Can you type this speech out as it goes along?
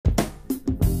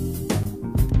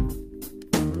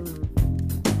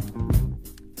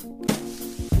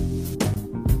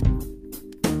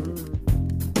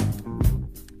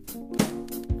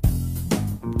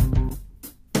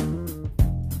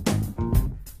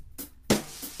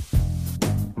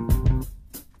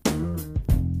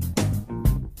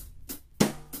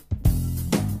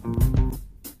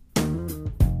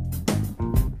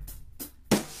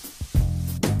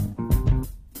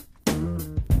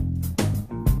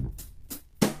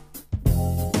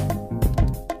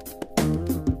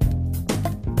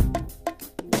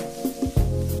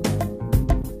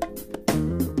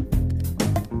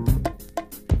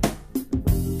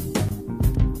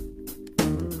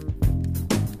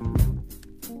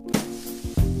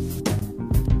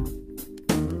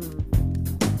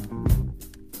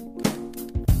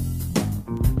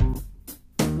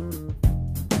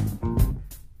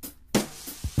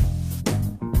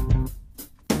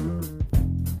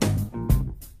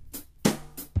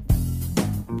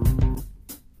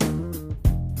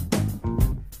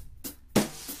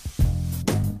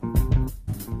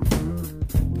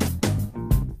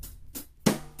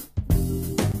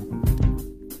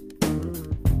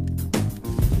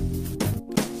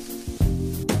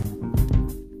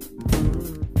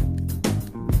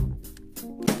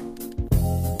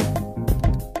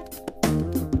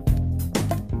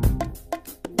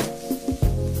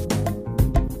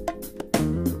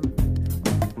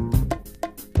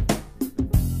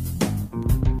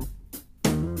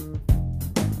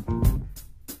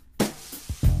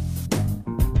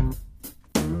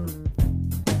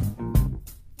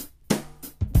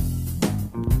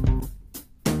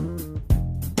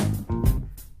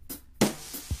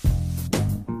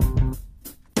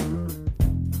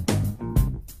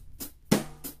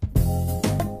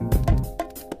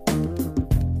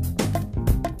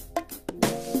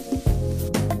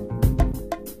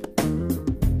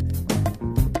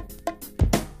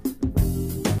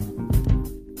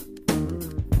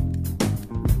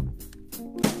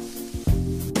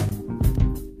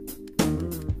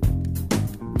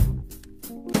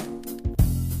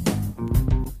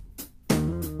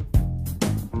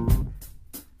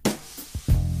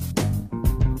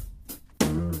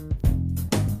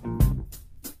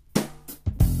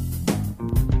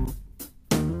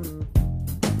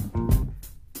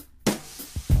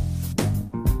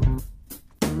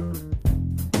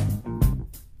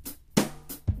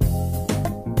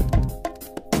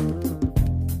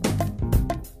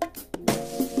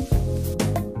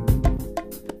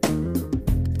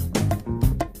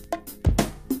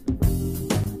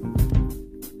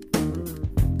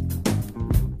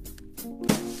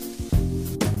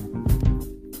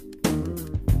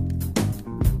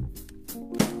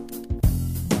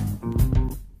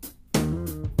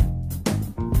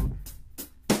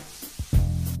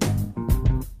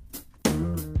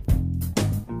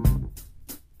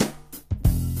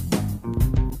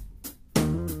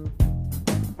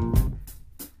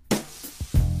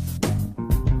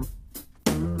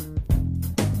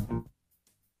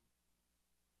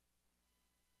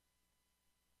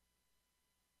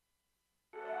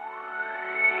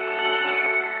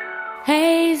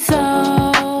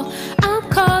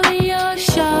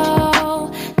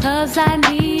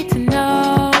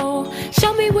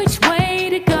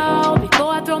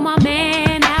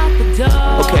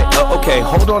Okay,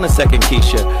 hold on a second,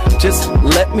 Keisha. Just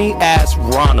let me ask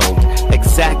Ronald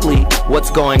exactly what's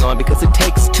going on, because it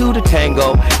takes two to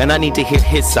tango, and I need to hear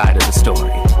his side of the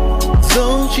story.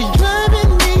 So she's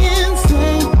driving me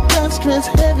insane, got stress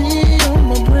heavy on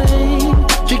my brain.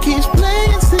 She keeps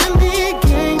playing silly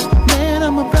games, man,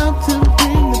 I'm about to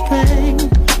bring the pain.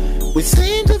 We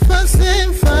seem to fuss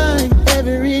and fight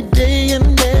every day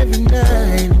and every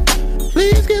night.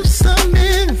 Please give some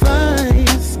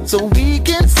advice so we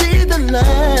can see the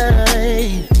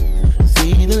light.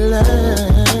 See the light.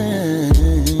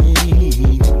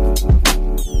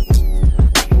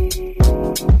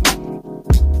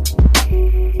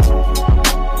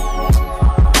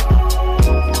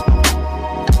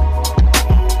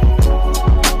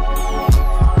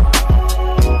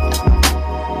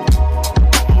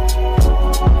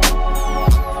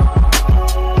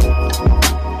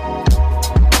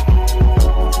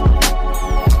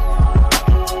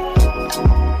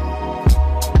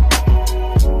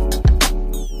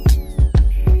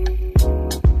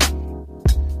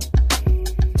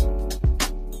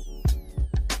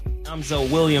 Zoe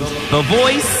Williams, the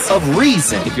voice of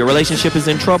reason. If your relationship is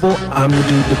in trouble, I'm the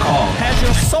dude to call. Has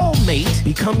your soulmate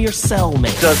become your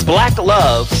cellmate? Does black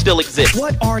love still exist?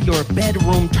 What are your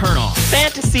bedroom turnoffs?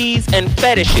 Fantasies and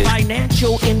fetishes.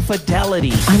 Financial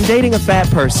infidelity. I'm dating a fat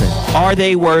person. Are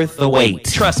they worth the wait?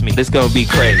 Trust me, this is gonna be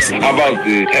crazy. How about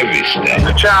the heavy stuff?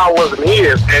 The child wasn't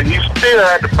his, and he still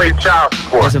had to pay child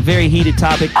support. It's a very heated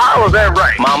topic. How was that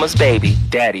right? Mama's baby,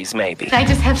 daddy's maybe. I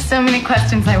just have so many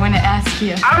questions I want to ask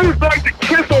you. I just like to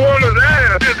kiss a woman's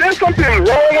ass. Is there something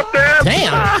wrong with that?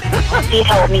 Damn. He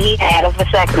told me he had a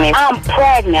vasectomy. I'm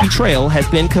pregnant. Betrayal has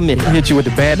been committed. Hit you with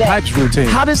the bad pipes routine.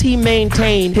 How does he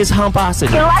maintain his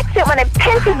humposity? He likes it when it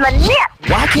pinches my nip.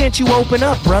 Why can't you open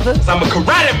up, brother? I'm a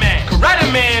karate man.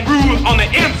 Karate man rules on the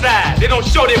inside. They don't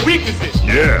show their weaknesses.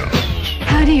 Yeah.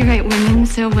 How do you write women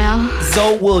so well?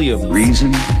 Zoe Williams,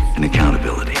 Reason and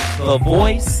accountability. the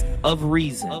voice of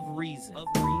reason.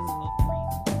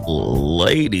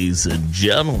 Ladies and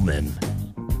gentlemen,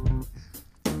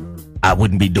 I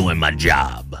wouldn't be doing my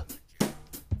job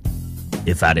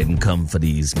if I didn't come for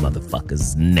these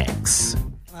motherfuckers' necks.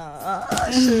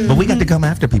 But we got to come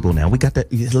after people now. We got to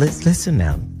listen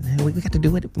now. We got to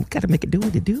do it. We got to make it do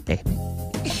what it do, baby.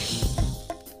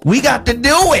 We got to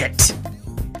do it.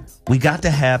 We got to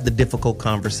have the difficult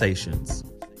conversations.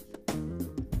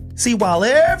 See, while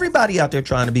everybody out there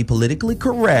trying to be politically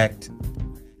correct,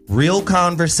 real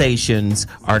conversations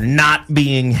are not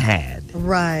being had.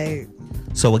 Right.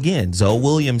 So again, Zoe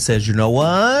Williams says, you know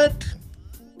what?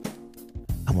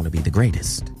 I want to be the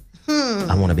greatest.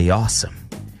 I want to be awesome.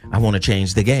 I want to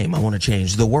change the game. I want to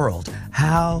change the world.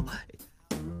 How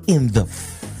in the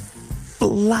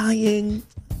flying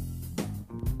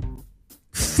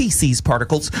feces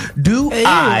particles do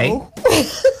I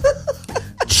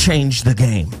change the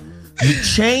game? You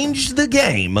change the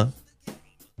game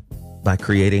by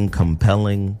creating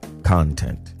compelling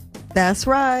content. That's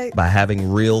right. By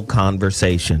having real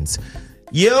conversations.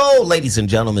 Yo, ladies and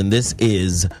gentlemen, this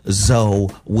is Zoe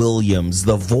Williams,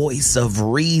 the voice of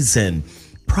reason.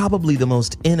 Probably the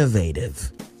most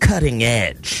innovative, cutting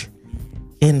edge,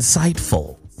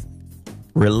 insightful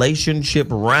relationship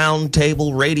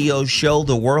roundtable radio show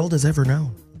the world has ever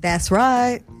known. That's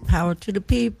right. Power to the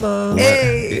people.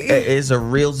 Hey. It's a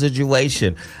real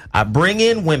situation. I bring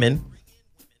in women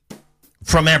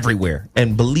from everywhere.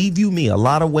 And believe you me, a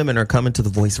lot of women are coming to the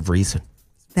voice of reason.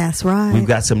 That's right. We've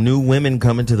got some new women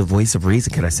coming to the voice of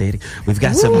reason. Can I say it? We've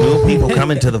got some new people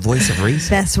coming to the voice of reason.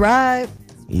 That's right.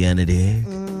 You know,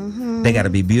 they got to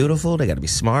be beautiful. They got to be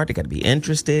smart. They got to be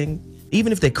interesting.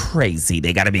 Even if they're crazy,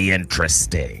 they got to be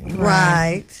interesting.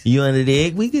 Right. You know,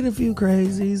 we get a few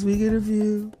crazies. We get a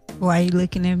few. Why are you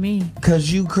looking at me?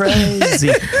 Because you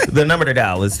crazy. The number to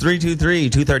dial is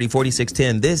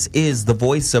 323-230-4610. This is the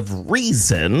voice of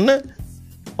reason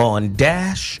on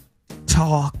Dash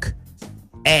Talk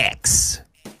X.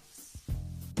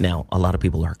 Now, a lot of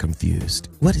people are confused.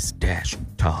 What is Dash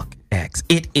Talk X?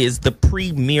 It is the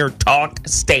premier talk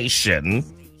station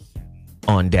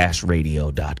on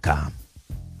dashradio.com.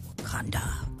 Wakanda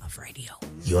of radio.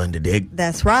 You under dig?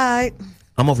 That's right.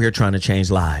 I'm over here trying to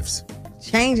change lives.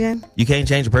 Changing. You can't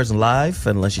change a person's life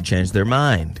unless you change their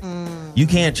mind. You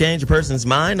can't change a person's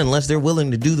mind unless they're willing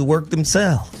to do the work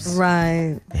themselves.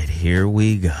 Right. And here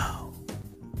we go.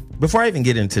 Before I even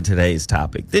get into today's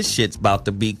topic, this shit's about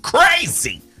to be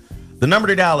crazy. The number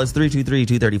to dial is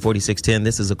 323-230-4610.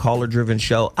 This is a caller-driven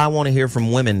show. I want to hear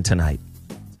from women tonight.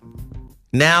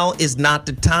 Now is not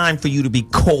the time for you to be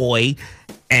coy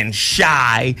and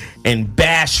shy and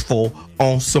bashful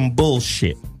on some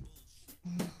bullshit.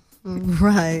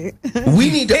 Right. We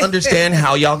need to understand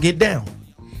how y'all get down.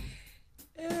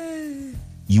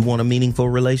 You want a meaningful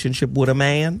relationship with a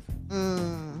man,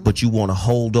 but you want to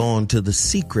hold on to the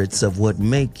secrets of what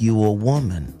make you a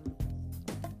woman.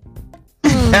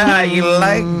 You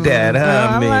like that, huh,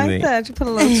 I Mimi? like that. You put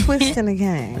a little twist in the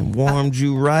game. Warmed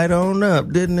you right on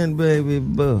up, didn't it, baby?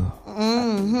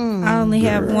 I only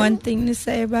have one thing to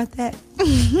say about that.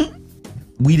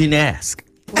 We didn't ask.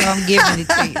 Well, I'm giving it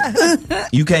to you.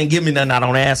 You can't give me nothing I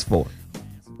don't ask for.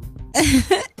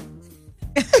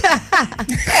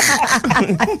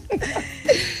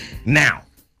 Now,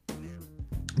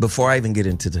 before I even get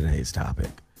into today's topic,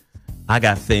 I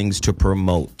got things to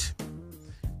promote.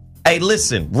 Hey,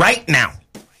 listen, right now,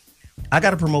 I got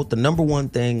to promote the number one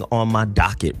thing on my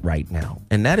docket right now,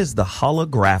 and that is the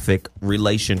holographic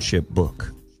relationship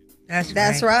book.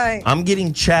 That's right. I'm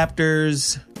getting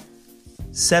chapters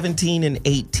 17 and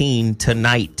 18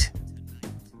 tonight.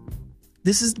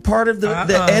 This is part of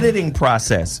the editing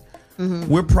process.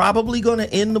 We're probably going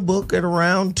to end the book at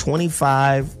around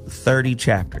 25, 30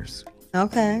 chapters.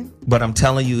 Okay. But I'm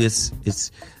telling you,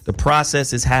 it's the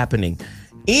process is happening.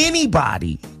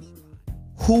 Anybody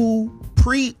who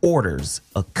pre-orders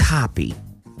a copy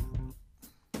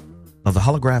of the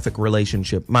holographic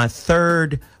relationship, my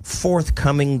third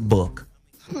forthcoming book.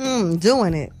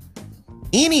 Doing it.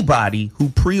 Anybody who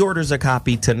pre-orders a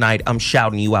copy tonight, I'm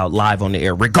shouting you out live on the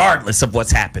air, regardless of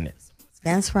what's happening.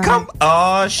 That's right.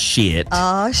 Oh, shit.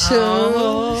 Oh,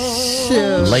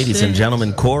 shoot. Ladies and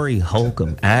gentlemen, Corey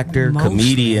Holcomb, actor,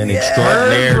 comedian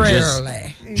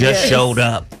extraordinaire, just showed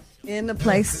up. In the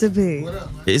place to be.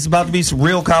 It's about to be some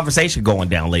real conversation going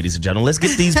down, ladies and gentlemen. Let's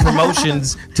get these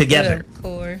promotions together.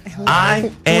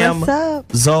 I am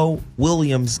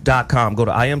ZoeWilliams.com. Go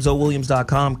to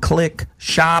IamZoeWilliams.com. Click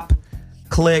shop.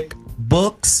 Click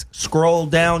books. Scroll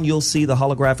down. You'll see the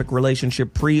holographic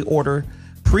relationship pre-order.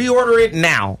 Pre-order it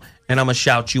now, and I'm going to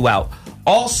shout you out.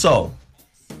 Also,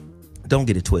 don't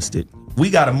get it twisted. We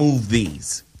got to move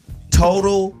these.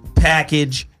 Total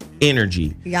Package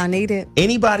Energy. Y'all need it.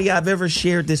 Anybody I've ever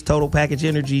shared this Total Package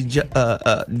Energy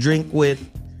drink with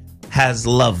has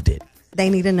loved it. They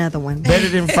need another one. Better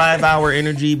than 5 Hour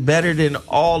Energy, better than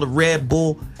all the Red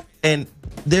Bull. And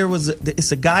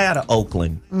it's a guy out of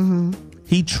Oakland.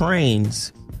 He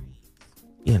trains,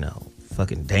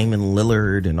 fucking Damon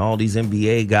Lillard and all these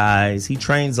NBA guys. He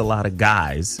trains a lot of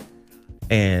guys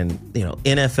and,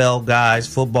 NFL guys,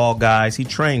 football guys. He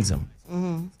trains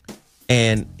them.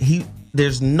 And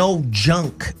there's no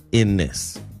junk in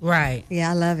this. Right.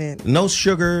 Yeah, I love it. No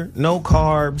sugar, no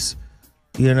carbs,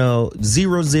 zero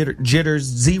jitters,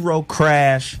 zero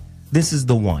crash. This is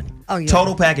the one. Oh, yeah.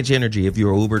 Total Package Energy. If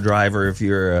you're an Uber driver, if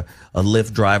you're a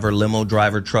Lyft driver, limo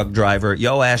driver, truck driver,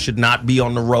 your ass should not be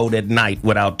on the road at night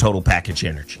without Total Package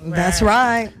Energy. That's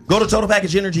right. Go to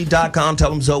TotalPackageEnergy.com. Tell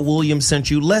them Zoe Williams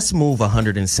sent you. Let's move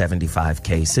 175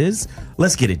 cases.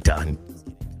 Let's get it done.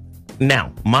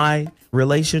 Now, my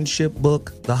relationship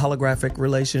book, the holographic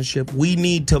relationship, we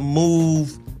need to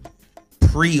move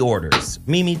pre-orders.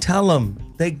 Mimi, tell them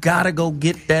they gotta go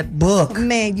get that book.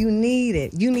 Man, you need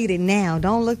it. You need it now.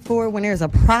 Don't look for it when there's a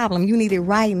problem. You need it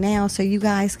right now so you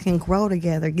guys can grow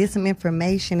together, get some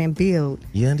information, and build.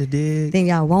 You understand? Then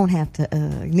y'all won't have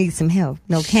to need some help.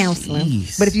 No counseling.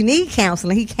 Jeez. But if you need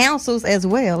counseling, he counsels as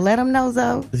well. Let him know,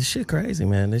 Zoe. This shit crazy,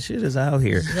 man. This shit is out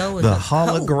here. Zoe is The a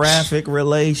holographic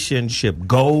relationship.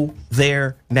 Go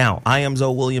there now.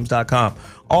 IamZoeWilliams.com.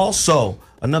 Also,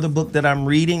 another book that I'm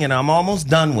reading, and I'm almost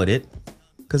done with it,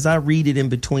 because I read it in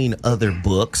between other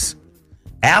books.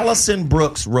 Allison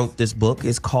Brooks wrote this book.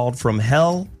 It's called From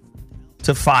Hell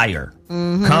to Fire.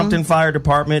 Compton Fire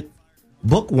Department.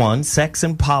 Book 1, Sex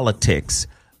and Politics.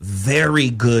 Very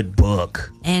good book.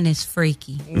 And it's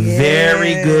freaky.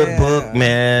 Very good book,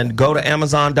 man. Go to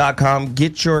Amazon.com.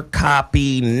 Get your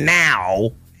copy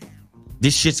now.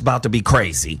 This shit's about to be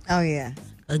crazy. Oh, yeah.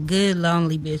 A good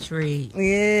lonely bitch read.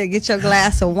 Yeah, get your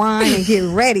glass of wine and get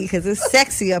ready because it's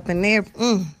sexy up in there.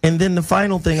 And then the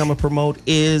final thing I'm going to promote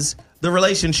is the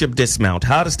relationship dismount.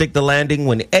 How to stick the landing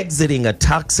when exiting a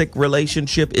toxic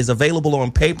relationship is available on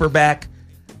paperback.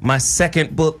 My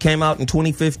second book came out in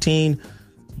 2015.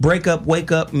 Break Up,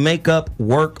 Wake Up, Make Up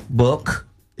Workbook.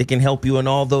 It can help you in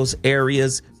all those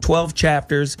areas. 12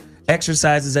 chapters.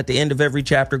 Exercises at the end of every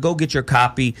chapter. Go get your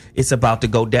copy. It's about to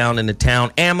go down in the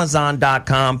town.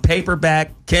 Amazon.com,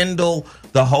 paperback, Kindle,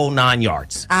 the whole 9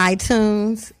 yards.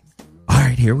 iTunes. All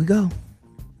right, here we go.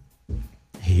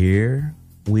 Here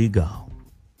we go.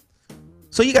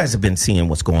 So you guys have been seeing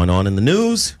what's going on in the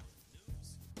news.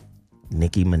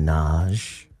 Nicki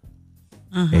Minaj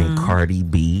and Cardi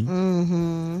B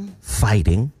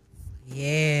fighting.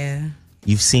 Yeah.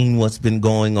 You've seen what's been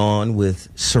going on with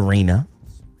Serena,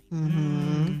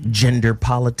 gender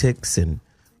politics, and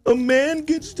a man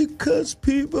gets to cuss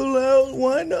people out.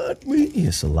 Why not me?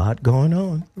 It's a lot going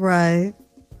on. Right.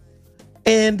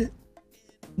 And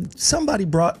somebody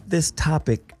brought this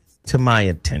topic to my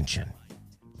attention.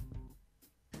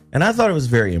 And I thought it was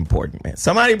very important, man.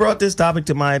 Somebody brought this topic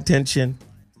to my attention.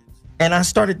 And I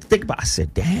started to think about it. I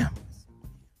said, damn.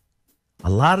 A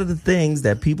lot of the things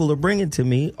that people are bringing to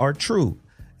me are true.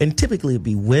 And typically it'd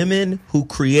be women who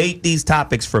create these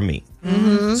topics for me.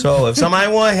 So if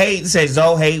somebody want to hate, say,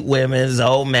 Zoe hate women,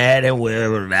 Zoe mad at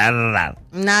women, blah, blah,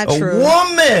 blah. Not true. A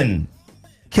woman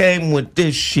came with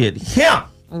this shit. Yeah.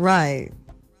 Right.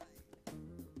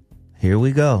 Here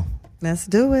we go. Let's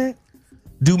do it.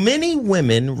 Do many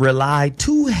women rely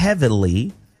too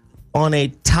heavily on a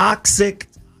toxic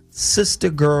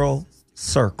sister girl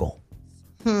circle?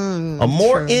 A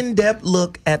more in-depth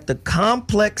look at the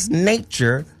complex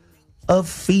nature of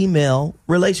female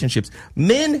relationships.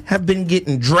 Men have been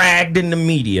getting dragged in the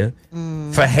media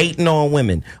for hating on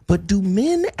women. But do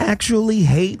men actually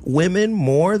hate women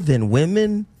more than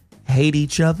women hate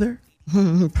each other?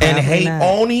 And hate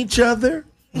on each other?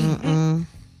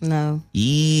 No.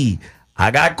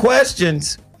 I got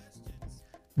questions.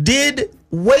 Did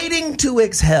Waiting to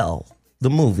Exhale, the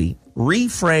movie,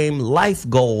 reframe life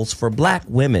goals for black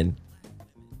women,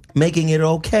 making it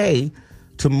okay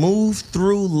to move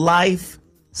through life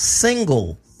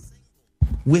single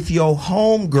with your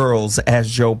homegirls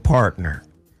as your partner?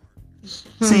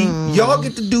 See, y'all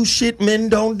get to do shit men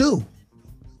don't do.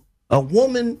 A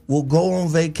woman will go on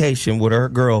vacation with her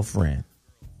girlfriend,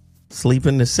 sleep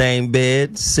in the same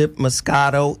bed, sip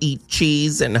Moscato, eat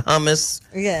cheese and hummus,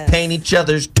 paint each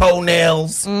other's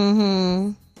toenails.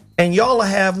 And y'all will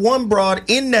have one broad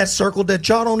in that circle that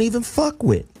y'all don't even fuck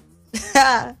with.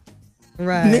 Right.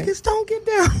 Niggas don't get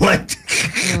down like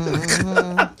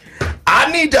that.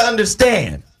 I need to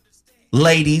understand,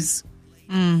 ladies,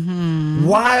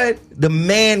 why the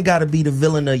man got to be the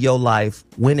villain of your life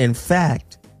when in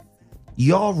fact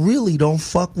y'all really don't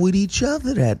fuck with each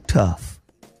other that tough.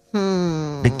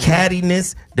 The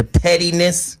cattiness, the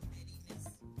pettiness.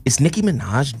 Is Nicki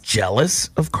Minaj jealous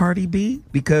of Cardi B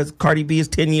because Cardi B is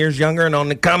 10 years younger and on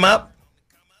the come up?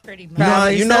 Pretty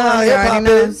much. You know how hip hop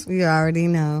is? You already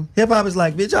know. Hip hop is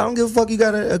like, bitch, I don't give a fuck. You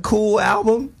got a cool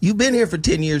album. You've been here for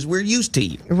 10 years. We're used to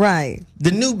you. Right.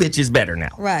 The new bitch is better now.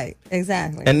 Right.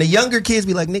 Exactly. And the younger kids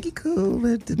be like, Nicki cool,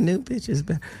 but the new bitch is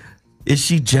better. Is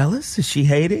she jealous? Is she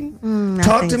hating?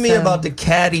 Talk to me about the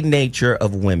catty nature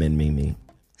of women, Mimi.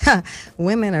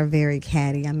 Women are very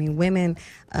catty. I mean, women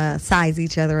size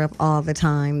each other up all the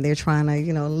time. They're trying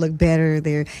to, look better.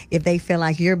 If they feel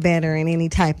like you're better in any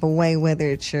type of way, whether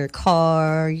it's your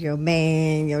car, your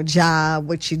man, your job,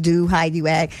 what you do, how you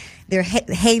act, their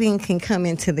hating can come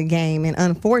into the game. And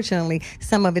unfortunately,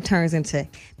 some of it turns into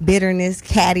bitterness,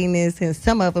 cattiness, and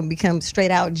some of them become straight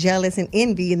out jealous and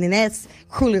envy. And then that's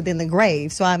crueler than the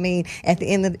grave. So, I mean, at the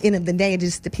end of the day, it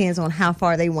just depends on how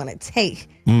far they want to take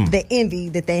the envy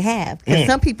that they have. Because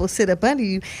some people sit up under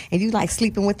you and you like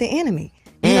sleeping with the enemy.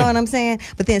 You know what I'm saying?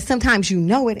 But then sometimes you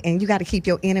know it and you got to keep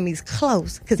your enemies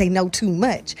close because they know too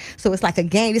much. So it's like a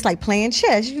game. It's like playing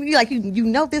chess. You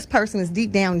know this person is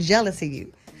deep down jealous of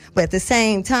you. But at the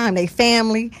same time, they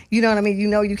family. You know what I mean? You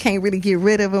know you can't really get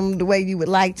rid of them the way you would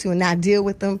like to and not deal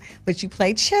with them. But you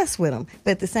play chess with them.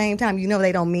 But at the same time, you know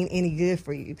they don't mean any good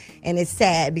for you. And it's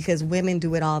sad because women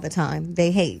do it all the time.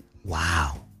 They hate.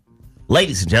 Wow.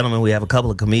 Ladies and gentlemen, we have a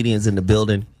couple of comedians in the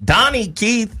building. Donnie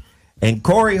Keith and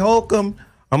Corey Holcomb.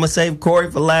 I'm going to save Corey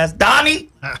for last. Donnie?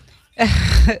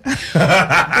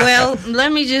 Well,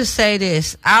 let me just say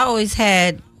this. I always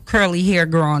had curly hair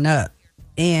growing up,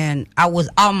 and I was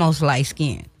almost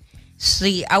light-skinned.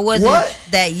 See, I wasn't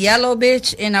that yellow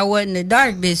bitch, and I wasn't the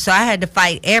dark bitch, so I had to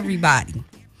fight everybody.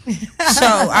 So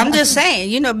I'm just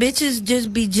saying, bitches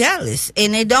just be jealous,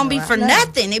 and it don't be for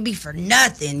nothing. It be for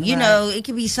nothing. You know, it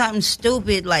could be something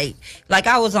stupid like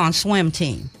I was on swim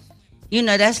team.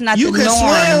 That's not the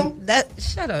norm. Swim?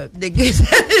 Shut up, nigga.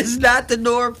 That is not the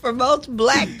norm for most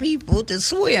black people to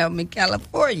swim in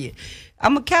California.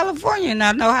 I'm a Californian.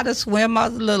 I know how to swim. I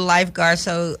was a little lifeguard,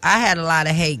 so I had a lot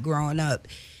of hate growing up,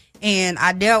 and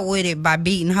I dealt with it by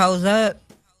beating hoes up.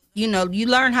 You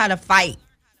learn how to fight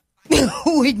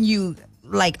when you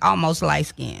almost light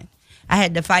skinned. I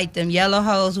had to fight them yellow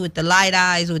hoes with the light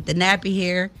eyes, with the nappy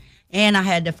hair. And I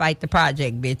had to fight the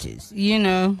project bitches,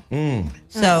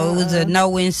 So it was a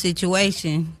no-win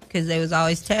situation because they was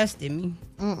always testing me.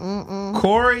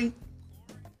 Corey,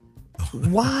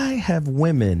 why have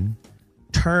women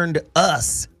turned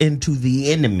us into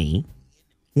the enemy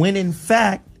when in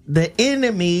fact the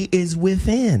enemy is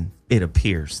within. It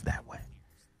appears that way.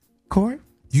 Corey?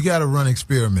 You got to run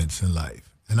experiments in life.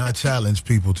 And I challenge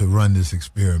people to run this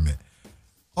experiment.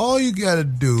 All you got to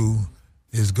do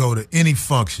is go to any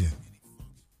function.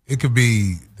 It could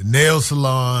be the nail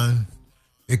salon.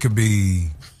 It could be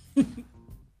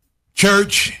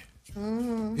church.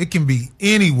 It can be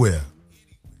anywhere.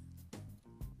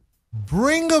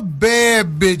 Bring a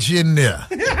bad bitch in there.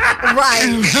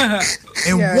 Right.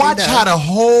 And watch how the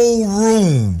whole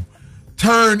room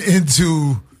turn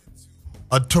into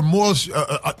a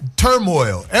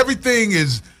turmoil. Everything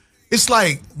is, it's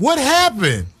like, what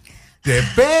happened?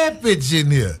 That bad bitch in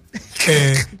here.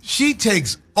 And she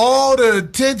takes all the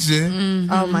attention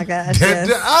Oh my gosh. that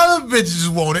the other bitches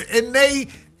want it, and they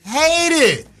hate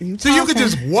it. You can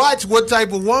just watch what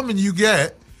type of woman you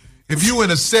get if you in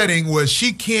a setting where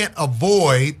she can't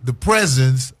avoid the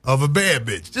presence of a bad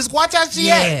bitch. Just watch how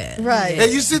she act. Right.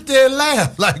 And you sit there and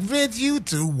laugh like, bitch, you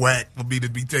too whack for me to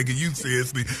be taking you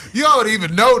seriously. You don't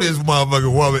even know this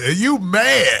motherfucking woman, and you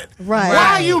mad. Right.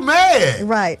 Why are you mad?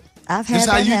 Right. I've had That's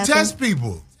how that you happen. test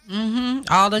people.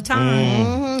 All the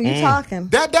time. You talking.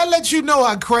 That lets you know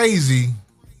how crazy.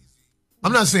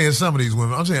 I'm not saying some of these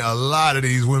women. I'm saying a lot of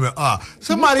these women are.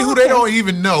 Somebody who they don't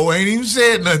even know, ain't even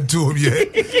said nothing to them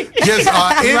yet, just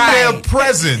are in their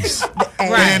presence.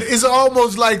 And it's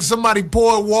almost like somebody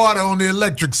poured water on the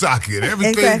electric socket.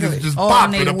 Everything is just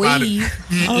popping about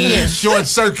it. Short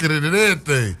circuited and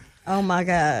everything. Oh my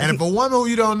God. And if a woman who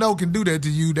you don't know can do that to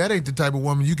you, that ain't the type of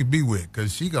woman you can be with,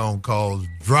 because she gonna cause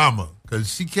drama. Because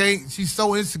she's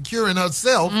so insecure in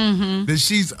herself that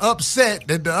she's upset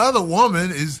that the other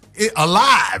woman is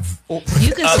alive.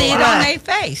 You can see it on their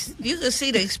face. You can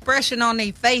see the expression on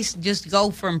their face just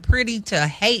go from pretty to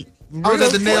hate. I was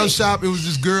at the nail shop. It was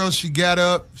this girl. She got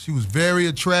up. She was very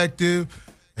attractive.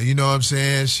 And you know what I'm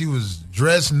saying? She was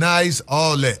dressed nice,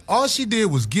 all that. All she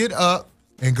did was get up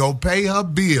and go pay her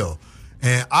bill.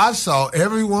 And I saw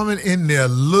every woman in there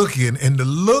looking, and the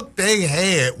look they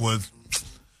had was,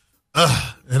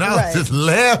 and I was just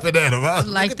laughing at them. I was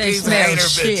like they smell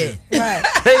shit. Right.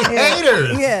 They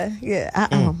haters. Yeah.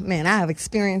 Oh man, I have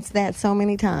experienced that so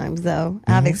many times though.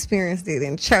 I've experienced it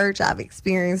in church. I've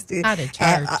experienced it at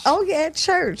church. At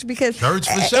church, because church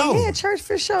for sure. Yeah, church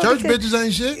for sure. Church because, bitches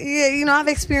ain't shit. Yeah, you know, I've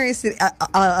experienced it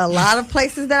a lot of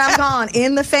places that I've gone.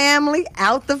 In the family,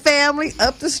 out the family,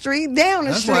 up the street, down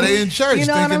the street. That's why they in church. You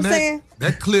know what I'm saying?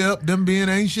 That clear up them being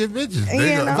ain't shit bitches.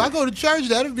 If I go to church,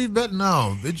 that'd be better.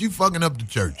 No, bitch, you fucking up the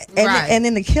church. And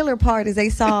then the killer part is they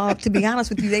saw, to be honest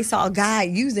with you, they saw a guy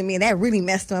using me, and that really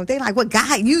messed them up. They like, what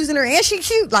guy using her? And she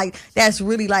cute. Like, that's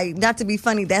really like, not to be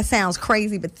funny, that sounds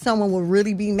crazy, but someone will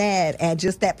really be mad at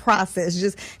just that process.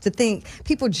 Just to think,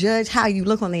 people judge how you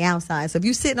look on the outside. So if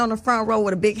you sitting on the front row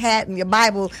with a big hat and your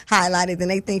Bible highlighted, then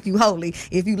they think you holy.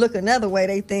 If you look another way,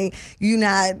 they think you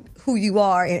not who you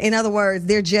are. In other words,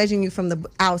 they're judging you from the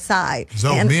outside.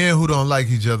 So men who don't like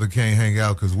each other can't hang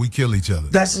out because we kill each other.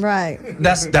 That's right.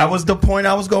 That was the point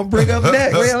I was going to bring up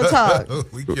next. Real talk.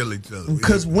 We kill each other.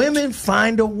 Because women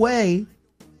find a way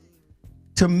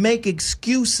to make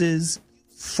excuses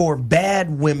for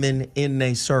bad women in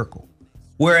their circle.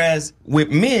 Whereas with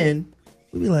men,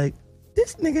 we be like,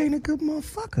 this nigga ain't a good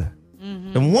motherfucker.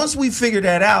 And once we figure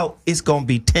that out, it's going to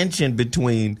be tension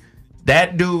between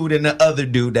that dude and the other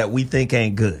dude that we think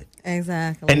ain't good.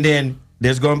 Exactly. And then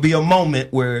there's going to be a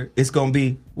moment where it's going to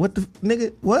be, what the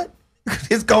nigga, what?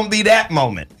 It's going to be that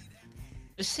moment.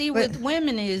 See, with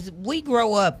women is we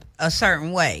grow up a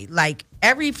certain way. Like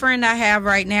every friend I have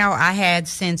right now, I had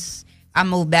since I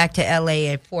moved back to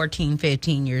LA at 14,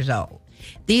 15 years old.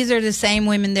 These are the same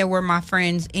women that were my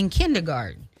friends in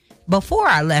kindergarten before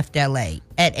I left LA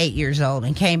at 8 years old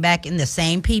and came back, and the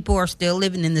same people are still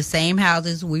living in the same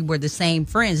houses. We were the same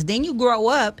friends. Then you grow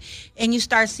up and you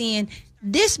start seeing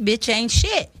this bitch ain't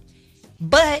shit,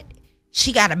 but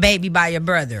she got a baby by your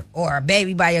brother or a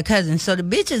baby by your cousin. So the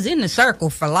bitch is in the circle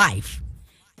for life.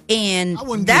 And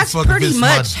that's pretty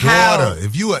much how.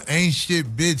 If you an ain't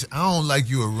shit bitch, I don't like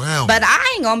you around. But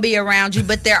I ain't gonna be around you.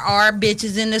 But there are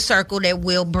bitches in the circle that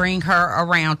will bring her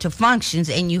around to functions,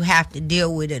 and you have to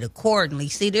deal with it accordingly.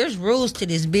 See, there's rules to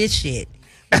this bitch shit.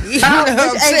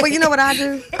 But you know what I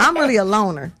do? I'm really a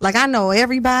loner. Like, I know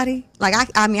everybody. Like,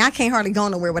 I mean, I can't hardly go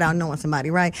nowhere without knowing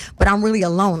somebody, right? But I'm really a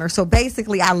loner. So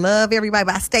basically, I love everybody,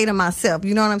 but I stay to myself.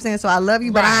 You know what I'm saying? So I love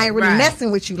you, but I ain't really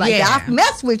messing with you like that. I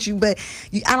mess with you, but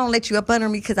I don't let you up under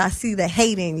me because I see the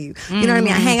hate in you. You know what I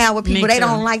mean? I hang out with people. They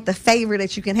don't like the favor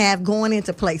that you can have going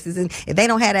into places. And if they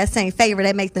don't have that same favor,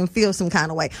 that makes them feel some kind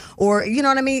of way. Or, you know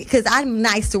what I mean? Because I'm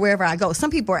nice to wherever I go.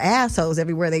 Some people are assholes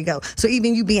everywhere they go. So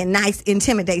even you being nice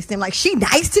intimidates them. Like, she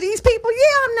nice to these people?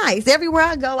 Yeah, I'm nice. Everywhere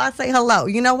I go, I say hello.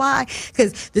 You know why?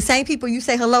 Because the same people you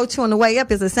say hello to on the way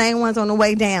up is the same ones on the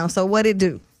way down. So what it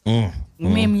do?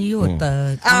 Remember, you a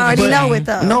thug. I already know it,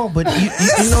 though. No, but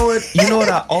you know what? You know what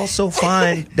I also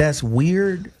find that's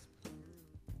weird?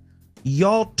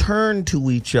 Y'all turn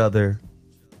to each other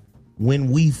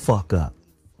when we fuck up.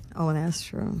 Oh, that's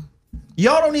true.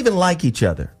 Y'all don't even like each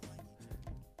other.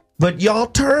 But y'all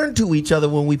turn to each other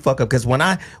when we fuck up. Because when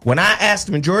I ask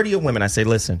the majority of women, I say,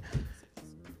 listen,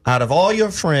 out of all your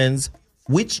friends,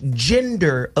 which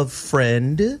gender of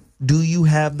friend do you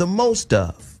have the most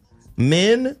of?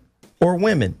 Men or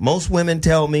women? Most women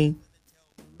tell me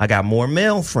I got more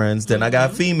male friends than I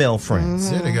got female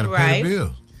friends. Yeah, they got to pay the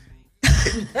bills.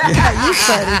 You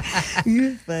funny.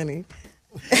 You funny.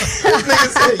 Nigga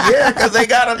said, yeah, because they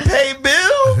got to pay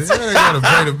bills. Yeah, they got to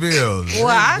pay the bills. Well,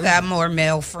 I got more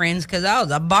male friends because I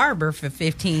was a barber for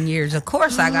 15 years. Of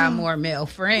course, I got more male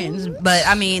friends. But,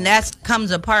 I mean, that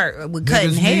comes apart with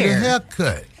cutting hair. Need a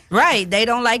haircut. Right. They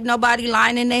don't like nobody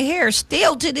lining their hair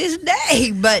still to this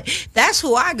day. But that's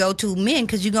who I go to, men,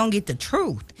 because you're going to get the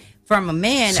truth from a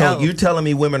man. So you're telling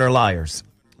me women are liars?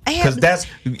 Because that's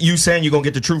you saying you're gonna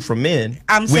get the truth from men.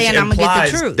 I'm saying I'm gonna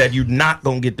get the truth. That you're not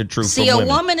gonna get the truth from women. women.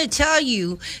 See, a woman to tell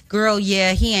you, girl,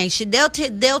 yeah, he ain't shit.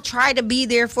 They'll try to be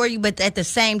there for you, but at the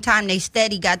same time, they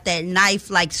steady got that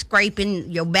knife like scraping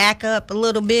your back up a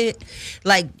little bit.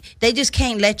 Like they just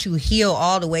can't let you heal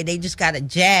all the way. They just got to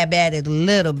jab at it a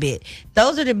little bit.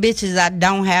 Those are the bitches I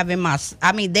don't have in my.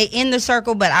 I mean, they in the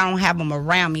circle, but I don't have them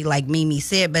around me like Mimi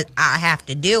said. But I have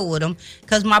to deal with them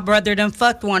because my brother done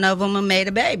fucked one of them and made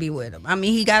a baby with him. I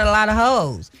mean, he got a lot of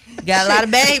hoes. He got a lot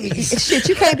of babies. Shit,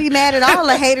 you can't be mad at all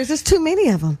the haters. There's too many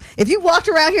of them. If you walked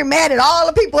around here mad at all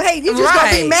the people hate, you just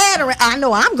gonna be mad. I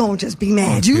know I'm gonna just be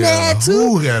mad. You mad too?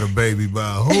 Who got a baby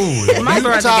by who? My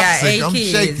brother got 8 I'm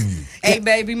kids. shaking you. 8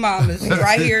 baby mamas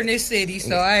right here in this city,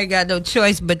 so I ain't got no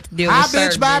choice but to deal with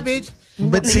bitch, bye, bitch.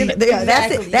 But see,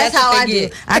 that's how I do.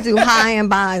 I do high and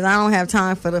buys. I don't have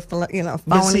time for the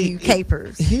phony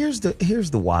capers. Here's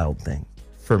the wild thing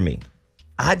for me.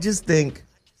 I just think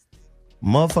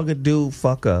motherfucker do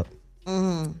fuck up.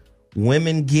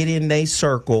 Women get in they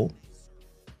circle,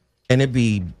 and it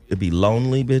be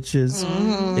lonely bitches.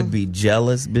 It be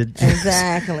jealous bitches.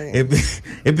 Exactly. It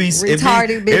be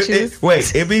retarded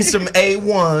bitches. It be some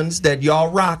A1s that y'all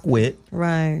rock with.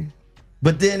 Right.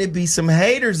 But then it be some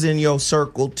haters in your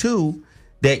circle too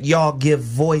that y'all give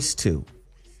voice to.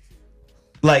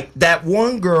 Like that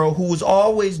one girl who was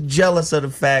always jealous of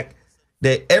the fact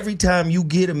that every time you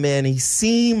get a man, he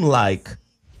seemed like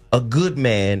a good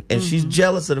man, and she's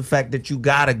jealous of the fact that you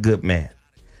got a good man.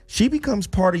 She becomes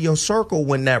part of your circle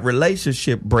when that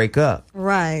relationship break up.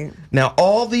 Right. Now,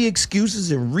 all the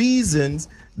excuses and reasons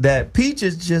that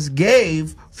Peaches just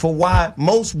gave for why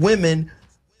most women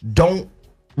don't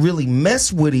really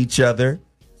mess with each other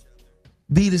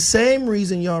be the same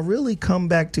reason y'all really come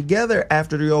back together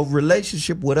after your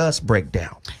relationship with us break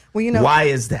down. Well, you know, why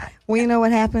is that? Well, you know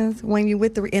what happens when you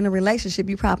in a relationship?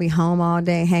 You probably home all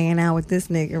day hanging out with this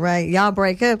nigga, right? Y'all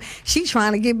break up. She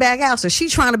trying to get back out, so she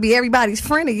trying to be everybody's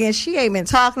friend again. She ain't been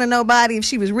talking to nobody if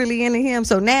she was really into him.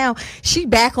 So now she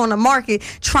back on the market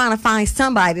trying to find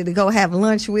somebody to go have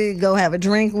lunch with, go have a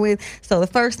drink with. So the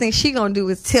first thing she gonna do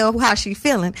is tell how she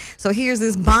feeling. So here's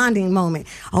this bonding moment.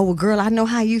 Oh, well, girl, I know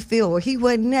how you feel. Or he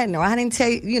wasn't nothing. Or I didn't tell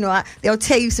you. You know, they'll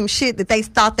tell you some shit that they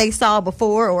thought they saw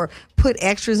before, or put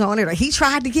extras on it, or he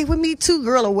tried to get with me too,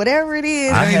 girl, or whatever it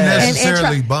is. It ain't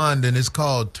necessarily bonding. It's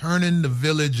called turning the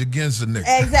village against a nigga.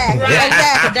 Exactly.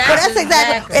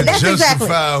 Exactly. That's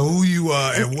justify who you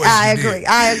are and what I you agree.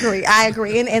 did. I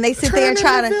agree. And they sit there and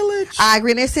try to. I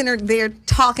agree. And they're sitting there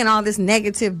talking all this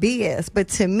negative BS. But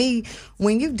to me,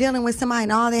 when you're dealing with somebody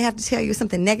and all they have to tell you is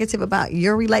something negative about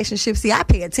your relationship, see, I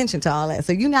pay attention to all that.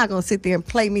 So you're not gonna sit there and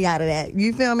play me out of that.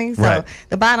 You feel me? So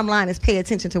the bottom line is pay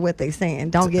attention to what they're saying.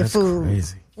 Don't get fooled.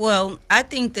 Crazy. Well, I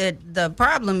think that the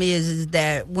problem is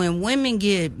that when women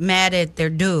get mad at their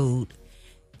dude,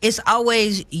 it's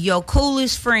always your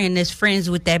coolest friend that's friends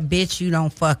with that bitch you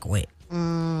don't fuck with.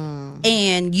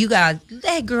 and you got,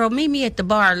 hey girl, meet me at the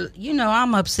bar. You know,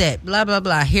 I'm upset. Blah blah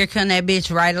blah. Here come that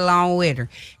bitch right along with her.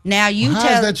 Now you how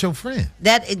tell is that your friend?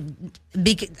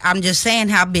 I'm just saying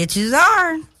how bitches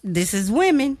are. This is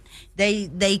women.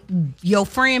 They your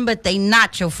friend, but they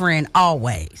not your friend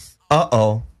always.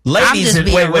 Ladies and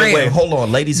wait, hold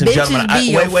on, ladies and bitches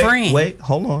gentlemen. Wait,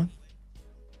 hold on.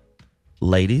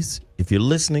 Ladies, if you're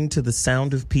listening to the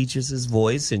sound of Peaches'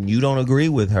 voice and you don't agree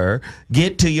with her,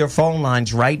 get to your phone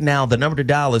lines right now. The number to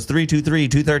dial is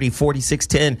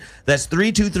 323-230-4610. That's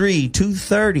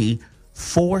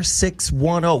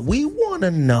 323-230-4610. We want to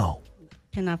know.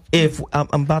 If I'm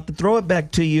about to throw it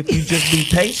back to you, if you just be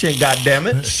patient,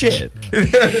 goddammit. Shit.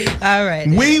 All right.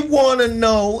 We want to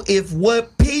know if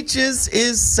what Peaches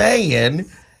is saying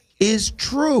is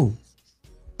true.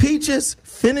 Peaches,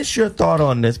 finish your thought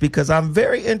on this, because I'm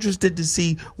very interested to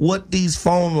see what these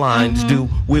phone lines do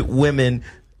with women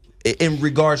in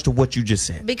regards to what you just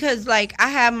said. Because, like, I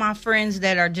have my friends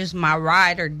that are just my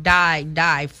ride or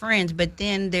die friends, but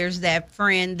then there's that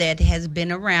friend that has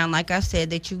been around, like I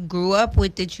said, that you grew up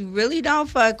with, that you really don't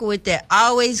fuck with, that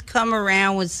always come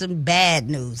around when some bad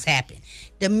news happen.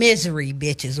 The misery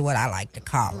bitch is what I like to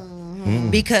call her.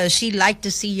 Because she like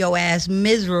to see your ass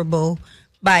miserable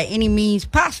by any means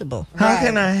possible. How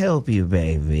can I help you,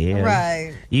 baby?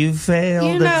 Right. You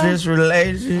failed at this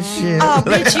relationship. Oh,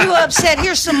 bitch, you upset.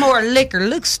 Here's some more liquor.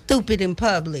 Look stupid in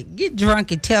public. Get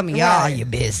drunk and tell me all your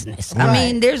business. I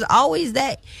mean, there's always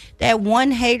that one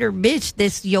hater bitch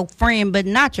that's your friend, but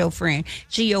not your friend.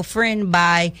 She your friend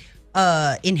by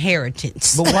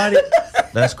inheritance. But why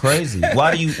that's crazy.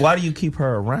 Why do you keep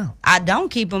her around? I don't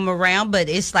keep them around, but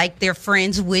it's like they're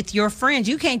friends with your friends.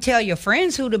 You can't tell your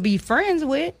friends who to be friends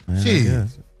with.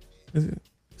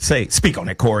 Speak on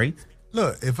it, Corey.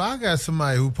 Look, if I got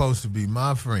somebody who's supposed to be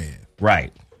my friend,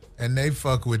 right, and they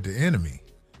fuck with the enemy,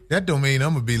 that don't mean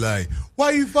I'm gonna be like,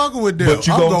 why you fucking with them? But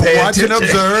you I'm gonna gonna pay watch attention. and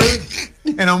observe,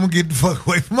 and I'm gonna get the fuck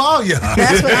away from all y'all.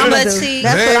 That's what I'm gonna do. See,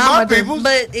 That's they what ain't I'm my gonna people. do.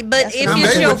 But if I'm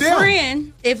it's made your with them.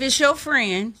 friend,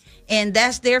 and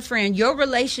that's their friend, your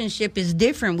relationship is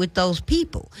different with those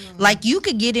people. Like, you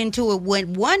could get into it with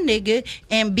one nigga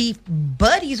and be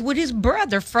buddies with his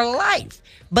brother for life,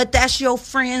 but that's your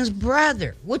friend's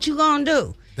brother. What you gonna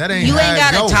do? That ain't you how ain't it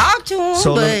gotta go. talk to him,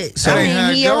 So I ain't how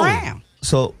mean, it he go. around.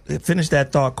 So finish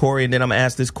that thought, Corey, and then I'm gonna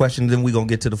ask this question, then we're gonna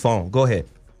get to the phone. Go ahead.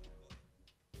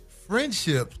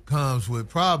 Friendship comes with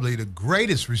probably the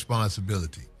greatest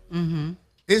responsibility.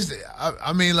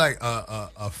 I mean, like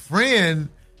a friend,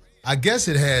 I guess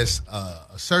it has a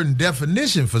certain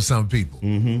definition for some people.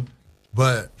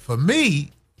 But for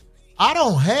me, I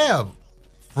don't have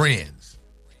friends.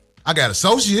 I got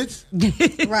associates.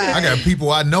 Right. I got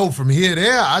people I know from here to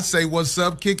there. I say what's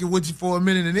up, kick it with you for a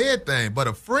minute and everything. But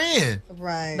a friend,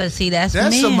 Right. But see, that's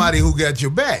men. somebody who got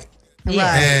your back.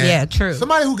 Yeah, And yeah, true.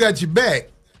 Somebody who got your back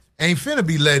ain't finna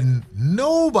be letting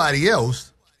nobody else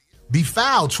be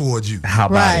foul towards you. How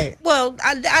about it? Well,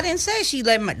 I didn't say she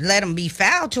let him be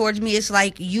foul towards me. It's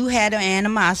like you had an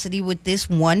animosity with this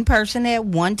one person at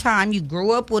one time. You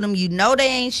grew up with them. You know they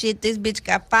ain't shit. This bitch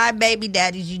got 5 baby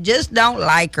daddies. You just don't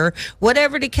like her.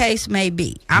 Whatever the case may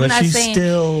be. I'm But not she's saying,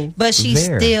 still but she's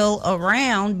there. still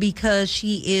around because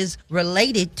she is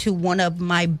related to one of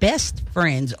my best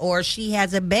friends, or she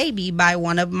has a baby by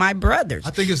one of my brothers.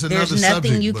 I think it's another There's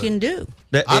nothing subject, you but can do.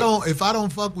 If I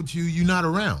don't fuck with you, you're not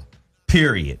around.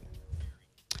 Period.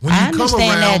 When I you come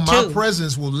understand around, that, my too.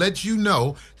 presence will let you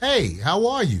know, hey, how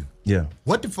are you? Yeah.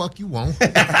 What the fuck you want? 'Cause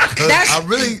I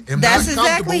really am not that's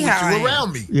comfortable exactly with how I you am.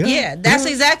 around me. Yeah, that's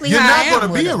exactly You're how I am. not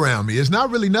going to be with her. around me. It's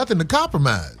not really nothing to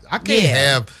compromise. I can't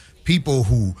have people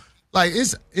who, like,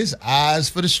 it's eyes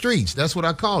for the streets. That's what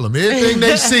I call them. Everything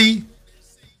they see,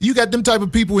 you got them type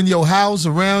of people in your house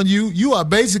around you. You are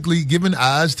basically giving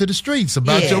eyes to the streets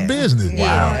about your business.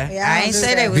 Wow. Yeah, I ain't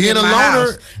say they was Being in a my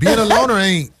loner, house. being a loner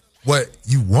ain't what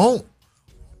you want,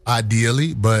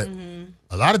 ideally, but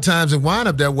a lot of times it wind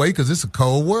up that way because it's a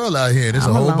cold world out here. There's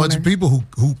a whole bunch of people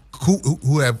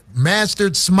who have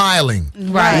mastered smiling,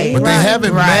 Right. but they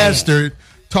haven't Right. mastered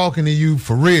talking to you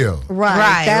for real.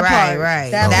 Right. That part.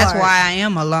 That That's part. why I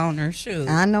am a loner. Shoot.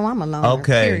 I know I'm a loner.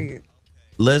 Okay. Period.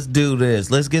 Let's do this.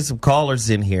 Let's get some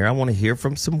callers in here. I want to hear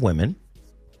from some women.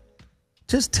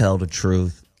 Just tell the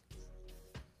truth.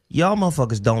 Y'all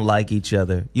motherfuckers don't like each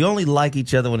other. You only like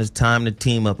each other when it's time to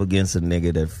team up against a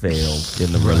nigga that failed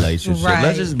in the relationship. Right.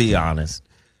 Let's just be honest.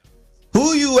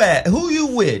 Who you at? Who you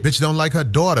with? Bitch don't like her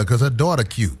daughter because her daughter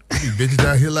cute. be bitches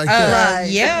out here like that. Right.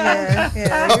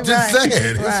 Yeah. I'm just saying.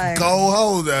 It's cold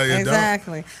hoes out here,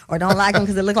 exactly. Or don't like them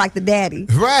because they look like the daddy.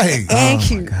 Right. And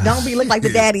cute. Don't be look like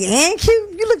the daddy and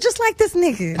cute. You look just like this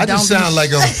nigga. I just sound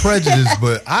like I'm prejudiced,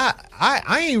 but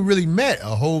I ain't really met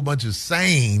a whole bunch of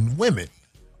sane women.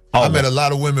 I met a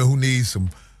lot of women who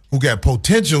got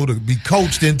potential to be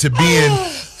coached into being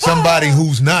somebody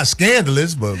who's not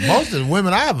scandalous, but most of the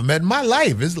women I ever met in my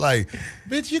life, it's like,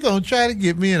 bitch, you're going to try to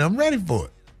get me and I'm ready for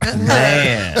it.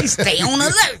 Man. Stay on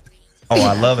alert. Oh,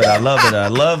 I love it. I love it. I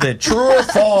love it. True or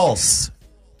false?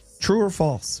 True or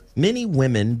false? Many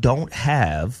women don't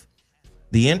have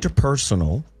the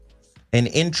interpersonal and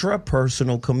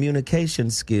intrapersonal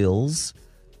communication skills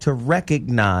to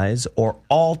recognize or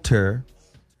alter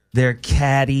their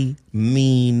catty,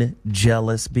 mean,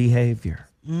 jealous behavior.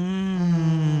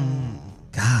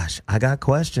 Gosh, I got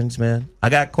questions, man. I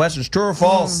got questions. True or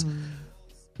false?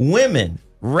 Women,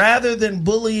 rather than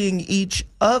bullying each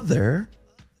other,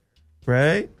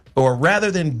 right? Or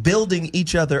rather than building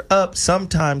each other up,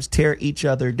 sometimes tear each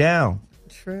other down.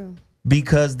 True.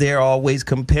 Because they're always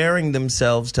comparing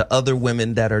themselves to other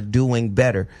women that are doing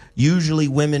better. Usually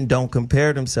women don't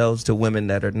compare themselves to women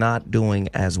that are not doing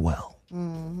as well.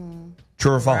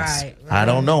 True or false? Right. I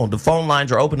don't know. The phone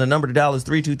lines are open. The number to dial is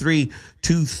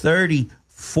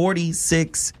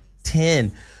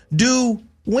 323-230-4610. Do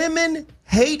women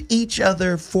hate each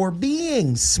other for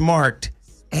being smart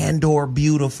and or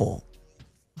beautiful?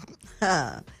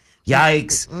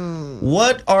 Yikes.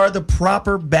 What are the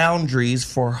proper boundaries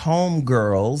for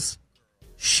homegirls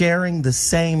sharing the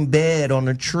same bed on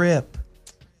a trip?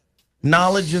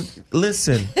 Knowledge of...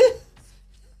 Listen.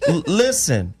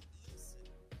 Listen.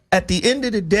 At the end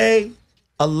of the day,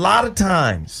 a lot of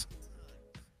times,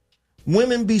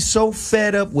 women be so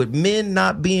fed up with men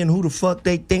not being who the fuck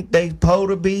they think they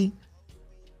supposed to be.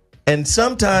 And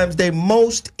sometimes their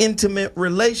most intimate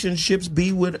relationships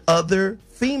be with other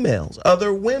females,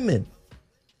 other women.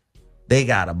 They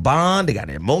got a bond. They got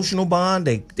an emotional bond.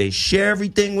 They share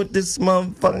everything with this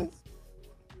motherfucker.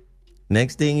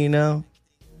 Next thing you know.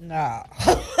 No.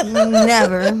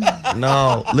 Never.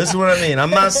 No. Listen what I mean. I'm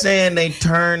not saying they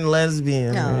turn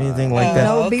lesbian or anything like that.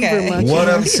 No beaver monkey. What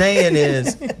I'm saying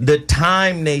is the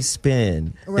time they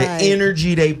spend, the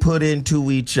energy they put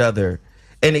into each other.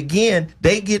 And again,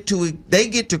 they get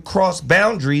to cross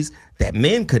boundaries that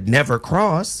men could never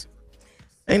cross.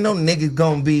 Ain't no niggas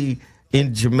gonna be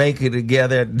in Jamaica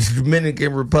together,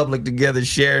 Dominican Republic together,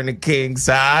 sharing a king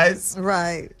size.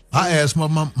 Right. I asked my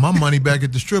money back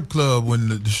at the strip club when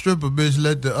the stripper bitch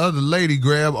let the other lady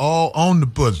grab all on the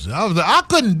pussy. I was like, I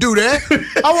couldn't do that.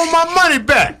 I want my money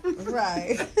back.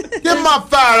 Right. Give my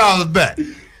 $5 back.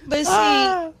 But see,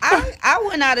 I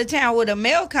went out of town with a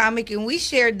male comic and we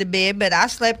shared the bed, but I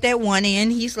slept at one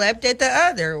end, he slept at the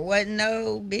other. Wasn't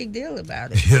no big deal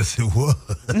about it. Yes, it was.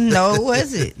 No,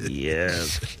 was it?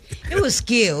 Yes. It was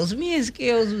Skills. Me and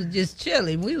Skills was just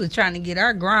chilling. We was trying to get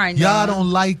our grind Y'all on. don't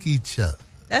like each other.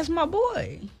 That's my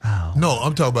boy. Oh. No,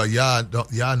 I'm talking about y'all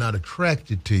not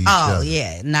attracted to each other. Oh,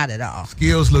 yeah, not at all.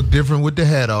 Skills look different with the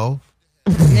hat off.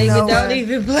 Nigga, don't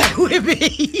even play with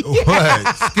me.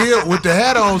 What? Skill with the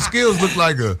hat on, Skills look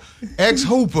like a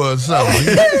ex-hooper or something.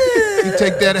 You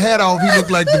take that hat off, he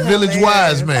look like the village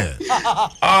wise man.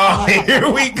 Oh,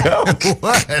 here we go.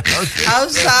 What? I'm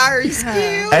sorry,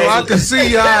 Skills. So I can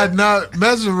see y'all not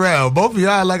messing around. Both of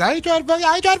y'all like, I ain't trying to fuck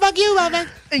you, my man.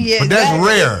 Yeah, but that's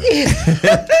rare.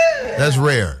 That's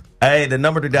rare. Hey, the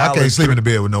number to dial I can't sleep in the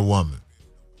bed with no woman.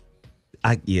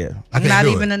 I can't Not do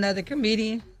even it. another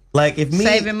comedian. Like if me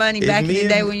saving money back in the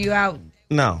day when you out.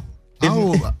 No.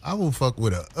 I will fuck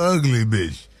with an ugly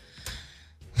bitch.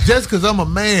 Just because I'm a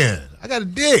man. I got a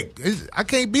dick. I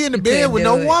can't be in the bed with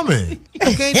no woman.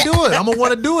 I can't do it. I'm going to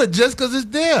want to do it just because it's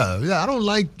there. Yeah, I don't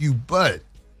like you, but.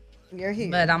 You're here.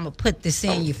 But I'm going to put this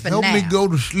in you for help now. me go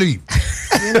to sleep.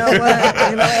 You know what?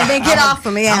 And then get off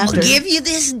of me I'm after. going to give you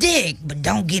this dick, but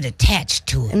don't get attached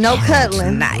to it. No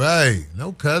cuddling. Right.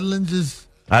 No cuddling, just.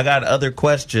 I got other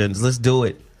questions. Let's do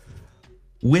it.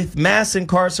 With mass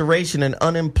incarceration and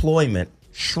unemployment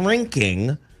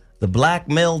shrinking the black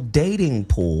male dating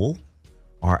pool,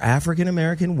 are African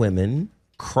American women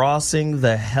crossing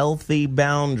the healthy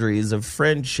boundaries of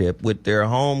friendship with their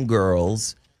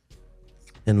homegirls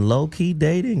and low-key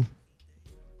dating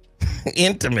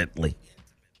intimately?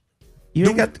 You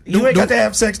ain't got to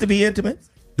have sex to be intimate.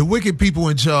 The wicked people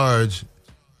in charge,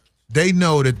 they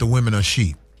know that the women are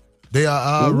sheep. They are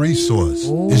our resource.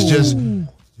 It's just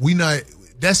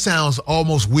that sounds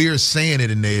almost weird saying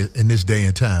it in this day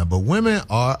and time, but women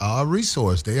are our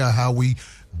resource. They are how we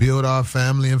build our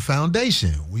family and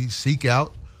foundation. We seek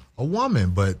out a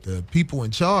woman. But the people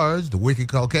in charge, the wicked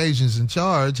Caucasians in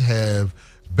charge, have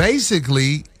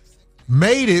basically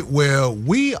made it where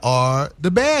we are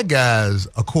the bad guys,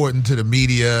 according to the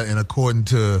media and according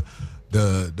to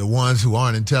the ones who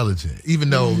aren't intelligent. Even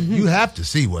though you have to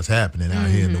see what's happening out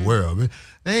here in the world.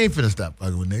 They ain't finna stop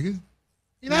fucking with niggas.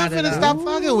 You're not finna stop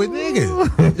fucking with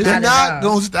niggas. It's not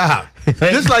gonna stop.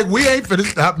 Just like we ain't finna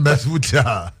stop messing with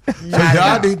y'all. So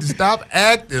y'all need to stop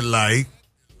acting like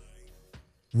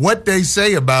what they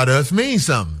say about us means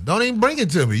something. Don't even bring it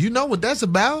to me. You know what that's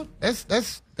about?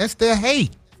 That's their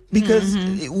hate. Because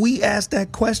we asked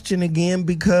that question again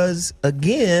because,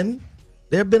 again,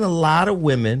 there have been a lot of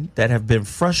women that have been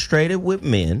frustrated with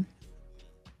men,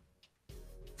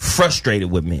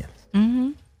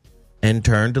 and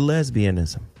turned to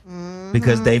lesbianism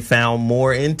because they found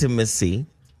more intimacy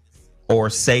or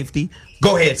safety.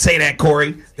 Go ahead, say that,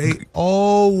 Corey. They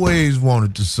always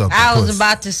wanted to suck. I was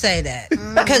about to say that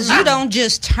because you don't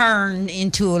just turn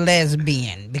into a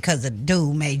lesbian because a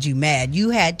dude made you mad. You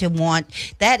had to want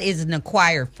that is an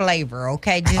acquired flavor,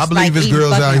 okay? Just I believe like it's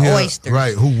girls out here, oysters.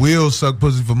 right, who will suck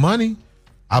pussy for money.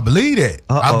 I believe that.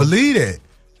 I believe that.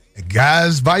 And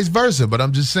guys, vice versa. But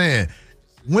I'm just saying,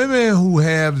 women who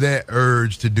have that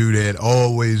urge to do that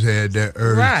always had that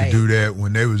urge to do that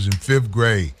when they was in 5th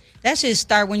grade. That should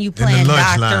start when you playing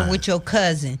doctor with your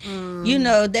cousin. You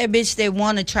know, that bitch that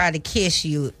want to try to kiss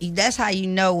you. That's how you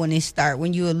know when it start.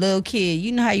 When you a little kid,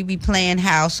 you know how you be playing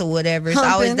house or whatever. It's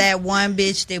always that one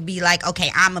bitch that be like, okay,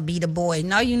 I'm going to be the boy.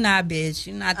 No, you not, bitch.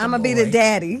 You not the boy. I'm going to be the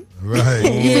daddy. Right. You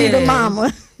be the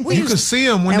mama. You can see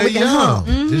them when they're young.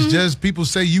 It's just people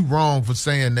say you wrong for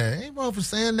saying that. Ain't wrong for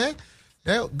saying that.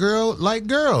 That girl like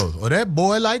girls or that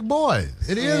boy like boys.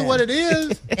 It is what it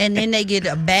is. And then they get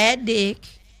a bad dick.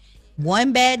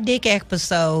 One bad dick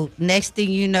episode. Next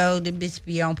thing you know, the bitch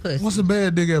be on pussy. What's a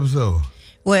bad dick episode?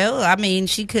 Well, I mean,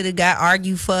 she could have got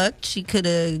fucked. She could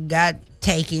have got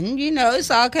taken. You know,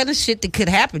 it's all kind of shit that could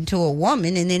happen to a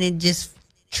woman, and then it just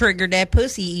triggered that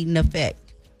pussy eating effect.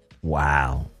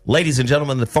 Wow. Ladies and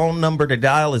gentlemen, the phone number to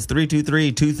dial is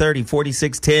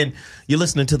 323-230-4610. You're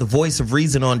listening to the Voice of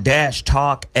Reason on Dash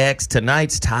Talk X.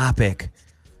 Tonight's topic,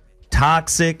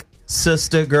 toxic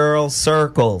sister girl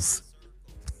circles.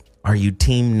 Are you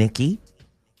Team Nikki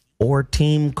or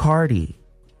Team Cardi?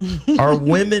 Are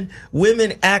women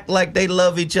act like they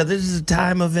love each other? This is a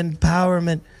time of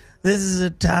empowerment. This is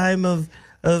a time of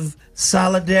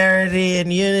solidarity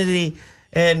and unity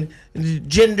and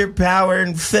gender power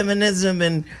and feminism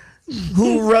and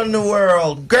who run the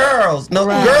world? Girls. No,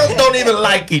 girls don't even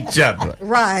like each other.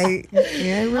 Right.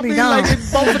 Yeah, really don't. Like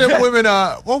both of them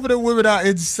women are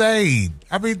insane.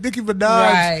 I mean, Nicki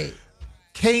Minaj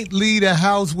can't leave a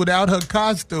house without her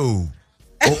costume.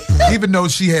 Even though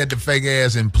she had the fake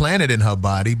ass implanted in her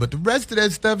body, but the rest of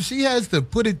that stuff, she has to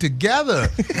put it together.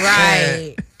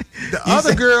 Right. And the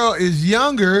other girl is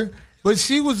younger, but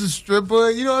she was a stripper.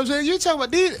 You know what I'm saying? You're talking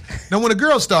about these. Now, when a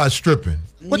girl starts stripping,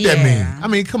 what that mean? I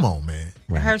mean, come on, man.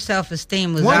 Her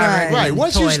self-esteem was already right.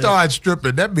 Once you start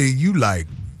stripping, that means you like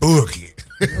boogie.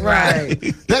 Right.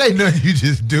 That ain't nothing you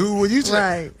just do when you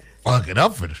say, fuck it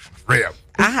up for the strip.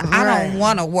 I don't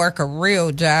want to work a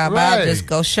real job. I'll just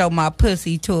go show my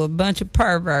pussy to a bunch of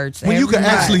perverts. When you can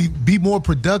actually be more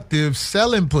productive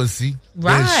selling pussy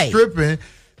than stripping,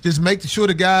 just make sure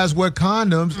the guys wear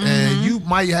condoms and you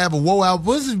might have a woe out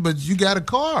pussy, but you got a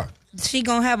car. She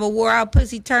gonna have a wore out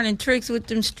pussy turning tricks with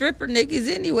them stripper niggas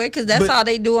anyway, because that's all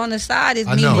they do on the side is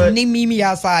meet me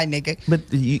outside, nigga. But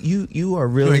you are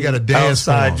really got a dance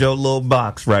outside your little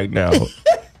box right now.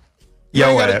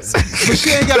 Yo, but she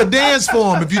ain't got to dance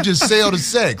for him if you just sell the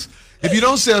sex. If you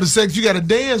don't sell the sex, you got to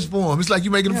dance for him. It's like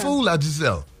you making a fool out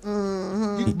yourself.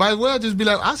 You might as well just be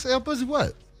like, I sell pussy,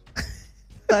 what?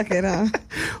 Fuck it up.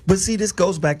 But see, this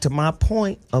goes back to my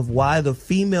point of why the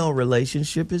female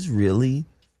relationship is really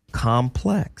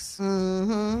complex.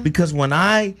 Because when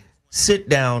I sit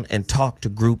down and talk to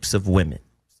groups of women,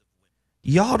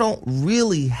 y'all don't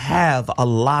really have a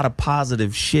lot of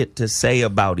positive shit to say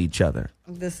about each other.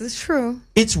 This is true.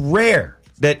 It's rare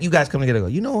that you guys come together and go,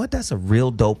 you know what? That's a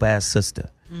real dope ass sister.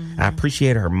 I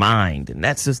appreciate her mind. And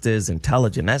that sister is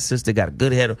intelligent. That sister got a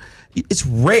good head. It's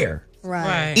rare.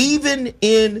 Right. Even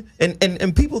in,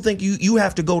 and people think you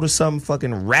have to go to some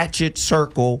fucking ratchet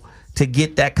circle to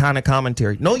get that kind of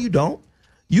commentary. No, you don't.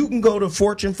 You can go to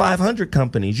Fortune 500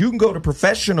 companies. You can go to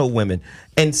professional women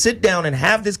and sit down and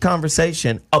have this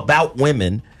conversation about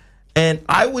women. And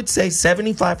I would say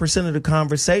 75% of the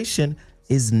conversation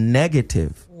is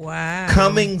negative. Wow.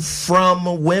 Coming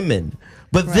from women.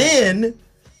 But then,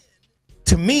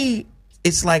 to me,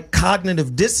 it's like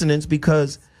cognitive dissonance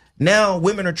because Now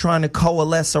women are trying to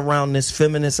coalesce around this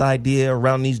feminist idea,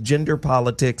 around these gender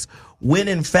politics, when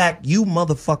in fact you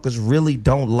motherfuckers really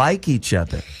don't like each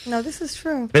other. No, this is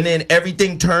true. And then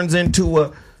everything turns into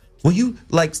a, well, you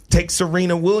like take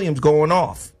Serena Williams going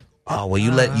off. Oh, well,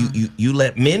 you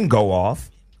let men go off.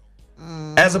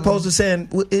 As opposed to saying,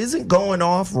 well, isn't going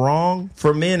off wrong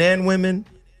for men and women?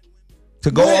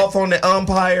 To go off on the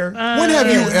umpire? When have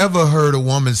you ever heard a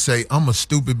woman say, I'm a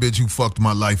stupid bitch who fucked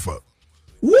my life up?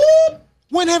 What?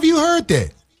 When have you heard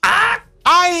that? I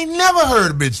ain't never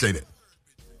heard a bitch say that.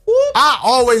 I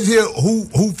always hear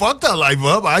who fucked her life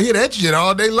up. I hear that shit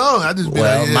all day long. I just be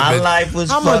like, yeah, my bitch, life was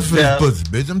how much fucked for this up. pussy,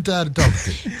 bitch? I'm tired of talking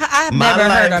to you. I've never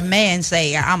heard a man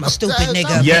say, I'm a stupid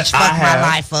nigga, bitch, fuck my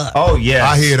life up. Oh, yeah.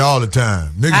 I hear it all the time.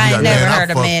 Niggas I be ain't like, never man, heard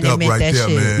I a man fucked up admit right that there,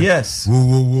 shit. man. Yes. Woo,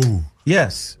 woo, woo.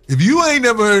 Yes. If you ain't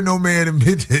never heard no man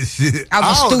admit that shit, I'm a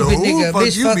I don't stupid know who nigga, the fuck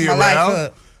bitch, you fuck be my life around.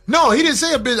 up. No, he didn't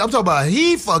say a bitch. I'm talking about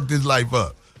he fucked his life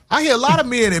up. I hear a lot of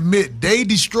men admit they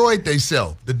destroyed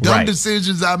themselves. The dumb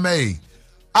decisions I made.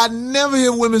 I never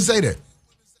hear women say that.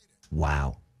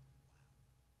 Wow.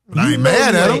 But I ain't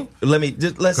mad at them.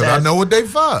 Let's I know what they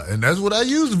for, and that's what I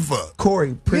use them for. Corey,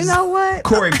 You know what?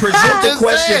 Corey, present the Just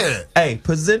question. saying. Hey,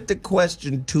 present the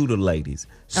question to the ladies,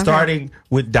 starting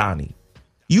with Donnie.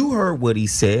 You heard what he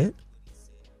said.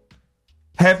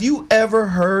 Have you ever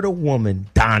heard a woman,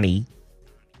 Donnie,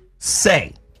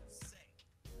 say,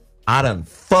 I done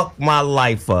fucked my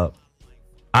life up.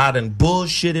 I done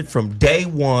bullshitted from day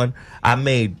one. I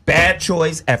made bad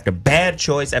choice after bad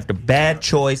choice after bad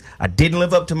choice. I didn't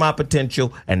live up to my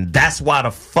potential, and that's why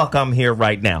the fuck I'm here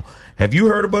right now. Have you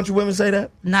heard a bunch of women say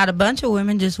that? Not a bunch of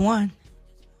women, just one.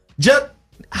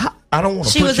 I don't want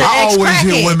to She put was you. an I always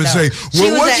hear ex-crackhead, women though. say, She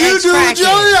well, was what an you do with your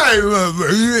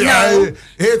ex-crackhead. life?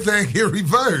 No. Everything get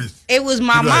reversed. It was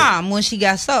my You like- mom when she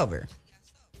got sober.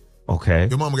 Okay.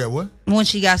 Your mama got what? When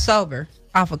she got sober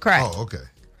off of crack. Oh, okay.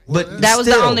 But That was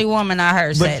the still, only woman I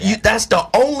heard say But that. that's the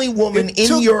only woman It in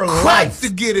took your crack life. to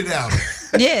get it out.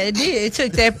 Yeah, it did. It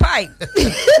took that pipe.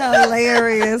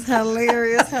 Hilarious.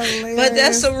 But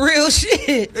that's some real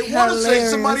shit. They want to say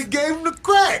Hilarious. somebody gave them the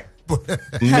crack.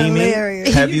 Mimi,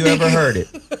 Hilarious. have you ever heard it?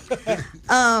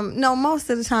 No, most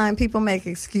of the time people make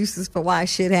excuses for why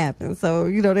shit happens. So,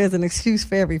 there's an excuse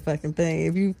for every fucking thing.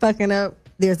 If you fucking up,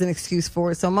 there's an excuse for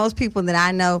it. So most people that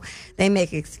I know, they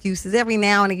make excuses. Every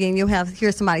now and again, you'll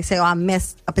hear somebody say, oh, I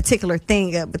messed a particular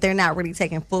thing up, but they're not really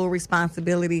taking full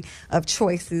responsibility of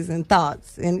choices and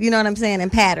thoughts and, you know what I'm saying,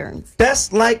 and patterns.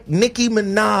 That's like Nicki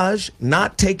Minaj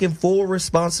not taking full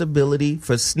responsibility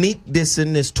for sneak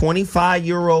dissing this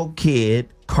 25-year-old kid,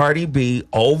 Cardi B,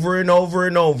 over and over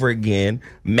and over again,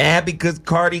 mad because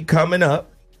Cardi coming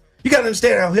up. You got to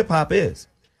understand how hip-hop is.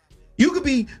 You could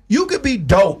be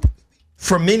dope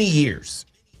for many years.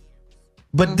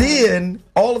 But then,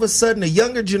 all of a sudden, the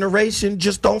younger generation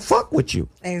just don't fuck with you.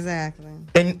 Exactly.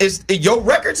 And your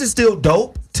records is still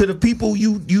dope to the people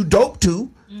you dope to,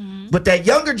 but that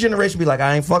younger generation be like,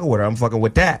 I ain't fucking with her, I'm fucking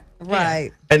with that.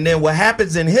 Right. And then what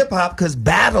happens in hip-hop, because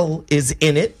battle is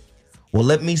in it, well,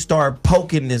 let me start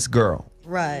poking this girl.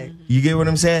 Right. You get what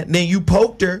I'm saying? Then you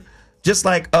poked her, just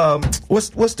like,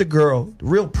 what's the girl, the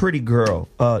real pretty girl,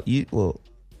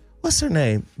 what's her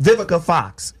name? Vivica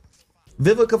Fox.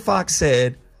 Vivica Fox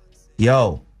said,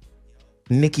 yo,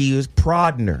 Nicki was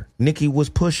prodding her. Nicki was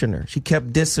pushing her. She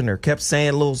kept dissing her, kept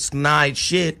saying little snide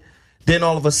shit. Then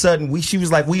all of a sudden, she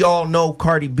was like, we all know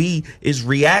Cardi B is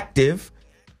reactive.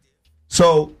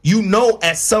 So,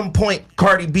 at some point,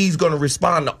 Cardi B's going to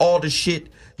respond to all the shit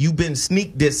you've been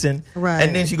sneak dissing. Right.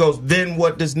 And then she goes, then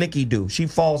what does Nicki do? She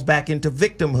falls back into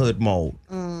victimhood mode.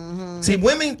 See,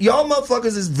 women, y'all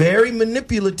motherfuckers is very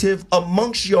manipulative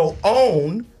amongst your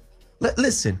own.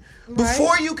 Listen,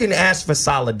 before you can ask for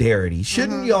solidarity,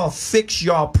 shouldn't y'all fix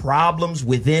y'all problems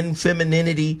within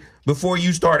femininity before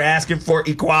you start asking for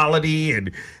equality and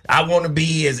I want to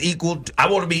be equal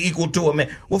to a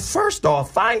man? Well, first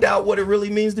off, find out what it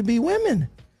really means to be women.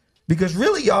 Because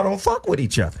really, y'all don't fuck with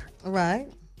each other. Right.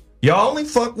 Y'all only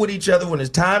fuck with each other when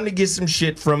it's time to get some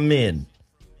shit from men.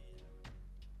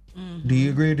 Do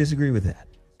you agree or disagree with that?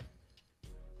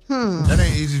 That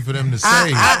ain't easy for them to say.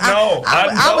 I know.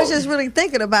 I was just really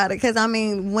thinking about it because,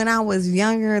 when I was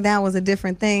younger, that was a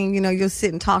different thing. You'll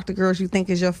sit and talk to girls you think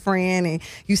is your friend and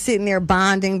you sitting there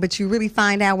bonding, but you really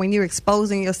find out when you're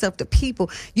exposing yourself to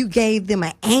people, you gave them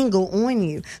an angle on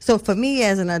you. So for me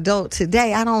as an adult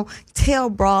today, I don't tell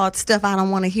broad stuff I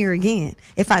don't want to hear again.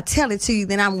 If I tell it to you,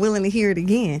 then I'm willing to hear it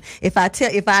again. If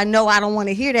I know I don't want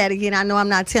to hear that again, I know I'm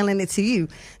not telling it to you.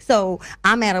 So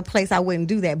I'm at a place I wouldn't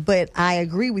do that. But I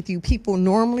agree with with you, people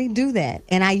normally do that.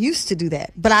 And I used to do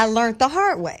that. But I learned the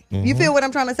hard way. You feel what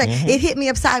I'm trying to say? It hit me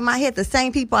upside my head. The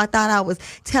same people I thought I was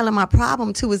telling my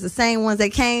problem to is the same ones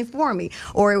that came for me.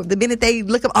 Or the minute they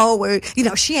look up, oh, well, you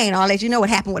know, she ain't all that. You know what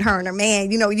happened with her and her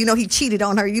man. You know, he cheated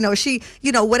on her. You know, she,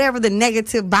 you know, whatever the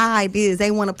negative vibe is,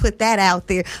 they want to put that out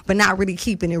there, but not really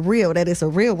keeping it real, that it's a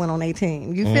real one on their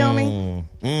team. You feel me?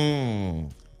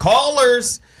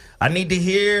 Callers, I need to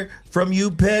hear from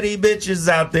you petty bitches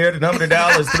out there. The number to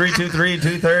dial is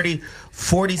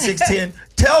 323-230-4610.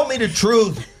 Tell me the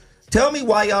truth. Tell me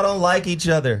why y'all don't like each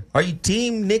other. Are you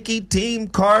team Nikki, team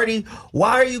Cardi?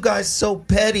 Why are you guys so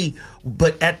petty,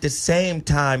 but at the same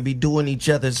time be doing each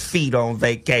other's feet on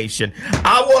vacation?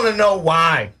 I want to know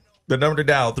why. The number to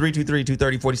dial,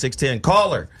 323-230-4610.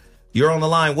 Caller, you're on the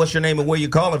line. What's your name and where you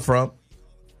calling from?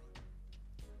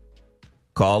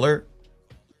 Caller.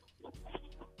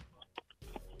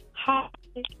 Hi,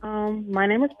 my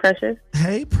name is Precious.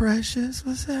 Hey, Precious.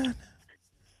 What's that?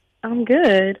 I'm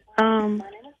good.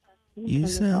 You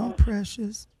sound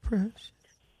precious.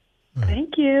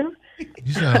 Thank you.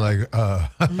 You sound like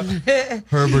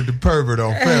Herbert the pervert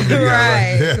on Family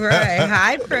Guy. Right.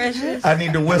 Hi, Precious. I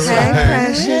need to whistle. Hey,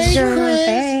 Precious.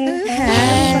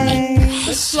 Hey.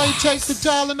 Let's play Take the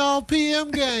Tylenol PM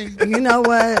game. You know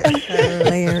what?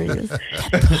 Hilarious.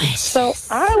 So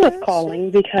I was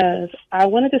calling because I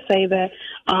wanted to say that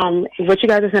what you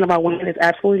guys are saying about women is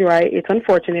absolutely right. It's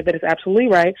unfortunate, but it's absolutely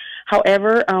right.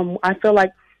 However, I feel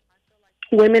like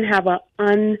women have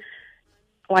an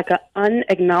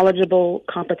unacknowledgeable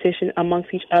competition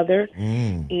amongst each other,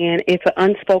 and it's an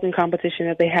unspoken competition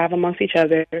that they have amongst each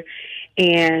other.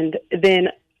 And then,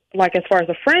 like, as far as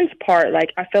the friends part,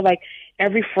 like, I feel like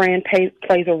every friend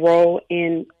plays a role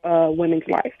in women's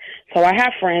life. So I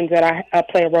have friends that I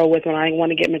play a role with when I want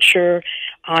to get mature,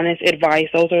 honest advice.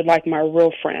 Those are like my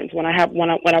real friends. When I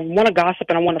want to gossip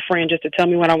and I want a friend just to tell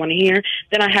me what I want to hear,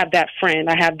 then I have that friend.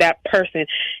 I have that person.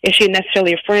 Is she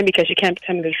necessarily a friend because she can't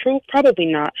tell me the truth? Probably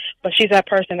not. But she's that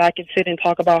person that I can sit and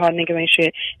talk about how niggas ain't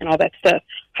shit and all that stuff.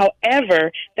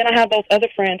 However, then I have those other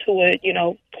friends who would, you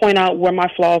know, point out where my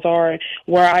flaws are,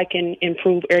 where I can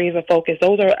improve areas of focus.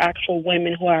 Those are actual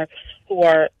women who are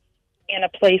in a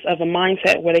place of a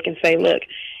mindset where they can say, look,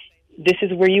 this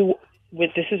is what you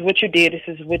did, this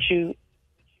is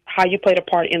how you played a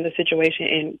part in the situation,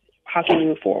 and how can you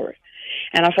move forward.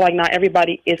 And I feel like not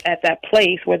everybody is at that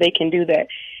place where they can do that.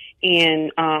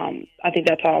 And I think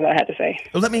that's all I had to say.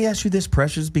 Well, let me ask you this,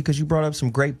 Precious, because you brought up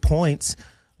some great points.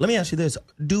 Let me ask you this.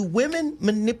 Do women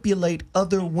manipulate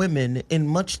other women in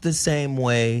much the same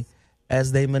way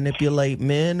as they manipulate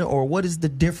men? Or what is the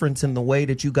difference in the way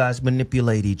that you guys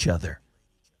manipulate each other?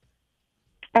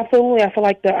 Absolutely. I feel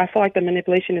like the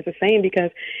manipulation is the same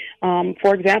because,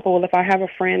 for example, if I have a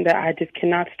friend that I just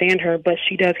cannot stand her, but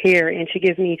she does hair and she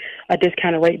gives me a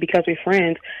discounted rate because we're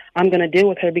friends, I'm going to deal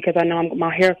with her because I know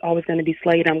my hair is always going to be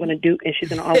slayed. I'm going to do, and she's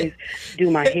going to always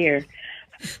do my hair.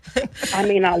 I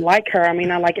may not like her. I may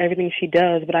not like everything she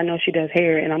does, but I know she does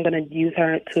hair, and I'm going to use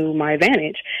her to my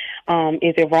advantage.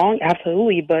 Is it wrong?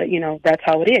 Absolutely, but you know that's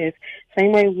how it is.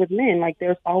 Same way with men. Like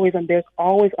there's always a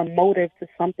motive to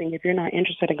something. If you're not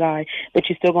interested in a guy, but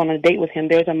you still go on a date with him,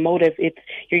 there's a motive.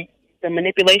 The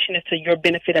manipulation is to your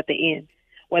benefit at the end.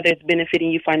 Whether it's benefiting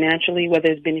you financially, whether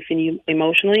it's benefiting you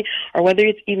emotionally, or whether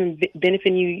it's even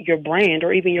benefiting you, your brand,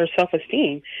 or even your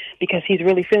self-esteem, because he's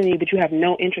really feeling you, but you have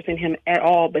no interest in him at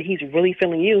all, but he's really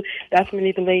feeling you. That's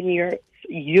manipulating your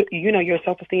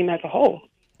self-esteem as a whole.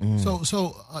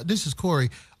 So this is Corey.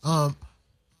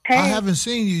 Hey. I haven't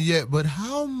seen you yet, but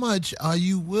how much are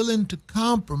you willing to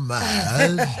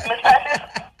compromise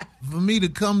for me to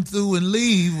come through and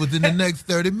leave within the next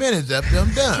 30 minutes after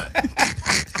I'm done?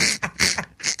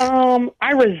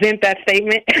 I resent that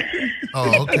statement.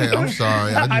 Oh, okay. I'm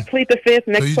sorry. I plead the fifth.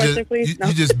 Next question, please.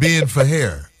 You just being for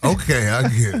hair. Okay, I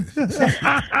get it. No,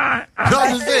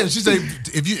 I'm just saying. She said,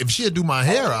 if she'd do my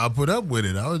hair, I'll put up with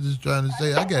it. I was just trying to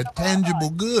say I got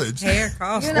tangible goods. Hair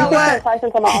costs. You know what?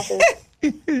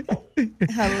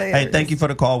 Hey, thank you for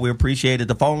the call. We appreciate it.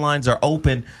 The phone lines are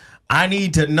open. I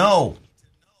need to know,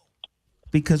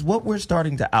 because what we're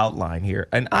starting to outline here,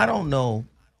 and I don't know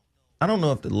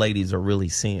if the ladies are really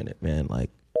seeing it, man.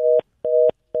 Like,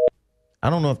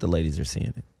 I don't know if the ladies are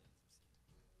seeing it.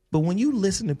 But when you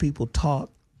listen to people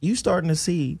talk, you starting to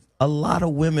see a lot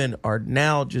of women are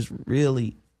now just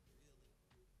really,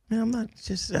 man, I'm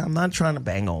not trying to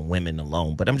bang on women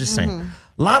alone, but I'm just saying a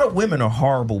lot of women are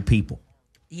horrible people.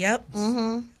 Yep.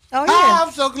 Mm-hmm. Oh, yeah. Oh,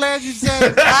 I'm so glad you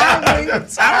said it. I'm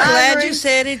glad you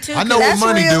said it, too. I know what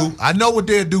money do. I know what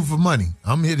they'll do for money.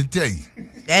 I'm here to tell you.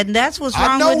 And that's what's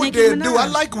wrong with I know what Nicki they'll Minaj. do. I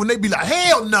like it when they be like,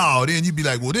 hell no. Then you be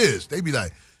like, well, this. They be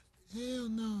like, Hell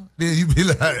no. Then you be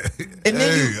like, And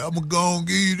then I'm going to go and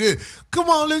give you this. Come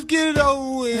on, let's get it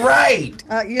over with. Right.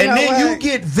 You and know then what? you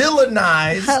get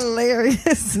villainized.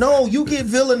 Hilarious. No, you get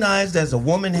villainized as a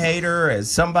woman hater,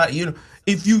 as somebody, you know,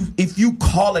 if you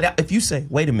call it out, if you say,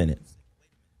 wait a minute,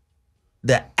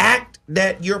 the act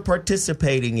that you're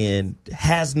participating in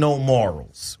has no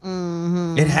morals.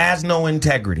 Mm-hmm. It has no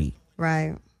integrity.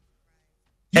 Right.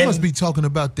 You must be talking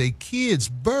about their kid's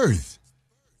birth.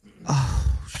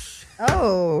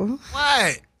 Oh.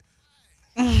 Right.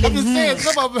 I'm just saying,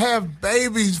 some of them have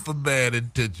babies for bad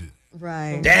intentions.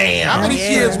 Right. Damn. How many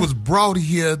kids was brought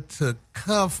here to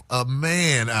cuff a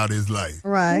man out his life?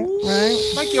 Right.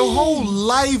 Right. Like your whole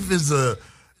life is a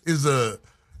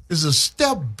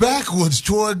step backwards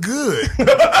toward good.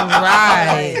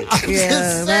 Right. I'm Yeah,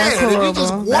 just that's saying. If you horrible.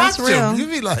 just watch That's him, real. you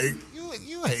be like,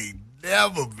 you ain't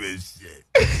never been shit.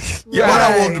 Yeah, what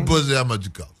I want the pussy, how much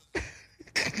it cost?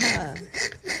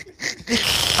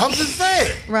 I'm just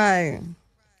saying. Right.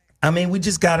 I mean, we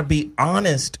just got to be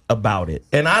honest about it.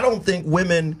 And I don't think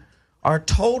women are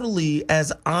totally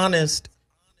as honest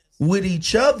with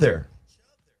each other.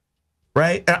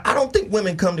 Right? And I don't think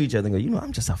women come to each other and go, you know,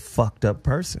 I'm just a fucked up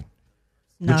person.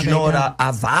 No, but you they know what? don't.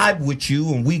 I vibe with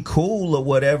you and we cool or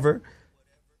whatever.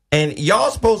 And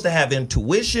y'all supposed to have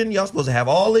intuition. Y'all supposed to have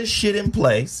all this shit in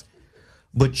place.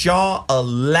 But y'all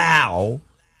allow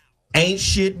ain't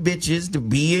shit bitches to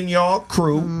be in y'all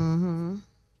crew. Mm-hmm.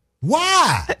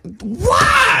 Why?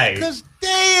 Why? Because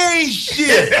they ain't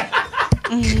shit.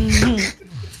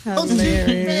 Hilarious.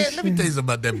 Man, let me tell you something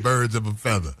about that birds of a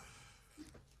feather.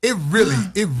 It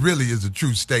really is a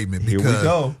true statement Here we because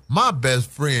go. my best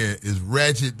friend is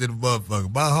ratchet than a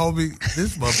motherfucker. My homie,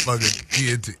 this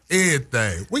motherfucker into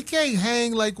everything. We can't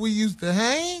hang like we used to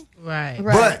hang. Right.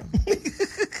 Right.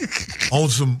 But on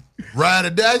some ride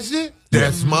or die shit,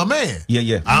 that's my man.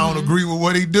 Yeah. I don't agree with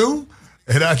what he do.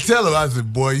 And I tell him, I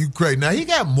said, boy, you crazy. Now, he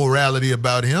got morality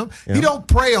about him. Yeah. He don't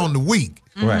prey on the weak.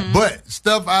 Right. But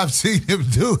stuff I've seen him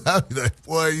do, I be like,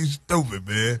 boy, you stupid,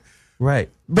 man. Right.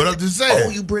 But I'm just saying. Oh,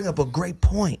 you bring up a great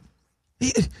point.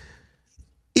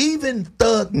 Even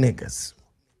thug niggas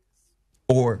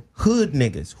or hood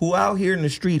niggas who out here in the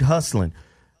street hustling.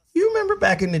 You remember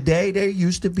back in the day, there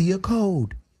used to be a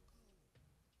code.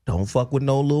 Don't fuck with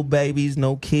no little babies,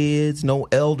 no kids, no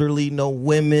elderly, no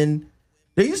women.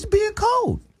 There used to be a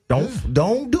code.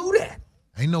 Don't do that.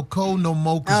 Ain't no code no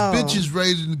more because bitches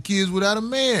raising the kids without a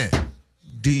man.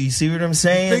 Do you see what I'm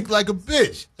saying? Think like a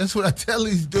bitch. That's what I tell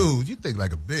these dudes. You think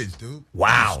like a bitch, dude.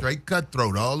 Wow. Straight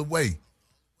cutthroat all the way.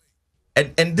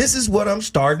 And this is what I'm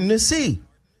starting to see.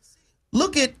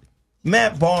 Look at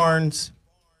Matt Barnes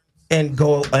and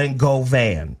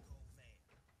Govan.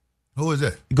 Who is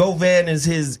that? Govan is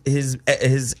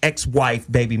his ex-wife,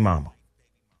 baby mama.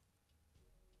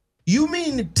 You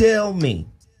mean to tell me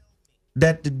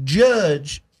that the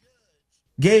judge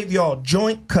gave y'all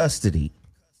joint custody?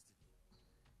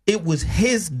 It was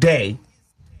his day.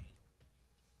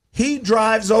 He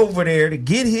drives over there to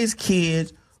get his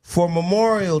kids for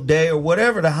Memorial Day or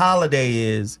whatever the holiday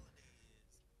is.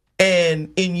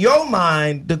 And in your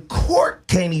mind, the court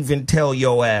can't even tell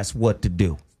your ass what to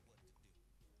do.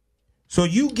 So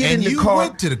you get in the car. And you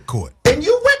went to the court. And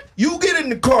you get in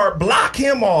the car, block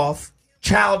him off,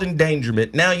 child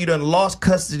endangerment. Now you done lost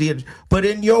custody. But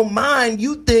in your mind,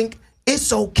 you think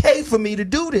it's okay for me to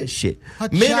do this shit.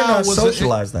 Men are not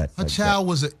socialized that. Her child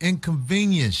was an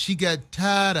inconvenience. She got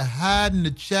tired of hiding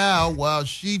the child while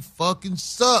she fucking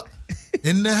sucked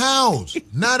in the house.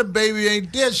 Now the baby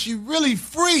ain't dead. She really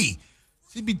free.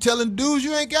 She be telling dudes,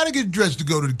 you ain't got to get dressed to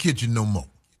go to the kitchen no more.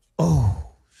 Oh.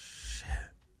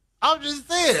 I'm just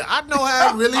saying, I know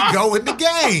how it really go in the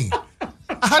game.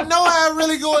 I know how it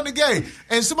really go in the game.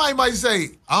 And somebody might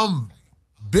say, I'm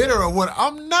bitter or what.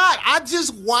 I'm not. I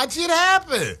just watch it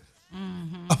happen.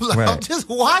 I'm like, I'm just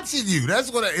watching you.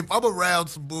 That's what if I'm around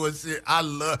some bullshit, I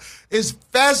love. It's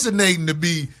fascinating to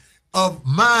be of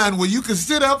mine where you can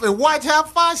sit up and watch how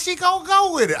far she gonna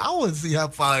go with it. I want to see how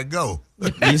far it go.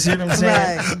 You see what I'm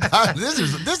saying? This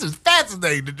is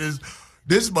fascinating that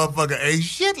this motherfucker ain't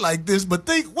shit like this, but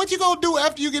think what you gonna do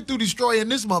after you get through destroying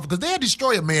this motherfucker? Because they'll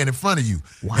destroy a man in front of you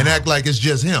and act like it's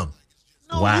just him.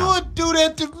 No, you would do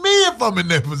that to me if I'm in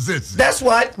that position. That's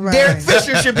why Derek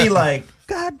Fisher should be like,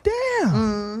 God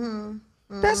damn.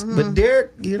 But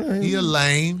Derek, you know, he a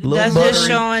lame. That's just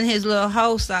showing his little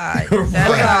hoe side.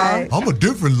 That's all. I'm a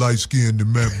different light skinned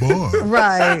than Matt Barnes.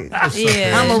 Right.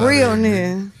 Yeah. I'm a real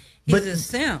nigga. He's a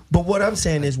simp. But what I'm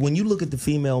saying is, when you look at the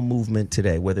female movement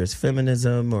today, whether it's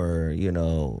feminism or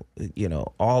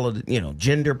all of the,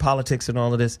 gender politics and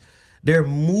all of this, they're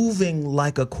moving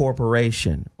like a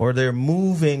corporation, or they're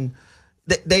moving,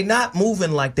 They're not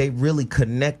moving like they really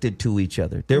connected to each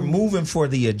other. They're moving for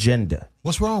the agenda.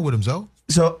 What's wrong with them, Zoe?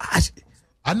 So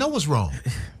I know what's wrong.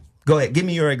 Go ahead. Give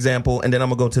me your example, and then I'm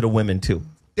going to go to the women, too.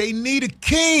 They need a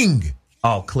king.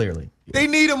 Oh, clearly. They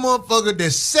need a motherfucker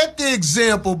that set the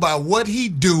example by what he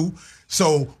do,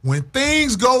 so when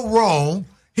things go wrong,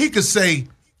 he could say,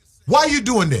 why you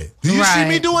doing that? Do you see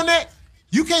me doing that?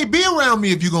 You can't be around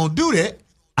me if you're going to do that.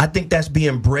 I think that's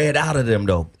being bred out of them,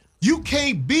 though. You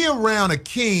can't be around a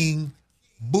king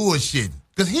bullshitting,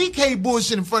 because he can't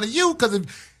bullshit in front of you, because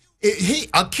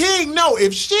a king know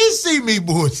if she see me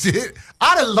bullshit,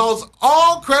 I'd have lost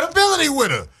all credibility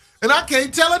with her. And I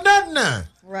can't tell her nothing now.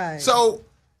 Right. So,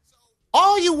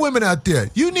 all you women out there,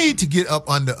 you need to get up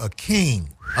under a king,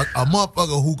 a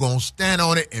motherfucker who gonna stand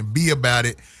on it and be about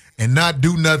it and not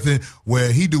do nothing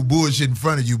where he do bullshit in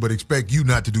front of you but expect you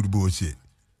not to do the bullshit.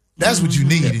 That's what you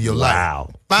need in your life.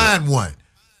 Find one.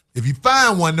 If you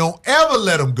find one, don't ever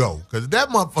let him go, because that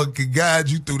motherfucker can guide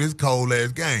you through this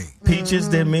cold-ass game. Peaches,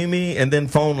 then Mimi, and then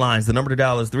phone lines. The number to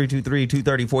dial is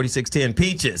 323-230-4610.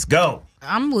 Peaches, go.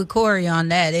 I'm with Corey on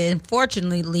that. And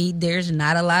fortunately, there's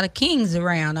not a lot of kings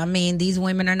around. I mean, these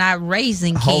women are not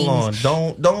raising kings. Hold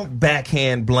on. Don't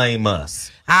backhand blame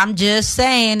us. I'm just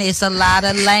saying it's a lot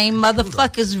of lame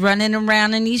motherfuckers running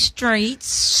around in these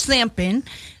streets, simping.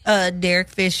 Derek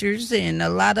Fishers and a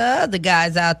lot of other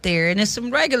guys out there, and there's some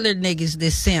regular niggas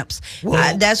that simps.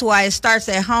 That's why it starts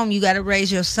at home. You got to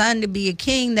raise your son to be a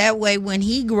king. That way, when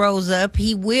he grows up,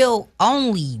 he will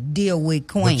only deal with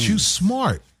queens. But you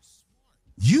smart.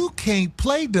 You can't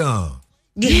play dumb.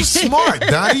 You smart,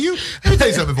 Donnie. Let me tell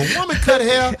you something. If a woman cut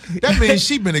hair, that means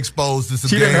she been exposed to some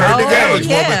game the average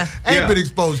woman ain't been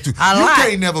exposed to. You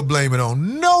can't never blame it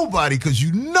on nobody, because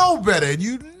you know better, and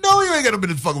you know you ain't got no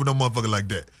business fucking with no motherfucker like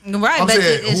that. Right, but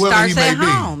it starts at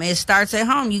home. It starts at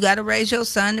home. You got to raise your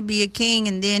son to be a king,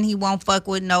 and then he won't fuck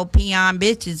with no peon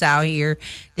bitches out here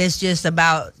that's just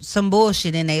about some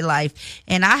bullshit in their life.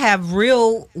 And I have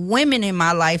real women in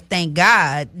my life, thank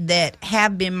God, that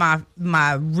have been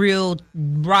my real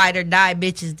ride or die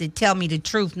bitches that tell me the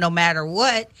truth no matter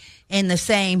what. And the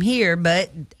same here, but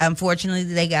unfortunately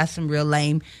they got some real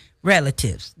lame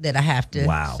relatives that I have to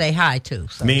say hi to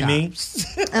sometimes. Mimi?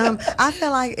 I feel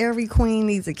like every queen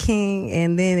needs a king,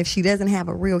 and then if she doesn't have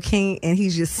a real king and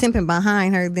he's just simping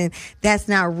behind her, then that's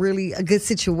not really a good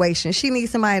situation. She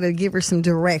needs somebody to give her some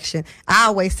direction. I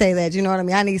always say that, you know what I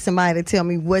mean? I need somebody to tell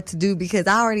me what to do, because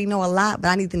I already know a lot, but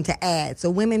I need them to add.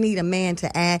 So women need a man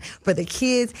to add for the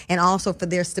kids and also for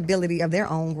their stability of their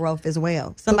own growth as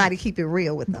well. Somebody keep it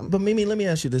real with them. But Mimi, let me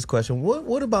ask you this question.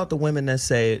 What about the women that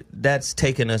say that's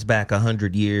taking us back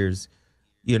 100 years,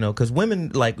 because women,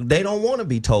 like, they don't want to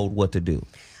be told what to do.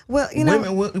 Well,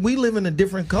 women, we live in a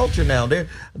different culture now.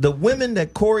 The women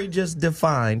that Corey just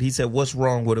defined, he said what's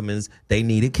wrong with them is they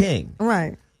need a king.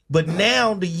 Right. But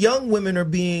now the young women are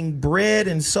being bred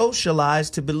and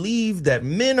socialized to believe that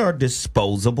men are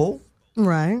disposable.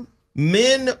 Right.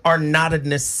 Men are not a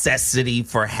necessity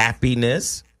for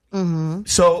happiness. Mm-hmm.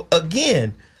 So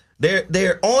again,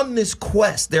 they're on this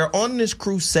quest. They're on this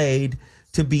crusade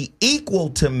to be equal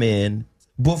to men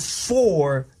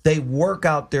before they work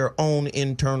out their own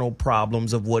internal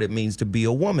problems of what it means to be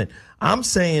a woman. I'm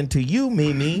saying to you,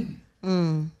 Mimi,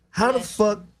 how the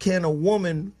fuck can a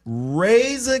woman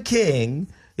raise a king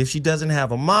if she doesn't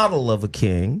have a model of a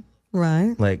king?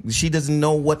 Right. Like, she doesn't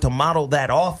know what to model that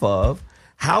off of.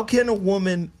 How can a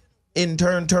woman in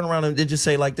turn around and just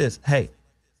say like this, hey,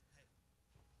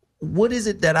 what is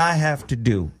it that I have to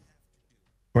do,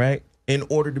 right, in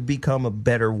order to become a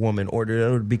better woman, or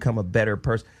to become a better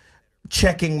person,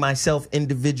 checking myself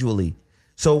individually.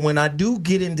 So when I do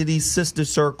get into these sister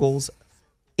circles,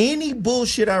 any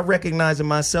bullshit I recognize in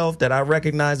myself that I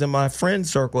recognize in my friend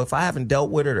circle, if I haven't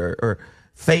dealt with it or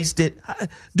faced it,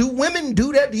 do women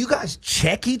do that? Do you guys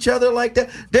check each other like that?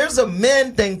 There's a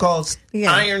men thing called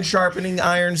iron sharpening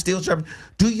iron, steel sharpening.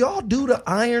 Do y'all do the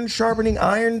iron sharpening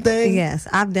iron thing? Yes,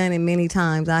 I've done it many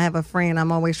times. I have a friend,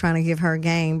 I'm always trying to give her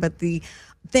game, but the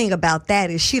thing about that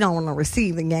is she don't want to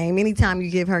receive the game. Anytime you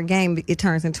give her game, it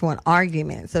turns into an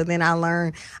argument. So then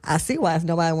I see why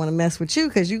nobody want to mess with you,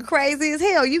 because you crazy as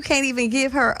hell. You can't even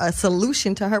give her a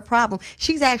solution to her problem.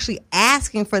 She's actually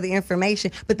asking for the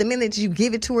information, but the minute you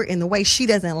give it to her in the way she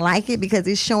doesn't like it because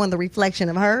it's showing the reflection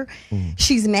of her,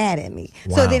 she's mad at me.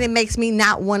 Wow. So then it makes me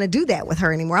not want to do that with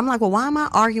her anymore. I'm like, well, why am I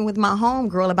arguing with my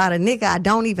homegirl about a nigga I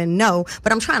don't even know,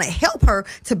 but I'm trying to help her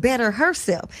to better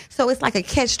herself? So it's like a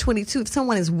catch-22. If someone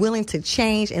someone is willing to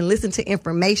change and listen to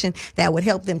information that would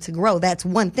help them to grow, that's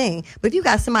one thing. But if you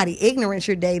got somebody ignorant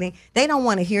you're dating, they don't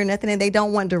want to hear nothing and they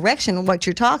don't want direction on what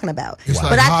you're talking about. It's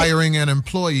like hiring an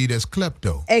employee that's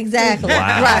klepto. Exactly.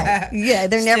 Wow. Right. Yeah,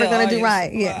 they're never going to do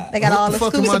right. Yeah, they got all the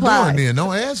fuck scoop am I supplies. doing then?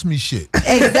 Don't ask me shit.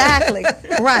 Exactly.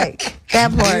 Right.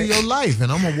 That part. Live your life, and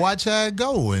I'm gonna watch how it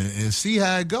go and see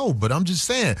how it go. But I'm just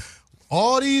saying,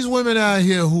 all these women out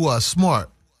here who are smart,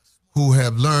 who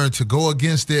have learned to go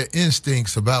against their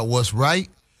instincts about what's right,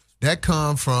 that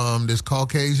come from this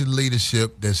Caucasian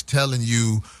leadership that's telling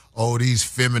you, oh, these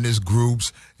feminist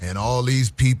groups and all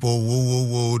these people, woo, woo,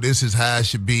 woo, this is how it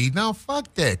should be. Now,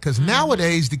 fuck that, because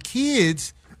nowadays the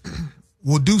kids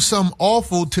will do something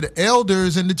awful to the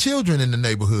elders and the children in the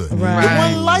neighborhood. Right. It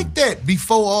wasn't like that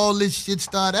before all this shit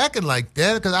started acting like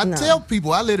that, because I tell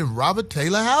people I live in Robert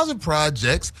Taylor housing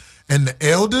projects, and the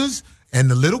elders and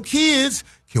the little kids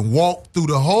can walk through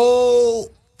the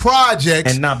whole project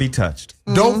and not be touched.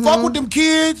 Don't fuck with them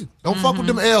kids. Don't fuck with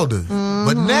them elders.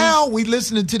 But now we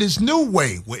listening to this new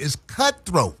way where it's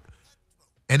cutthroat.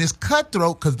 And it's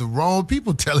cutthroat because the wrong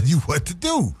people telling you what to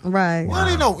do. Right.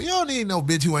 You don't need no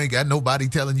bitch who ain't got nobody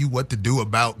telling you what to do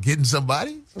about getting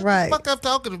somebody. Right. Fuck up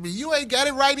talking to me. You ain't got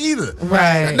it right either.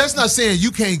 Right. And that's not saying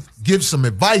you can't give some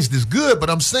advice that's good, but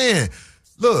I'm saying,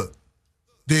 look,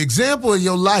 the example of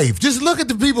your life, just look at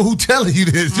the people who telling you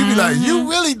this. You be like, you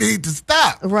really need to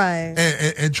stop. Right.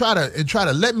 And try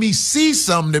to let me see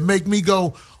something that make me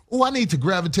go, oh, I need to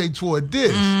gravitate toward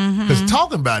this. Because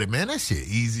talking about it, man, that shit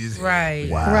easy as hell. Right.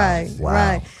 Wow. Right. Wow.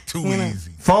 Right. Too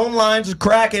easy. Phone lines are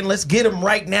cracking. Let's get them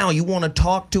right now. You want to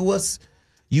talk to us?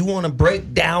 You want to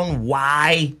break down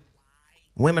why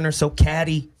women are so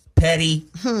catty, petty,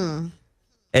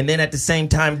 and then at the same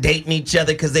time dating each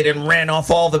other because they done ran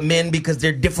off all the men because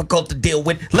they're difficult to deal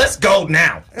with? Let's go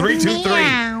now.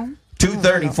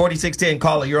 323-230-4610.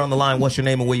 Caller, you're on the line. What's your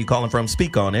name and where you calling from?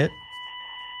 Speak on it.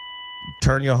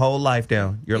 Turn your whole life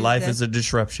down. Your life is a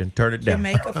disruption. Turn it down.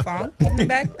 Jamaica funk in the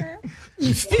background.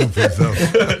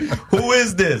 Who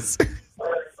is this?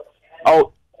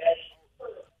 Oh.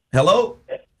 Hello?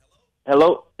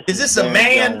 Hello? Is this a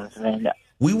man?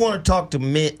 We want to talk to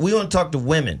men. We want to talk to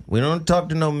women. We don't want to talk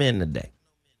to no men today.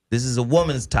 This is a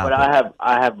woman's topic. But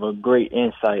I have a great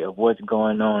insight of what's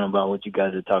going on about what you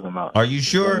guys are talking about. Are you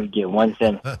sure? Let me get one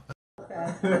sentence. All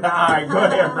right, go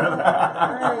ahead, brother.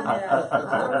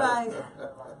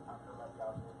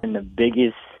 And the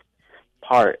biggest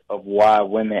part of why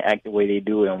women act the way they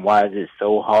do and why is it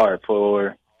so hard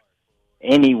for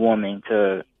any woman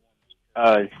to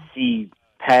see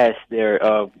past their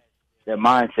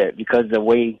mindset, because the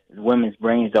way women's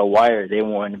brains are wired, they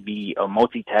want to be a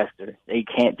multitasker. They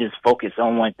can't just focus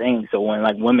on one thing. So when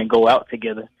like women go out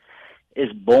together,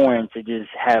 it's boring to just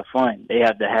have fun. They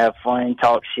have to have fun,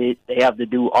 talk shit. They have to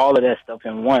do all of that stuff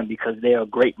in one because they are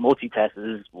great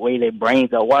multitaskers. It's the way their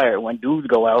brains are wired. When dudes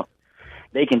go out,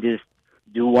 they can just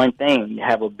do one thing,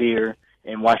 have a beer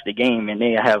and watch the game, and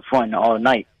they have fun all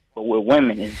night. But with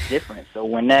women, it's different. So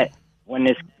when that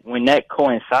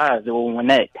coincides, or when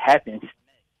that happens,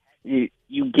 you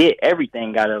get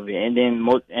everything out of it, and then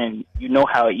and you know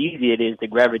how easy it is to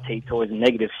gravitate towards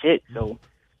negative shit. So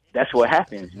that's what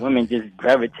happens. Women just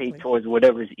gravitate towards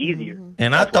whatever's easier.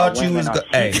 And I thought you was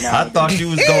I thought you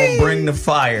was gonna bring the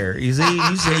fire. You see,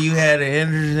 you said you had an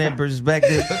interesting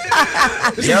perspective.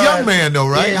 This is a young man though,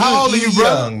 right? Yeah, How old are you,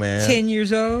 brother? Young man. 10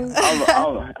 years old.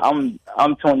 I'm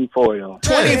 24 though.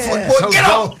 24. Boy, get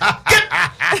off.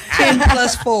 10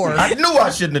 plus 4. I knew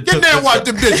I shouldn't have. Get there and wipe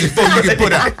the dishes before you get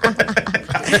put out.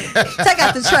 Take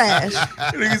out the trash.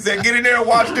 Nigga said, get in there and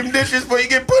wash them dishes before you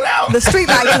get put out. The street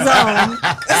light is on.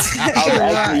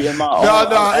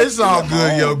 No, it's all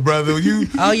good, young brother.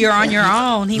 You're on your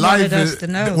own. He wanted us to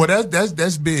know. Well,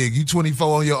 that's big. You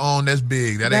 24 on your own. That's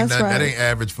big. That ain't that ain't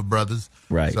average for brothers.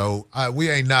 Right. So we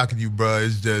ain't knocking you, bro.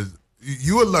 It's just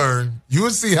you will learn. You will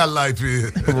see how life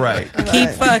is. Right. Keep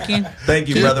fucking. Thank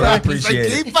you, brother. I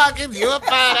appreciate it. Keep fucking. You'll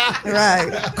find out.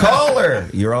 Right. Caller,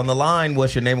 you're on the line.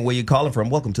 What's your name and where you calling from?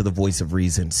 Welcome to the Voice of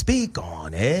Reason. Speak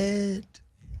on it.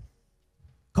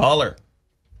 Caller.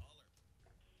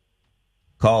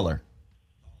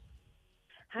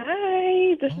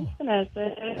 Hi, this is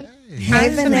Vanessa. Hey,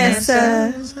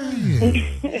 Vanessa.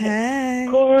 Hey.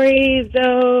 Corey,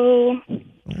 Zoe,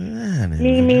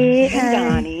 Mimi, and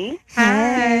Donnie.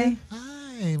 Hi.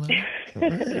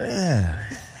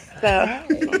 So,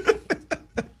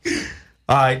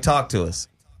 all right, talk to us.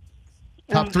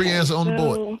 Top 3 answer on the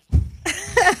board.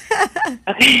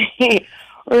 Okay,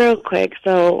 real quick.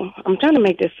 So I'm trying to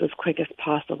make this as quick as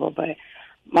possible, but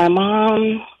my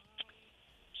mom,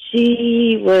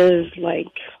 she was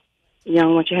like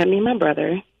young when she had me and my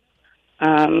brother.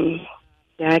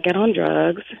 Dad got on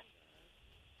drugs,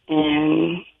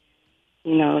 and,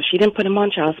 you know, she didn't put him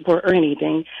on child support or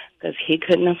anything because he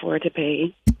couldn't afford to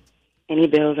pay any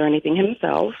bills or anything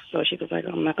himself. So she was like,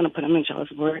 I'm not going to put him in child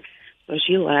support. So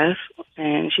she left,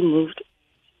 and she moved,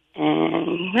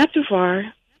 and not too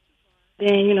far.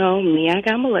 Then, you know, I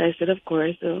got molested, of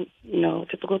course, you know,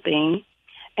 typical thing.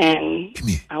 And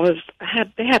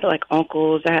they had like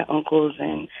uncles. I had uncles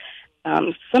and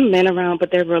some men around, but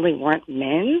they really weren't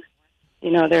men. You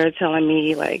know, they were telling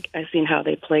me, like, I seen how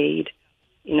they played,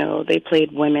 you know, they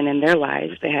played women in their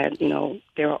lives. They had, you know,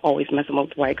 they were always messing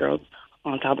with white girls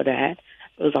on top of that.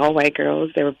 It was all white girls.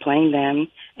 They were playing them,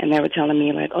 and they were telling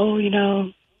me, like, oh, you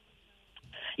know,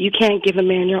 you can't give a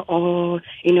man your all.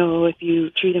 You know, if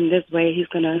you treat him this way, he's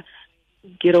going to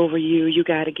get over you. You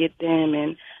got to get them.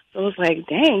 And so it's like,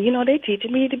 dang, you know, they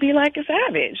teaching me to be like a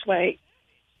savage. Like,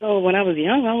 so when I was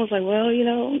young, I was like, well, you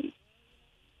know,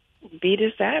 be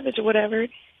this savage or whatever.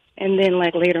 And then,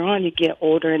 like, later on, you get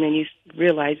older, and then you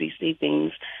realize you see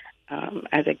things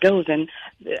as it goes. And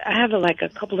I have, like, a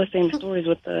couple of same stories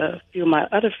with a few of my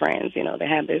other friends. You know, they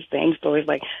have the same stories,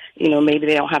 like, you know, maybe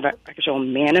they don't have an actual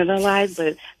man in their lives,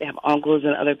 but they have uncles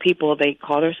and other people. They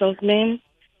call themselves men,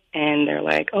 and they're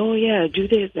like, oh, yeah, do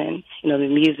this. And, you know, the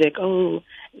music, oh,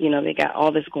 you know, they got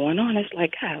all this going on. It's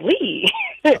like, golly.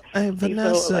 Hey,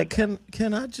 Vanessa, so, like, can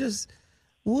I just...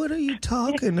 What are you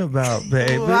talking about,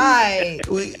 baby? Right.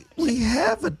 We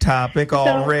have a topic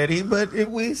already, but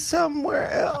we somewhere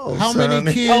else. How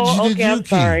many kids did you keep?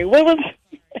 Sorry. What was?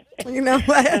 You know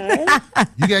what?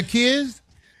 You got kids?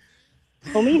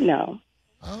 For me, no.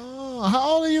 Oh, how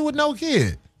old are you with no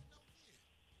kid?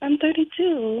 I'm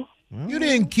 32. You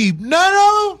didn't keep none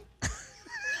of them?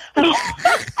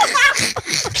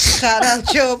 Shout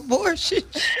out your abortion.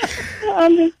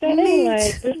 I'm just saying,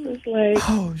 like, this is like...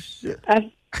 Oh, shit.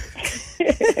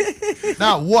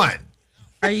 Not one.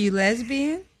 Are you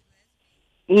lesbian?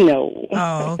 No.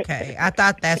 Oh, okay. I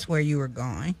thought that's where you were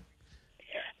going.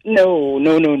 No.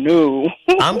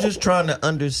 I'm just trying to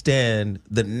understand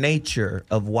the nature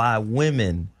of why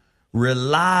women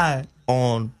rely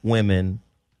on women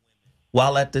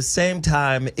while at the same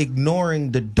time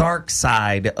ignoring the dark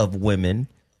side of women,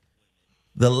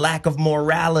 the lack of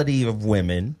morality of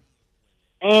women.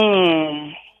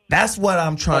 That's what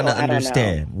I'm trying to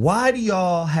understand. Why do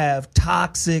y'all have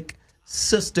toxic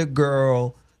sister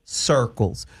girl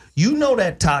circles? You know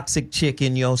that toxic chick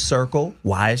in your circle.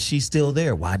 Why is she still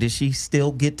there? Why does she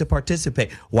still get to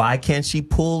participate? Why can't she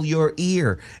pull your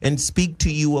ear and speak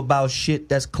to you about shit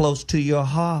that's close to your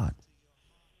heart?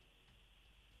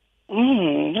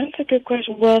 That's a good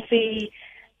question. Well, see,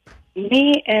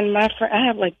 me and my friend, I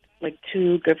have like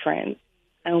two good friends,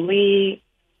 and we're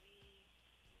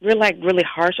like really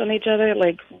harsh on each other.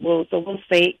 Like, we'll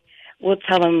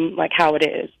tell them like how it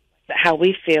is, how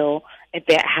we feel if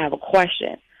they have a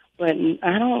question. But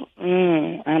I don't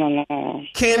know.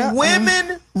 Can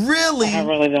women really, I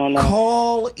really don't know.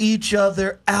 Call each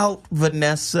other out,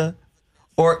 Vanessa?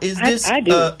 Or is this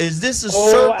a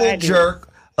circle jerk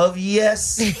of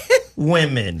yes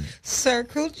women?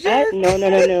 Circle jerk?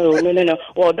 No.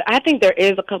 Well, I think there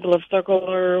is a couple of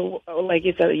circular, like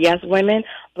you said, yes women.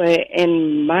 But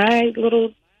in my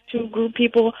little two group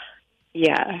people,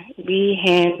 yeah, we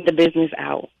hand the business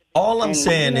out. All I'm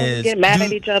saying is, get mad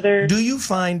at each other. Do you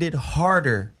find it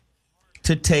harder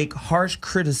to take harsh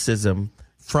criticism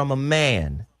from a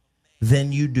man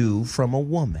than you do from a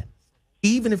woman?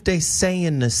 Even if they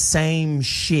saying the same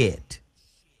shit.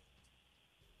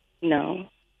 No.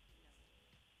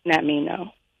 Not me,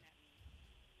 no.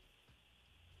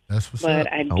 That's what's but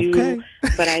up. I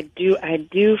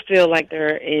do feel like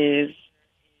there is,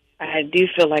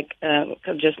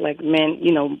 just like men,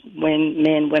 you know,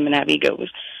 when women have egos.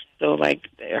 So, like,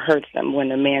 it hurts them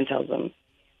when a man tells them.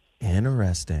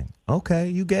 Interesting. Okay,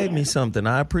 you gave me something.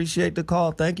 I appreciate the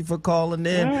call. Thank you for calling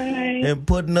in and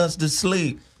putting us to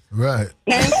sleep. Right.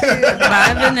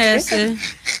 Bye, Vanessa.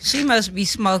 She must be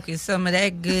smoking some of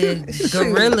that good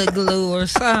Gorilla Glue or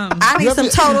something. I need some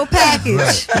total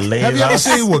package. Right. Have you ever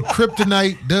seen what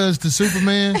kryptonite does to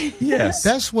Superman? Yes.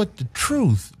 That's what the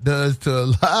truth does to a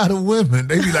lot of women.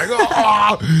 They be like,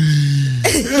 oh.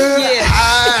 They be like,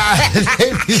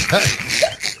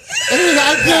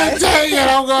 I can't take it.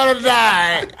 I'm going to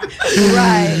die.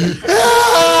 Right.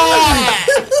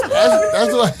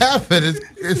 That's what happened.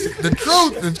 It's the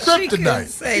truth. It's kryptonite. She couldn't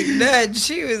say nothing.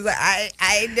 She was like,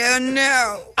 I don't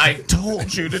know. I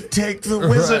told you to take the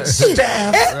wizard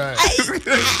staff. Right.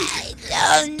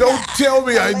 I don't tell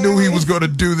me I knew he was going to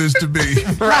do this to me.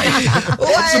 Right.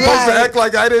 I'm supposed to act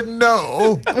like I didn't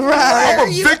know. Right. I'm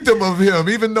a victim of him,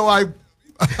 even though I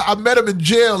I met him in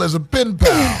jail as a pen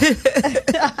pal.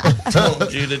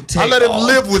 Told you to take I let him off.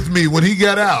 live with me when he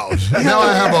got out. Now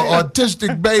I have an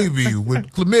autistic baby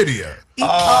with chlamydia.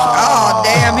 Oh,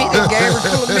 damn, he done gave her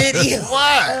chlamydia.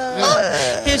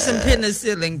 What? Here's some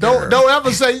penicillin, girl. Don't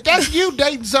ever say, that's you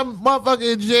dating some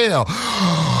motherfucker in jail.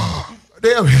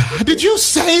 Damn, did you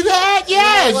say that?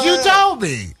 Yes, you told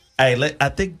me. Hey, I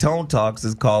think Tone Talks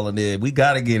is calling in. We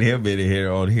got to get him in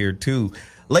here on here, too.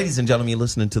 Ladies and gentlemen, you're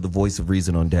listening to the Voice of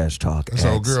Reason on Dash Talk. That's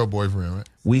our girl boyfriend, right?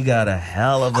 We got a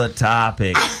hell of a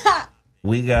topic.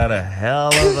 We got a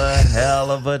hell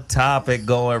of a topic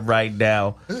going right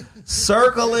now.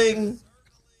 Circling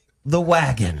the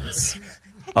wagons.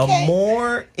 A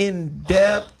more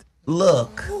in-depth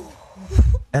look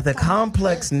at the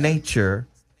complex nature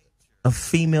of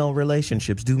female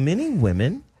relationships. Do many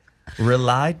women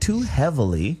rely too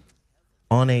heavily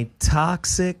on a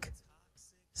toxic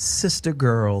sister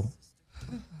girl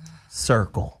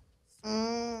circle?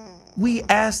 We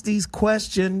ask these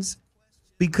questions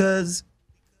because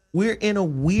we're in a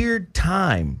weird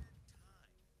time.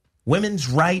 Women's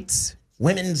rights,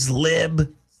 women's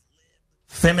lib,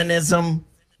 feminism,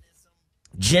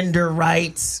 gender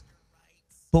rights.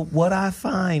 But what I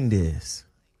find is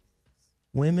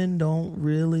women don't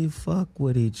really fuck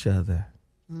with each other.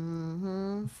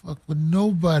 Fuck with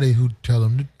nobody who tell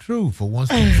them the truth. Or once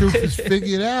the truth is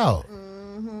figured out.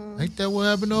 Ain't that what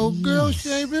happened to old girl? She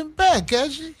ain't been back,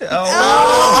 has she? Found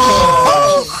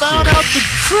out the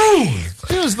truth.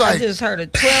 She was like, I just heard a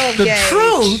 12 the gauge.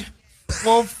 truth?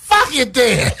 Well, fuck it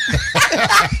then.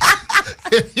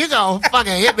 If you gonna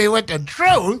fucking hit me with the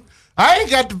truth, I ain't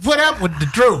got to put up with the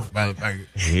truth.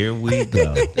 Here we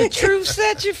go. The truth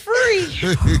set you free.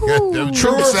 The True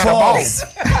truth or set 'em false?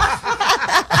 off.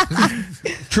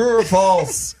 True or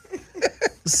false?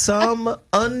 Some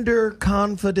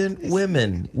underconfident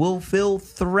women will feel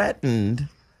threatened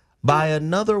by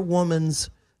another woman's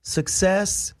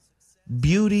success,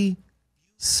 beauty,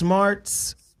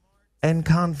 smarts, and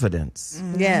confidence.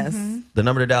 Yes. The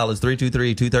number to dial is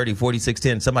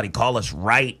 323-230-4610. Somebody call us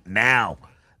right now.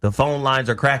 The phone lines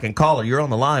are cracking. Caller, you're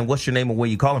on the line. What's your name and where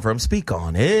you calling from? Speak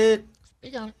on it.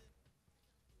 Speak on it.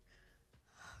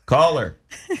 Caller.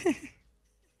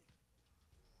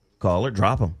 Caller,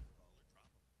 drop him.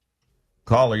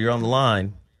 Caller, you're on the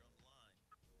line.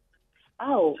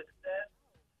 Oh,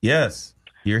 Yes,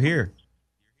 you're here.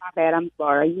 my bad. I'm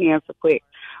sorry. You answer quick.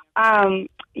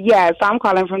 Yeah, so I'm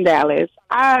calling from Dallas.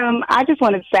 I just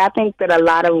wanted to say I think that a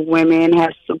lot of women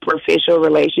have superficial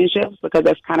relationships because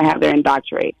that's kind of how they're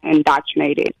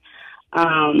indoctrinated.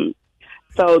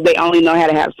 So they only know how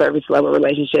to have service level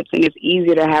relationships, and it's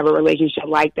easier to have a relationship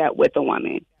like that with a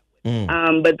woman.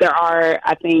 But there are,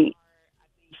 I think,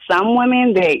 some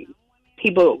women that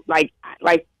people like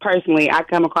personally, I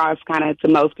come across kind of to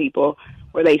most people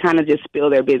where they kind of just spill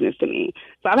their business to me.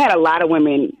 So I've had a lot of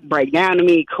women break down to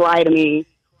me, cry to me,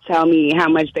 tell me how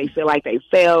much they feel like they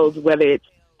failed, whether it's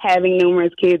having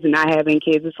numerous kids and not having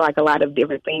kids. It's like a lot of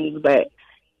different things. But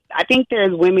I think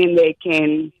there's women that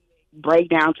can break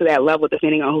down to that level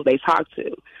depending on who they talk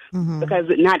to. Because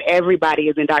not everybody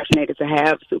is indoctrinated to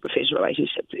have superficial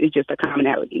relationships. It's just a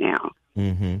commonality now.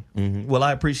 Well,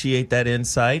 I appreciate that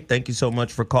insight. Thank you so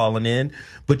much for calling in.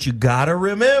 But you got to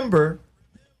remember,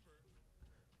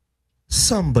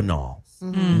 some banal.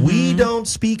 We don't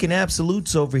speak in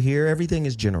absolutes over here. Everything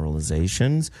is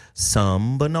generalizations.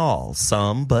 Some banal.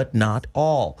 Some, but not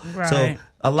all. Right. So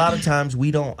a lot of times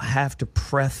we don't have to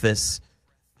preface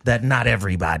that not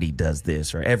everybody does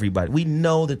this or everybody. We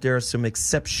know that there are some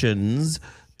exceptions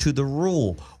to the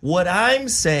rule. What I'm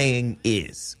saying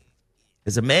is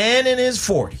a man in his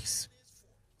 40s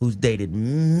who's dated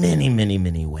many, many,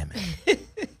 many women.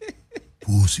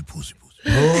 Pussy. Pussy.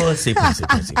 If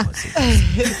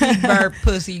you burp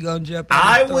pussy, you gonna jump on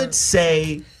I the would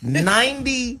say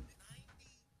 95%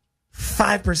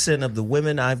 of the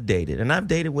women I've dated, and I've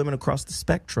dated women across the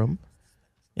spectrum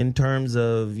in terms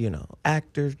of,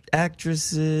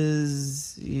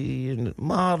 actresses,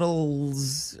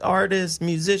 models, artists,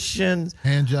 musicians.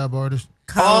 Hand job artists.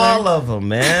 All of them,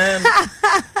 man.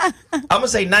 I'm going to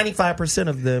say 95%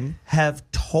 of them have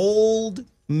told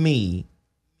me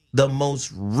the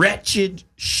most wretched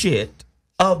shit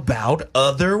about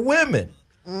other women.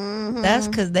 That's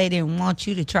because they didn't want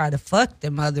you to try to fuck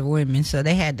them other women, so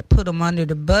they had to put them under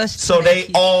the bus. So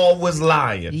they all was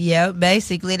lying. Yeah,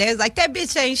 basically. They was like, that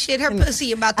bitch ain't shit. Her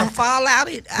pussy about to fall out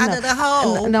of the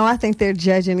hole. No, I think they're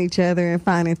judging each other and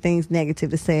finding things negative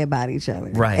to say about each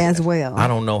other as well. I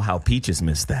don't know how Peaches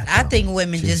missed that. I think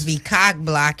women just be cock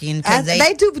blocking.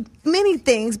 They do many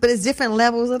things, but it's different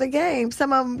levels of the game.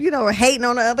 Some of them, are hating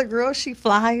on the other girl. She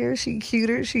flyer, she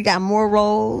cuter, she got more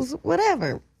roles,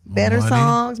 whatever. Better money.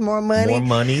 Songs, more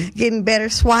money, getting better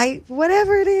swipe,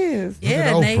 whatever it is.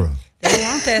 Yeah, they want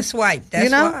that swipe.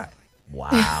 That's why.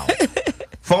 Wow.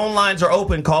 Phone lines are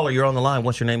open. Caller, you're on the line.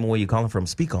 What's your name and where you calling from?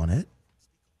 Speak on it.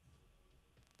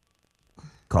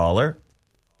 Caller.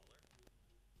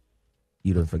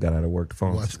 You done forgot how to work the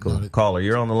phone. Cool. Caller,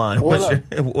 you're on the line.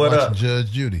 What up?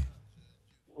 Judge Judy.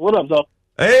 What up, though?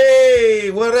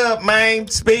 Hey, what up, man?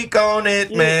 Speak on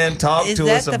it, man. Talk to us about it.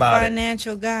 Is that the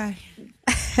financial guy?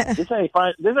 This ain't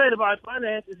about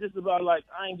finance. It's just about, I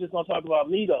ain't just going to talk about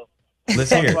me, though.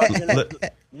 Let's hear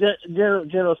it.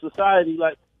 General society.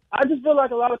 I just feel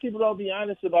like a lot of people don't be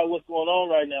honest about what's going on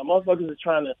right now. Motherfuckers are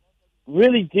trying to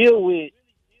really deal with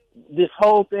this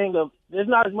whole thing of there's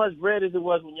not as much bread as it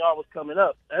was when y'all was coming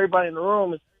up. Everybody in the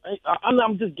room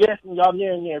I'm just guessing y'all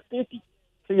near 50.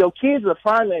 So your kids are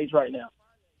prime age right now.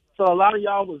 So a lot of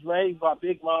y'all was raised by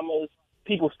big mamas,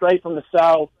 people straight from the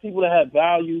South, people that had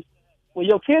values. Well,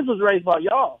 your kids was raised by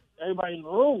y'all, everybody in the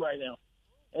room right now.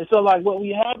 And so, what we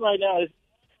have right now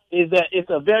is that it's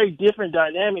a very different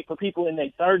dynamic for people in their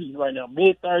 30s right now,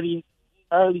 mid-30s,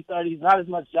 early 30s, not as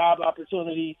much job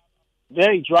opportunities,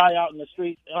 very dry out in the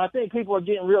streets. And I think people are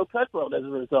getting real cutthroat as a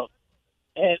result.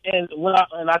 And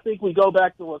I think we go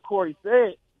back to what Corey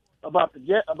said about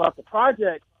the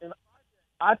project, and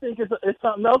I think it's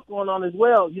something else going on as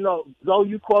well. Though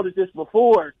you quoted this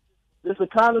before, this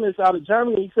economist out of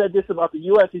Germany, he said this about the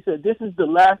U.S. He said in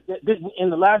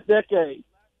the last decade,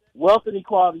 wealth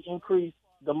inequality increased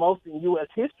the most in U.S.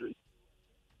 history.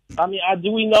 I mean,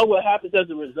 do we know what happens as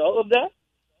a result of that?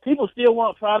 People still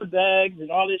want Prada bags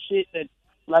and all this shit that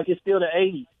it's still the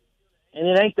 80s. And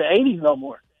it ain't the 80s no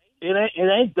more. It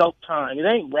ain't dope time. It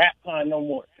ain't rap time no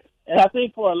more. And I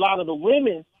think for a lot of the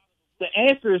women, the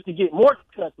answer is to get more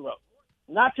cutthroat,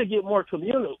 not to get more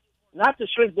communal, not to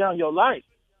shrink down your life.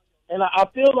 And I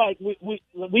feel like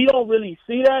we don't really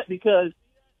see that because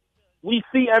we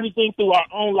see everything through our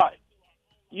own life.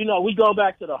 We go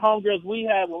back to the homegirls we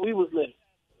had when we was little.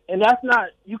 And that's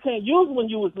not, you can't use when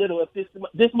you was little if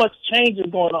this much change is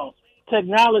going on.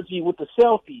 Technology with the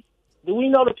selfies. Do we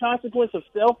know the consequence of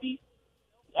selfies?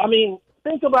 I mean,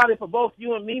 think about it for both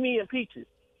you and Mimi and Peaches.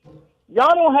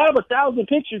 Y'all don't have 1,000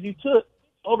 pictures you took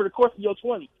over the course of your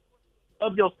 20s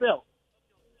of yourself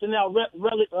to now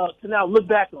look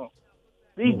back on.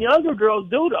 These younger girls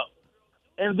do, though.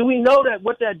 And do we know that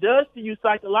what that does to you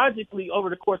psychologically over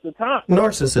the course of time?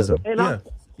 Narcissism.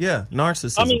 Yeah,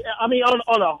 narcissism. I mean,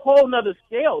 on a whole nother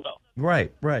scale, though.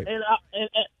 Right. And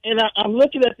I'm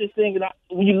looking at this thing, and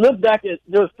when you look back there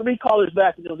was 3 callers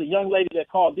back, and there was a young lady that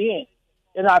called in,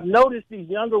 and I've noticed these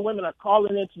younger women are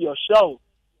calling into your show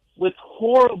with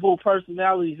horrible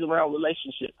personalities around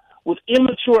relationships, with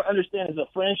immature understandings of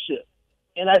friendship.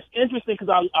 And that's interesting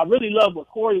because I really love what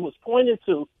Corey was pointing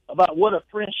to about what a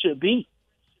friend should be.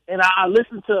 And I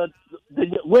listen to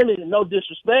the women, and no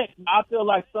disrespect, I feel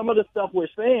like some of the stuff we're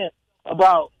saying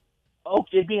about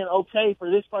it being okay for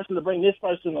this person to bring this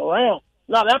person around,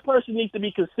 now that person needs to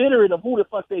be considerate of who the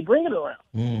fuck they bring it around.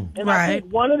 And I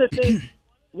think one of the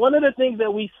things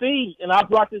that we see, and I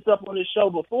brought this up on this show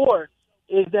before,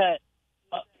 is that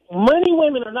many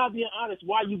women are not being honest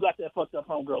why you got that fucked up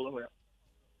homegirl around.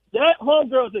 That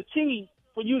homegirl is a key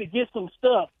for you to get some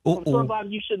stuff from somebody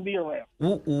you shouldn't be around.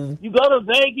 You go to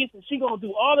Vegas and she gonna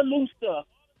do all the loose stuff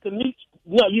to meet,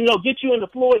 get you in the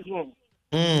Floyd's room.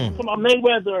 Come on,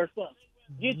 Mayweather or something.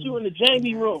 Get you in the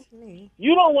Jamie room.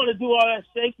 You don't want to do all that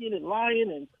shaking and lying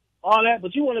and all that,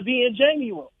 but you want to be in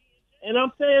Jamie room. And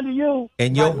I'm saying to you,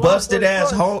 and your busted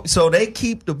ass home, so they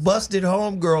keep the busted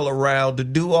homegirl around to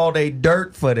do all they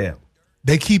dirt for them.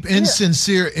 They keep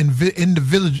insincere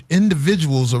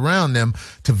individuals around them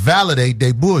to validate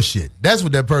their bullshit. That's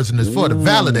what that person is for, to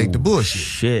validate the bullshit.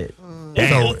 Shit. So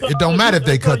it don't matter if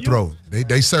they cutthroat.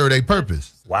 They serve their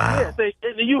purpose. Wow. Yeah,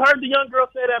 you heard the young girl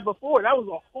say that before. That was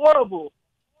a horrible.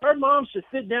 Her mom should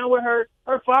sit down with her.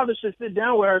 Her father should sit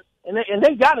down with her, and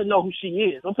they got to know who she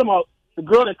is. I'm talking about the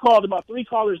girl that called about 3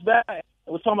 callers back and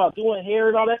was talking about doing hair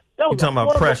and all that. That was talking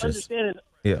about Precious.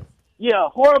 Yeah,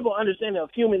 horrible understanding of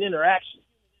human interaction.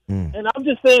 And I'm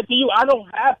just saying to you, I don't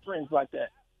have friends like that.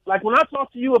 Like when I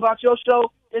talk to you about your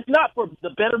show, it's not for the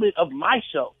betterment of my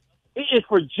show. It is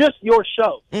for just your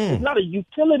show. It's not a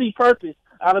utility purpose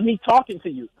out of me talking to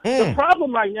you. The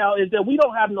problem right now is that we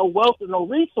don't have no wealth and no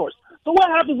resource. So what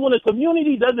happens when a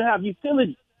community doesn't have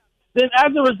utility? Then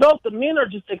as a result, the men are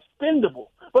just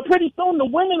expendable. But pretty soon the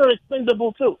women are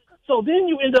expendable too. So then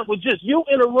you end up with just you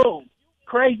in a room,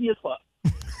 crazy as fuck.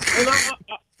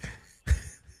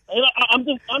 And I'm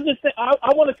just saying,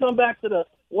 I want to come back to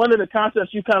one of the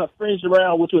concepts you kind of fringed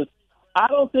around, which was, I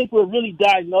don't think we're really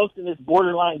diagnosed in this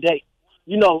borderline date.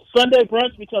 You know, Sunday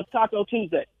brunch becomes Taco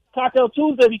Tuesday. Taco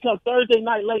Tuesday becomes Thursday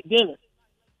night late dinner.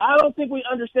 I don't think we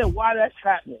understand why that's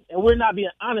happening, and we're not being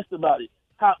honest about it,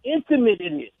 how intimate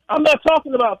it is. I'm not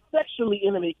talking about sexually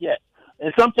intimate yet.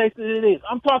 In some cases it is.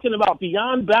 I'm talking about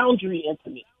beyond boundary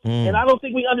intimate. And I don't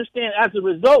think we understand as a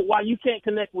result why you can't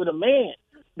connect with a man,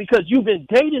 because you've been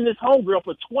dating this homegirl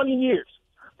for 20 years.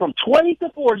 From 20 to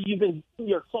 40, you've been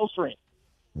your close friend.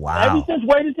 Wow. Ever since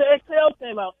Waiting to Exhale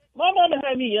came out, my mama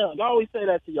had me young. I always say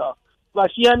that to y'all.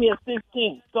 Like, she had me at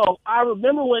 16. So I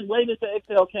remember when Waiting to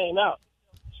Exhale came out.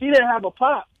 She didn't have a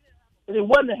pop, and it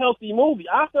wasn't a healthy movie.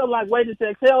 I felt like Waiting to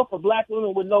Exhale for black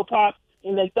women with no pop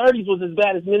in their 30s was as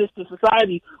bad as Menace to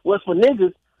Society was for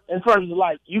niggas in terms of,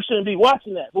 like, you shouldn't be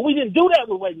watching that. But we didn't do that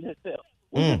with Waiting to Exhale.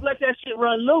 We just let that shit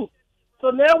run loose. So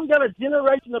now we got a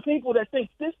generation of people that think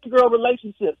sister-girl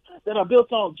relationships that are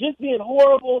built on just being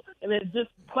horrible and then just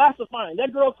classifying.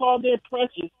 That girl called in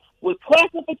Precious with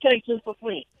classifications for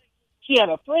friends. She had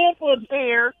a friend for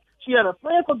hair. She had a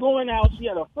friend for going out. She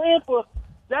had a friend for...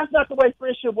 That's not the way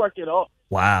friendship work at all.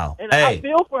 Wow. And I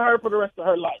feel for her for the rest of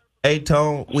her life. Hey,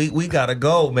 Tone, we gotta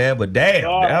go, man. But damn,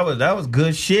 that was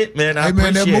good shit, man. Hey,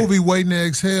 man, that movie Waiting to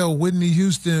Exhale, Whitney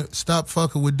Houston stopped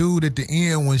fucking with dude at the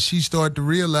end when she started to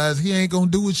realize he ain't gonna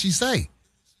do what she say.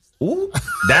 Ooh,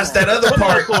 that's that other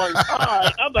part.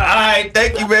 All right,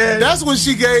 thank you, man. That's when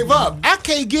she gave up. I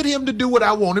can't get him to do what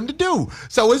I want him to do.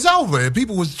 So it's over. And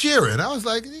people was cheering. I was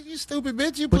like, you stupid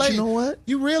bitch. You play. You know what?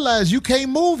 You realize you can't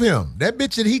move him. That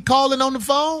bitch that he calling on the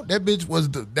phone, that bitch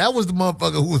was the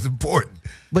motherfucker who was important.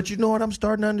 But you know what I'm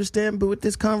starting to understand but with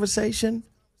this conversation?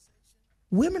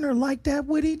 Women are like that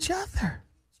with each other.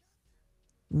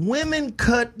 Women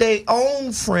cut their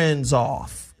own friends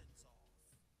off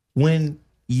when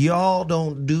y'all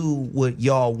don't do what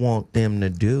y'all want them to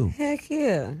do. Heck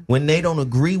yeah. When they don't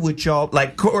agree with y'all,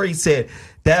 like Corey said,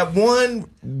 that one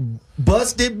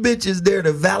busted bitch is there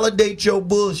to validate your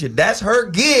bullshit. That's her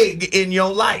gig in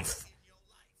your life.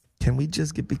 Can we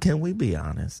be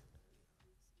honest?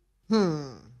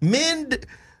 Men,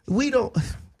 we don't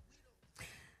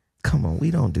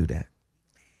do that.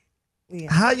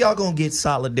 Yeah. How y'all gonna get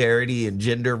solidarity and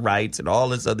gender rights and all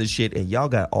this other shit, and y'all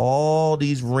got all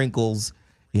these wrinkles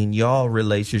in y'all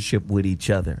relationship with each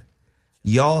other?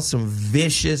 Y'all some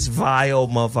vicious, vile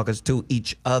motherfuckers to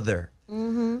each other.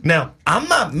 Now, I'm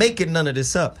not making none of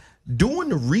this up. Doing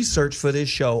the research for this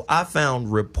show, I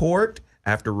found report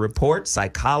after report,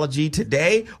 Psychology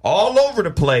Today, all over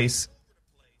the place.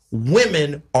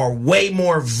 Women are way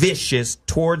more vicious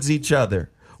towards each other.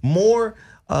 More,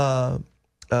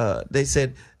 they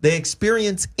said they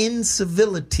experience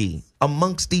incivility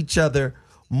amongst each other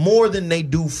more than they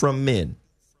do from men.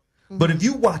 But if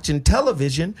you watching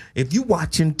television, if you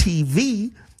watching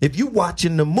TV, if you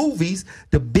watching the movies,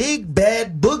 the big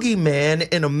bad boogeyman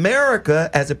in America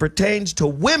as it pertains to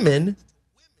women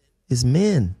is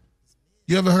men.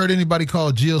 You ever heard anybody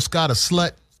call Jill Scott a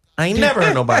slut? I ain't never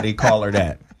heard nobody call her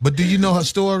that. But do you know her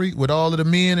story with all of the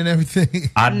men and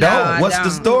everything? I don't. What's the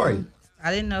story?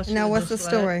 I didn't know. Now, what's the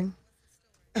story?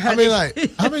 I mean,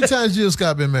 like, how many times Jill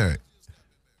Scott been married?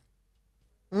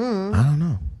 I don't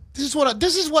know. This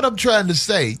is what I'm trying to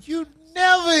say. You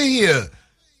never hear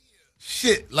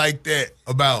shit like that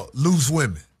about loose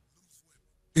women.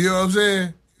 You know what I'm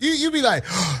saying? You be like,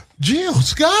 oh, Jill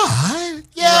Scott?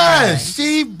 Yeah, right.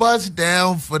 She busts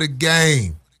down for the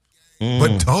game.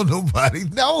 But don't nobody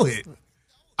know it.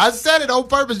 I said it on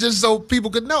purpose just so people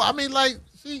could know. I mean, like,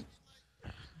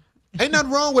 ain't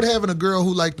nothing wrong with having a girl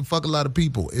who like to fuck a lot of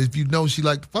people if you know she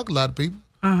like to fuck a lot of people.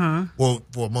 Well,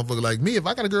 for a motherfucker like me, if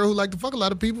I got a girl who like to fuck a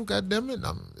lot of people, goddamn it,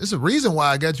 it's a reason why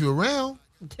I got you around.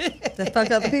 To fuck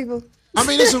other people? I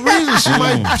mean, it's a reason.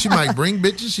 She might bring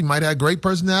bitches. She might have great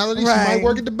personality. Right. She might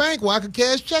work at the bank where I could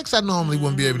cash checks I normally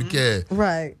wouldn't be able to cash.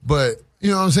 Right. But,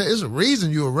 you know what I'm saying? It's a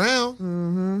reason you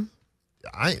around.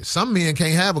 Some men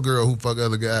can't have a girl who fuck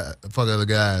other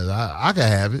guys. I can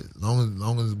have it,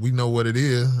 long as we know what it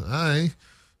is. All right.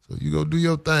 So you go do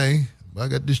your thing. I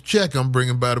got this check I'm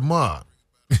bringing by tomorrow.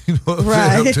 You know what I'm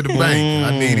saying? Up to the bank.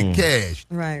 I needed cash.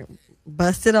 Right.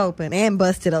 Busted open.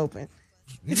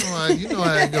 You know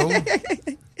how it goes.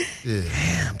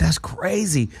 Damn, that's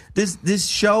crazy. This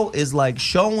show is like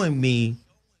showing me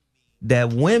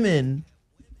that women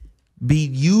be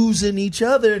using each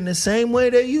other in the same way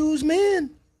they use men.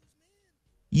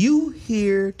 You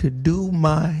here to do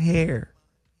my hair.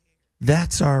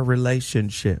 That's our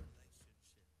relationship.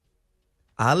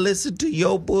 I listen to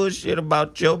your bullshit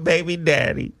about your baby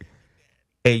daddy,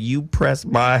 and you press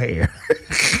my hair.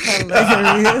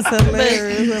 Hilarious.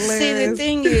 See, the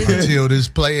thing is, Until this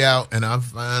play out, and I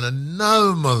find another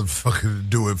motherfucker to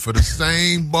do it for the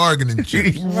same bargaining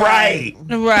chip. Right.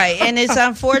 and it's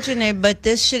unfortunate, but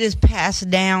this shit is passed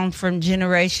down from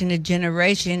generation to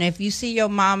generation. If you see your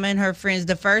mama and her friends,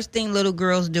 the first thing little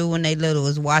girls do when they little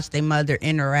is watch their mother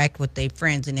interact with their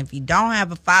friends. And if you don't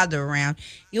have a father around,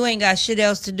 you ain't got shit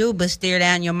else to do but stare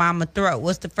down your mama's throat.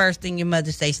 What's the first thing your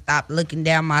mother say? Stop looking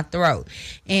down my throat.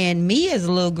 And me as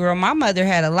a little girl, my mother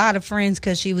had a lot of friends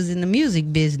because she was in the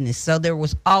music business. So there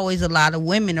was always a lot of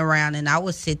women around, and I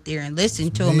would sit there and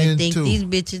listen to them and think these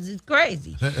bitches is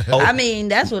crazy. I mean,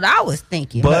 that's what I was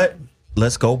thinking. But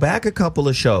let's go back a couple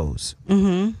of shows.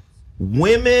 Mm-hmm.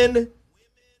 Women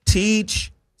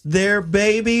teach their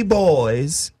baby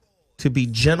boys to be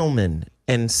gentlemen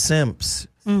and simps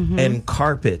and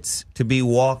carpets to be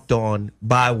walked on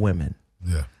by women.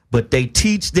 Yeah. But they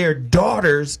teach their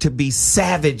daughters to be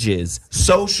savages,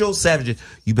 social savages.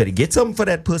 You better get something for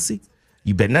that pussy.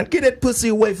 You better not get that pussy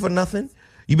away for nothing.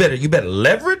 You better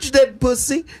leverage that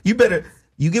pussy. You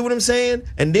get what I'm saying?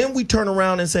 And then we turn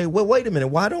around and say, well, wait a minute.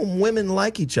 Why don't women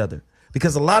like each other?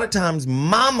 Because a lot of times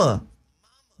mama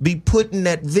be putting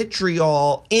that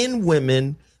vitriol in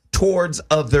women towards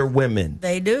other women.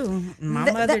 They do. My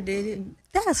mother did it.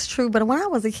 That's true, but when I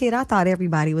was a kid, I thought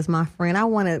everybody was my friend. I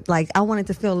wanted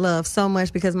to feel love so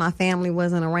much because my family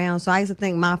wasn't around. So I used to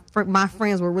think my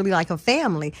friends were really like a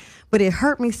family. But it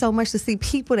hurt me so much to see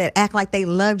people that act like they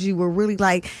loved you were really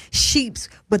like sheeps,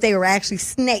 but they were actually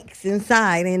snakes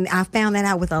inside. And I found that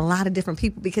out with a lot of different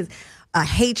people because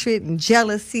hatred and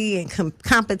jealousy and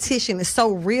competition is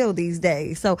so real these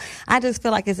days. So I just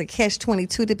feel like it's a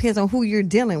catch-22. Depends on who you're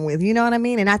dealing with. You know what I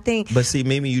mean? And I think... But see,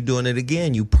 Mimi, you're doing it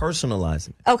again. You personalize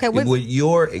it. Okay. With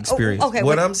your experience. Okay,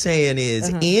 what I'm saying is,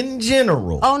 in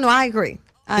general... Oh, no, I agree.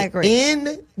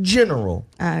 In general...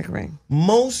 I agree.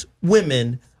 Most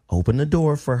women... Open the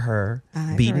door for her.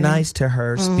 Be nice to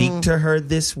her. Speak to her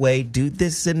this way. Do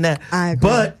this and that.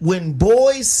 But when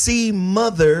boys see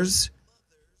mothers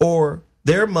or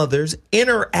their mothers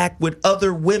interact with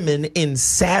other women in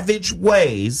savage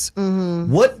ways,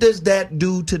 what does that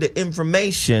do to the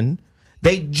information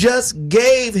they just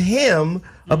gave him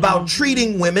about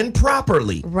treating women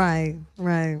properly? Right.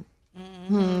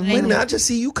 Wait a minute, I just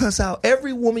see you cuss out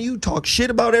every woman. You talk shit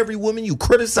about every woman. You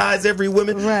criticize every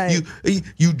woman. Right.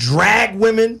 You drag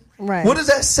women. Right. What does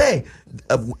that say?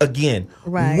 Again,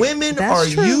 women are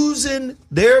using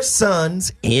their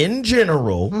sons in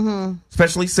general,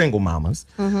 especially single mamas,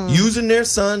 using their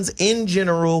sons in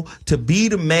general to be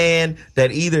the man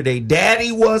that either their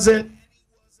daddy wasn't,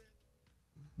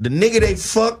 the nigga they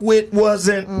fuck with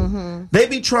wasn't. They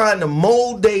be trying to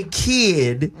mold their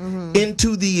kid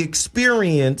into the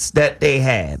experience that they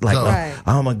had. Like,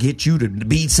 I'm going to get you to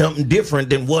be something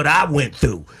different than what I went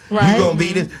through. You going to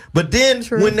be this. But then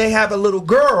when they have a little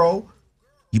girl,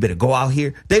 you better go out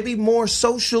here. They be more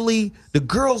socially, the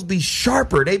girls be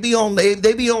sharper. They be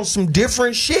on some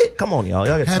different shit. Come on, y'all.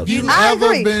 Have you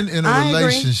ever been in a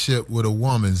relationship with a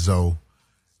woman, Zoe,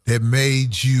 that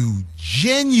made you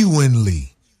genuinely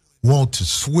want to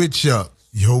switch up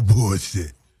your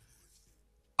bullshit?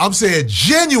 I'm saying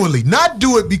genuinely, not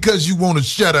do it because you want to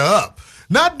shut her up.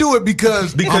 Not do it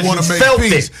because I want to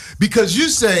make peace. Because you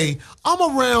say,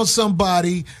 I'm around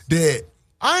somebody that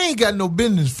I ain't got no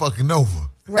business fucking over.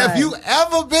 Have you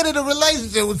ever been in a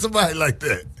relationship with somebody like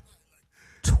that?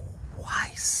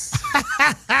 Twice.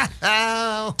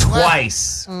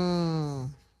 Twice.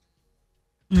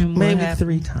 Maybe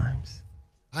 3 times.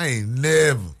 I ain't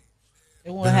never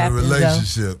been in a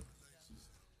relationship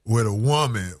with a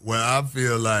woman where I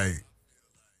feel like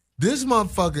this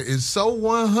motherfucker is so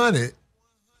 100.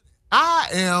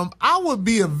 I would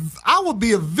be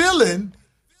a villain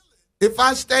if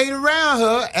I stayed around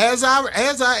her as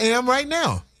I am right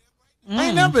now. I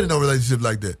ain't never been in no relationship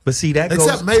like that. But see, that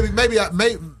except goes...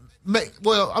 maybe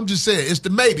well, I'm just saying it's the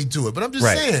maybe to it. But I'm just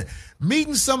saying,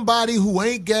 meeting somebody who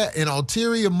ain't got an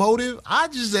ulterior motive, I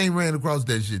just ain't ran across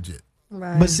that shit yet.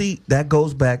 Right. But see, that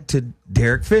goes back to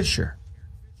Derek Fisher.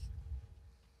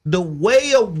 The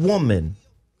way a woman,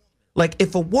 like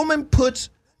if a woman puts,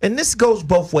 and this goes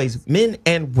both ways, men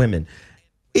and women,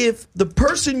 if the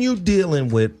person you dealing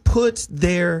with puts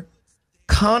their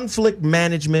conflict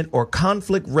management or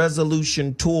conflict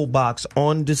resolution toolbox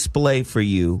on display for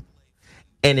you,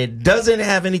 and it doesn't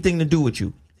have anything to do with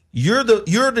you. You're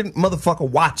the motherfucker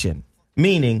watching,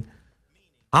 meaning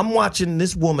I'm watching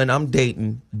this woman I'm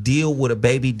dating deal with a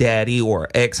baby daddy or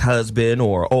ex-husband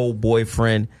or old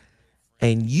boyfriend,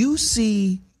 and you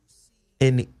see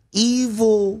an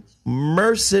evil,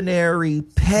 mercenary,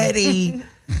 petty,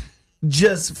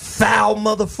 just foul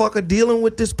motherfucker dealing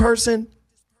with this person.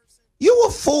 You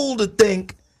a fool to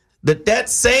think that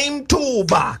same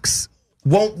toolbox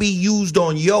won't be used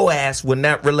on your ass when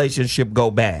that relationship go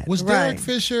bad. Was Derek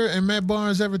Fisher and Matt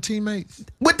Barnes ever teammates?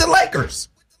 With the Lakers.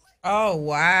 Oh,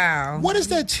 wow. What does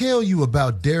that tell you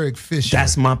about Derek Fisher?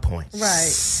 That's my point.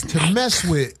 Right. To mess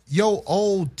with your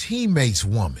old teammate's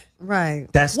woman. Right.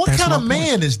 What kind of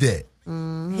man is that?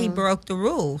 He broke the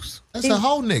rules. That's a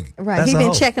whole nigga. Right. He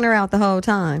been checking her out the whole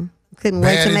time. Couldn't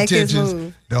wait to make his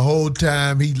move. The whole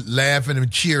time he laughing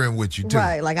and cheering with you too.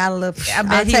 Right. Like I'll bet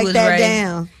take was that ready.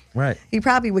 down. Right. He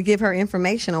probably would give her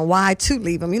information on why to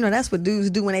leave him. You know, that's what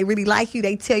dudes do when they really like you.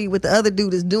 They tell you what the other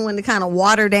dude is doing to kind of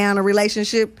water down a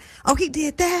relationship. Oh, he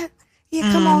did that?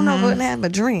 Yeah, come on over and have a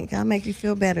drink. I'll make you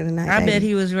feel better tonight. I baby. bet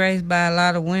he was raised by a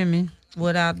lot of women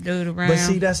without dude around. But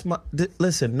see, that's my...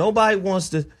 listen, nobody wants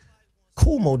to...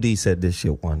 Kool Moe Dee said this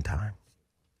shit one time.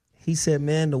 He said,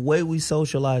 man, the way we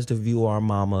socialize to view our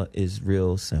mama is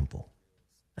real simple.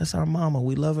 That's our mama.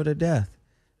 We love her to death.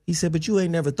 He said, but you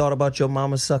ain't never thought about your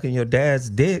mama sucking your dad's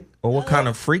dick or what kind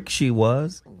of freak she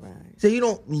was. Right. So you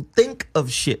don't think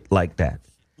of shit like that.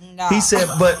 No. He said,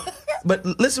 but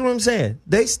listen to what I'm saying.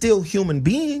 They still human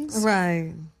beings.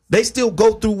 Right. They still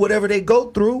go through whatever they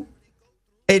go through.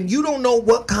 And you don't know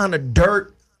what kind of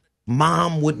dirt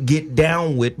mom would get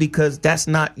down with because that's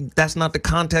not the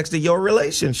context of your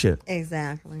relationship.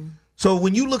 Exactly. So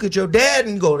when you look at your dad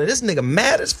and go, this nigga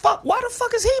mad as fuck, why the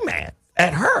fuck is he mad?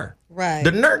 At her. Right.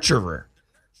 The nurturer.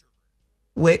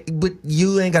 But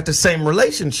you ain't got the same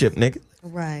relationship, nigga.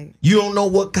 Right. You don't know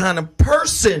what kind of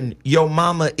person your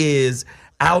mama is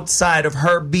outside of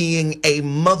her being a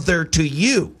mother to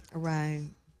you. Right.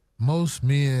 Most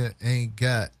men ain't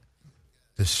got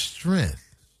the strength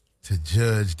to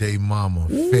judge their mama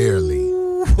fairly.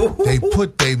 They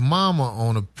put their mama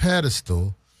on a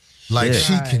pedestal like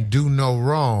she can do no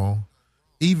wrong,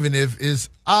 even if it's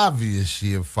obvious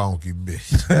she a funky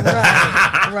bitch.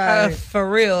 Right. For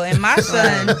real. And my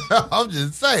son... I'm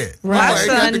just saying. My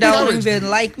son don't even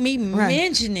like me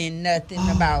mentioning nothing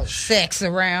about sex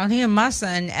around him. My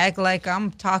son act like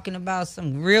I'm talking about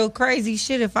some real crazy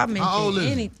shit if I mention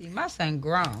anything. My son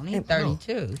grown. He's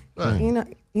 32. Right.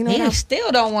 You know he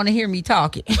still don't want to hear me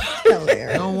talking. You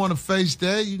don't want to face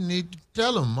that. You need to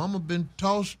tell him, mama been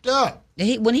tossed up.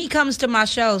 When he comes to my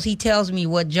shows, he tells me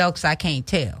what jokes I can't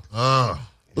tell.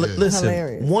 Listen,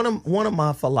 Hilarious. one of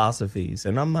my philosophies,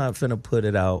 and I'm not finna put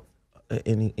it out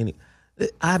any.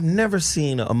 I've never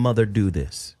seen a mother do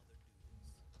this.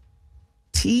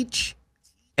 Teach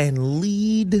and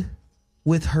lead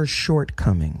with her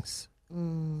shortcomings.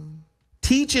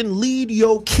 Teach and lead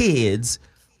your kids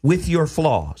with your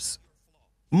flaws.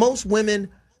 Most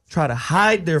women try to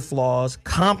hide their flaws,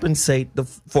 compensate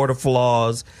for the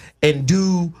flaws, and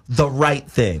do the right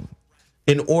thing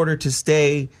in order to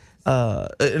stay,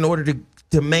 in order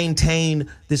to maintain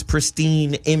this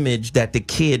pristine image that the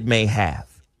kid may have.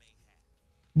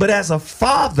 But as a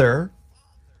father,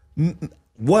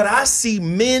 what I see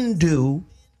men do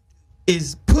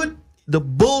is put the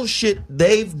bullshit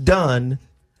they've done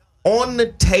on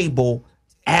the table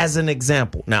as an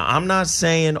example. Now, I'm not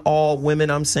saying all women.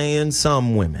 I'm saying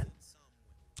some women.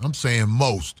 I'm saying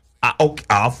most. Okay,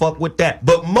 I'll fuck with that.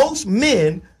 But most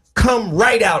men come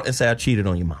right out and say, I cheated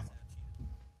on your mama.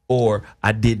 Or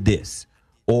I did this.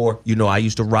 Or, I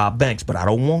used to rob banks, but I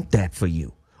don't want that for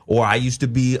you. Or I used to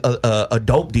be a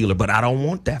dope dealer, but I don't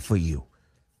want that for you.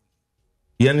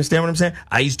 You understand what I'm saying?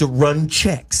 I used to run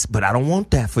checks, but I don't want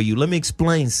that for you. Let me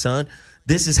explain, son.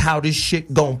 This is how this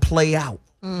shit gonna play out.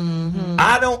 Mm-hmm.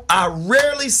 I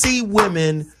rarely see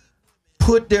women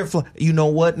put their you know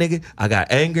what, nigga? I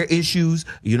got anger issues.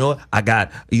 You know, I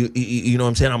got you know what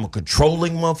I'm saying? I'm a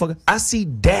controlling motherfucker. I see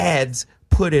dads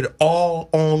put it all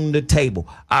on the table.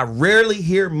 I rarely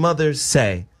hear mothers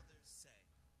say,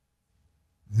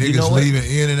 niggas leaving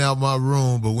in and out my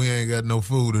room, but we ain't got no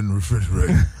food in the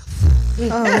refrigerator.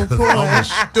 I'm a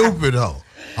stupid hoe.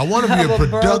 I want to be a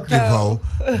productive hoe,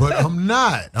 but I'm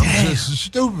not. I'm just a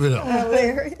stupid hoe.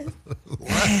 Hilarious.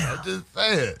 I'm just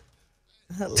saying.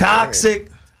 Hilarious.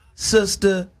 Toxic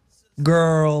sister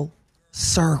girl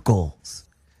circles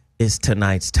is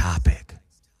tonight's topic.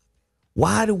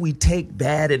 Why do we take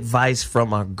bad advice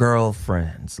from our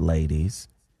girlfriends, ladies,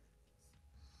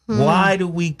 Why do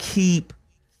we keep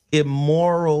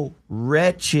immoral,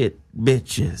 wretched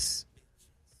bitches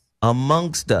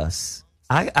amongst us?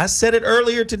 I said it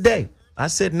earlier today. I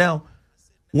said, now,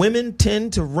 women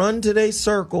tend to run to their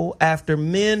circle after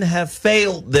men have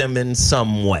failed them in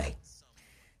some way.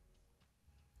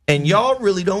 And y'all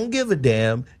really don't give a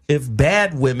damn if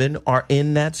bad women are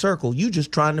in that circle. You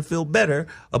just trying to feel better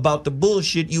about the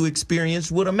bullshit you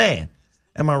experienced with a man.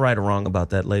 Am I right or wrong about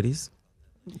that, ladies?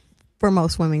 For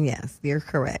most women, yes, you're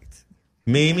correct.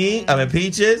 Mimi,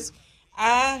 Peaches?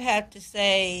 I have to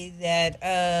say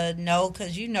that no,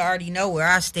 because already know where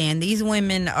I stand. These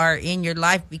women are in your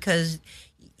life because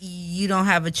you don't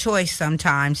have a choice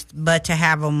sometimes but to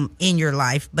have them in your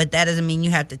life. But that doesn't mean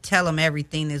you have to tell them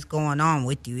everything that's going on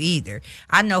with you either.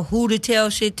 I know who to tell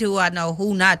shit to. I know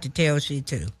who not to tell shit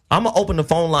to. I'm going to open the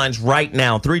phone lines right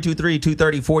now.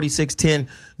 323-230-4610.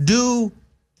 Do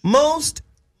most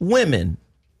women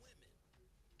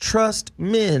trust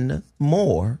men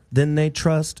more than they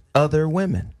trust other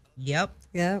women? Yep.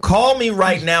 Call me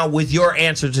right now with your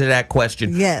answer to that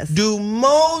question. Yes. Do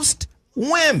most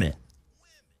women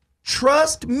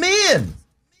trust men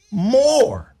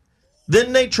more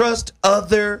than they trust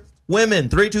other women?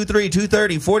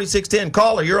 323-230-4610.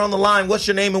 Caller, you're on the line. What's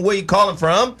your name and where you calling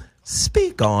from?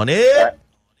 Speak on it.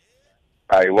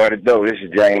 Hey, what it do? This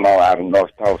is Jane Mo out of North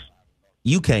Coast.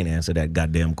 You can't answer that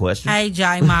goddamn question. Hey,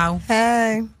 J-Mo.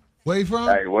 Hey. Where you from?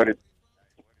 Hey,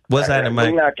 What's happening,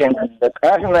 Mike? I can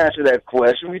answer that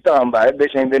question. We talking about it.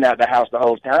 Bitch ain't been out the house the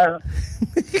whole time.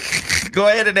 Go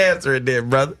ahead and answer it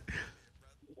then, brother.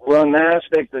 Well, in the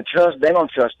aspect of trust, they don't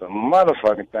trust the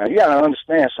motherfucking thing. You gotta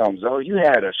understand something, Zoe. You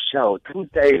had a show 2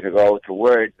 days ago to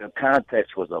where the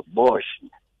context was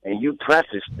abortion, and you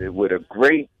prefaced it with a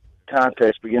great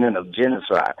context beginning of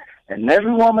genocide. And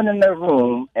every woman in that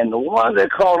room and the ones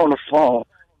that called on the phone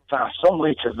found some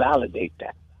way to validate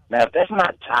that. Now, if that's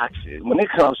not toxic, when it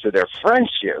comes to their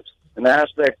friendships, in the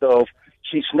aspect of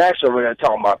she snacks over there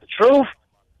talking about the truth,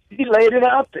 he laid it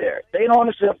out there. They don't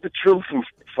accept the truth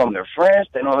from their friends.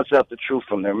 They don't accept the truth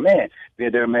from their men, be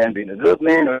it their man being a good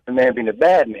man or the man being a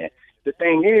bad man. The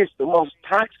thing is, the most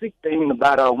toxic thing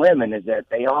about our women is that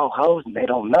they all hoes and they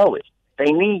don't know it.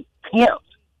 They need pimps.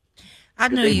 I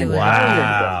knew you would.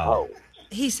 Wow.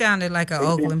 He sounded like an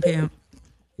Oakland pimp.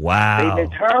 Wow. They've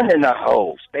been turning the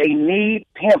hoes. They need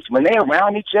pimps. When they're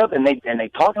around each other and they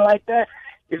talking like that,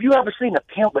 if you ever seen a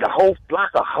pimp with a whole flock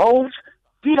of hoes,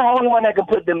 be the only one that can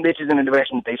put them bitches in the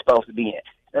direction that they're supposed to be in.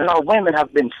 And our women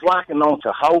have been flocking on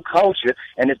to hoe culture,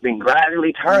 and it's been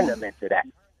gradually turning them into that.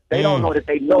 They don't know that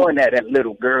they doing that as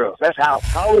little girls. That's how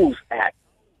hoes act,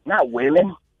 not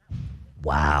women.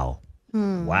 Wow.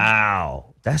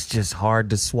 Wow. That's just hard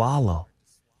to swallow.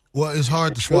 Well, it's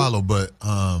hard to swallow, but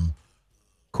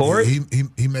Corey,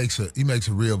 he makes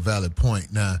a real valid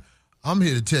point. Now, I'm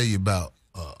here to tell you about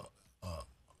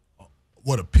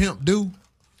what a pimp do.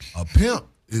 A pimp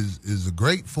is a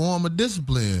great form of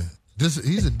discipline.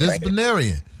 He's a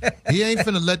disciplinarian. He ain't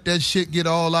finna let that shit get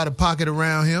all out of pocket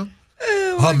around him.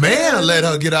 Her man will let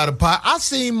her get out of pocket. I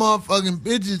seen motherfucking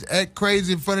bitches act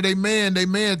crazy in front of their man. They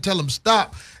man tell them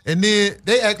stop, and then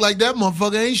they act like that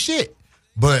motherfucker ain't shit.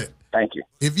 But thank you.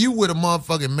 If you with a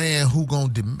motherfucking man who gonna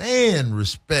demand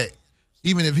respect,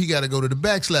 even if he got to go to the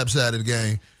backslap side of the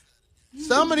game,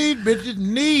 some of these bitches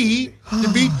need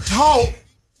to be taught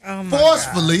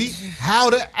forcefully how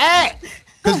to act,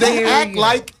 because they act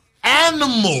like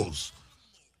animals.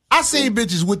 I seen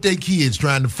bitches with their kids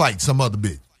trying to fight some other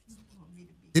bitch.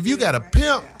 If you got a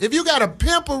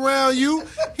pimp around you,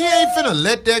 he ain't finna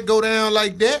let that go down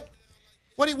like that.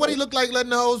 What he look like letting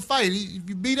the hoes fight? If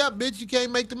you beat up, bitch, you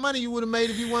can't make the money you would have made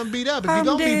if you wasn't beat up. If you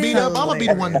gonna be beat up, I'm gonna be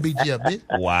the one to beat you up, bitch.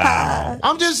 Wow.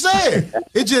 I'm just saying.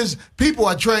 It's just people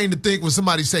are trained to think when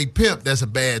somebody say pimp, that's a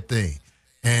bad thing.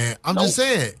 And I'm just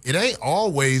saying, it ain't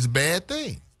always a bad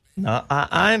thing. No,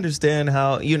 I understand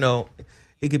how,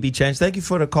 it could be changed. Thank you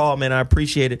for the call, man. I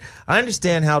appreciate it. I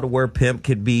understand how the word pimp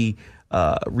could be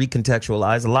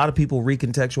recontextualized. A lot of people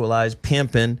recontextualize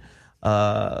pimping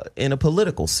in a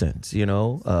political sense,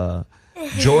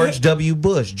 George W.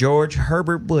 Bush, George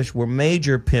Herbert Bush were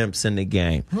major pimps in the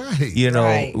game. Right.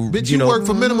 Bitch, you work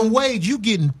for minimum wage, you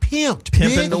getting pimped.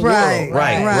 Pimping the world.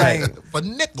 Right. For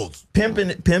nickels.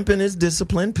 Pimping is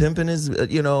discipline. Pimping is,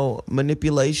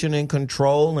 manipulation and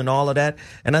control and all of that.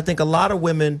 And I think a lot of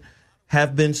women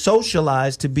have been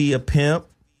socialized to be a pimp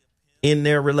in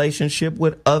their relationship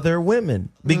with other women.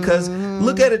 Because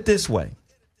look at it this way.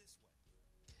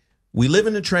 We live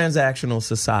in a transactional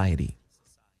society.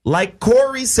 Like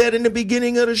Corey said in the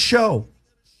beginning of the show,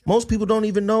 most people don't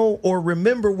even know or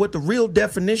remember what the real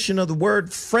definition of the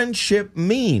word friendship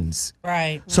means.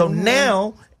 Right. So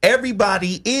now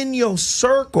everybody in your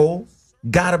circle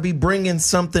got to be bringing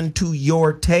something to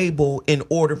your table in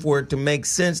order for it to make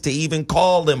sense to even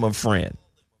call them a friend.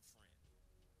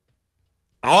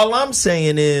 All I'm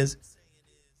saying is,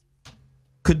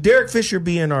 could Derek Fisher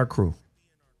be in our crew?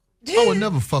 I would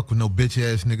never fuck with no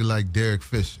bitch-ass nigga like Derek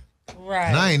Fisher. Right.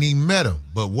 And I ain't even met him.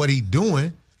 But what he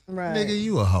doing, Right. nigga,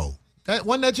 you a hoe.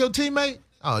 Wasn't that your teammate?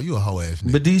 Oh, you a hoe-ass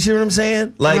nigga. But do you see what I'm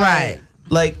saying? Like, Right.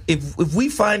 Like, if we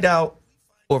find out,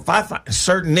 or if I find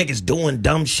certain niggas doing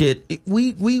dumb shit,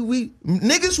 we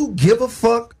niggas who give a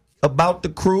fuck about the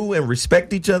crew and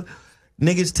respect each other,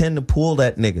 niggas tend to pull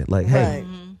that nigga. Like, hey,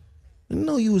 I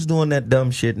know you was doing that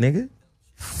dumb shit, nigga.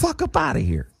 Fuck up out of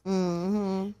here.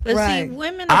 But see,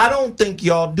 women. I don't think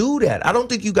y'all do that. I don't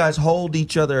think you guys hold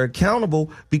each other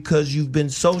accountable because you've been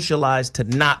socialized to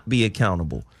not be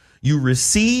accountable. You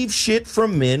receive shit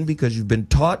from men because you've been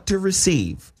taught to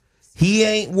receive. He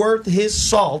ain't worth his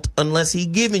salt unless he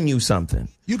giving you something.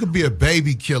 You could be a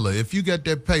baby killer. If you got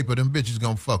that paper, them bitches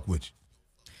gonna fuck with you.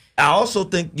 I also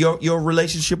think your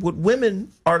relationship with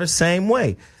women are the same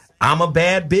way. I'm a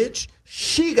bad bitch.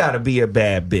 She got to be a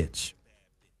bad bitch.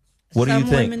 What do you think?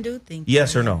 Some women do think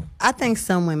yes or no? I think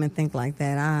some women think like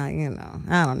that. I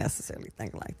don't necessarily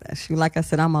think like that. Like I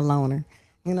said, I'm a loner.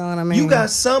 You know what I mean? You got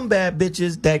some bad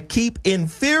bitches that keep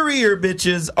inferior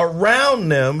bitches around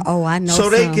them. Oh, I know.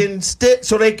 So they can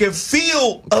so they can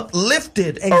feel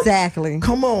uplifted. Exactly.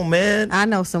 Come on, man. I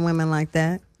know some women like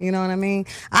that. You know what I mean?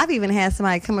 I've even had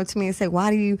somebody come up to me and say,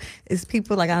 it's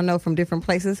people like I know from different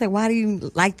places, say, why do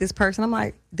you like this person? I'm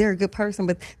like, they're a good person,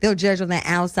 but they'll judge on the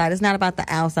outside. It's not about the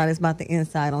outside. It's about the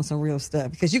inside on some real stuff.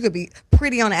 Because you could be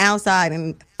pretty on the outside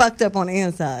and fucked up on the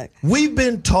inside. We've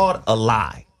been taught a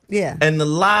lie. Yeah. And the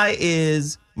lie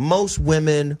is most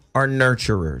women are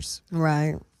nurturers.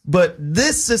 Right. But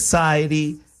this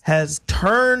society has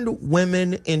turned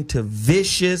women into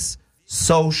vicious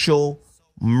social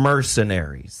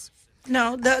mercenaries.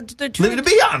 No, the truth. To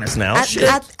be honest now,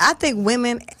 I think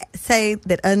women say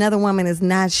that another woman is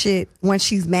not shit when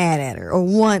she's mad at her, or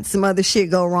once some other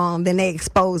shit go wrong, then they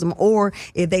expose them. Or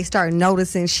if they start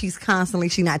noticing she's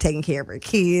not taking care of her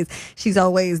kids, she's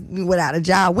always without a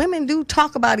job. Women do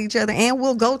talk about each other, and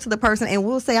we'll go to the person and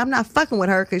we'll say, I'm not fucking with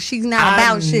her because she's not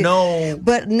about shit.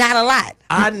 But not a lot.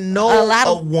 I know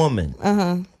a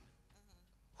woman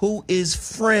who is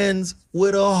friends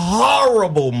with a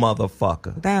horrible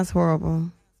motherfucker. That's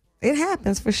horrible. It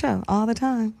happens for sure all the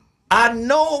time. I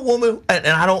know a woman, and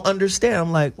I don't understand.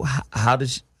 I'm like, how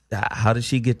does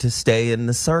she get to stay in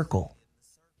the circle?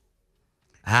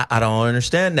 I don't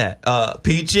understand that.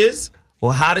 Peaches,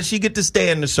 well, how does she get to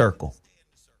stay in the circle?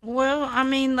 Well, I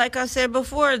mean, like I said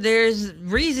before, there's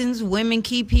reasons women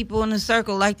keep people in a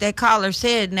circle, like that caller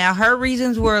said. Now, her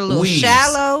reasons were a little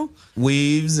shallow.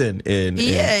 Weaves and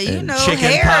you know, chicken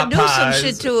hair pot do some pies.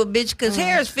 shit to a bitch because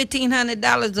hair is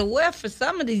 $1,500 a weft for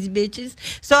some of these bitches.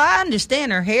 So I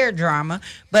understand her hair drama,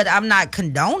 but I'm not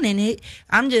condoning it.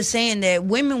 I'm just saying that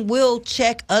women will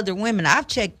check other women. I've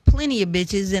checked plenty of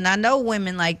bitches, and I know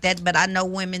women like that, but I know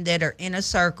women that are in a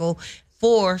circle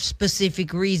for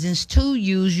specific reasons, to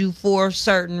use you for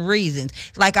certain reasons.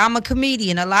 Like, I'm a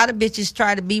comedian. A lot of bitches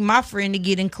try to be my friend to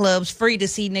get in clubs free to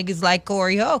see niggas like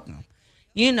Corey Holcomb.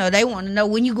 You know, they want to know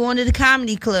when you going to the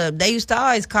comedy club. They used to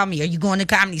always call me, are you going to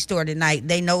the comedy store tonight?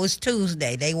 They know it's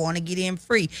Tuesday. They want to get in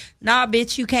free. Nah,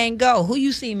 bitch, you can't go. Who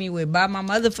you see me with? By my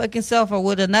motherfucking self or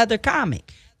with another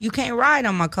comic? You can't ride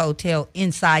on my coattail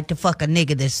inside to fuck a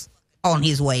nigga that's on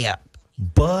his way up.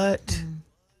 But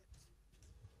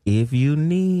if you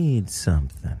need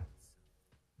something.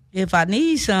 If I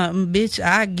need something, bitch,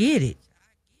 I get it.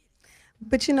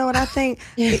 But you know what I think?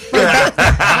 I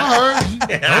heard you.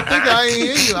 I don't think I ain't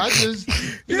hear you. I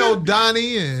just,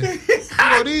 Donnie and,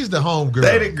 these the homegirls.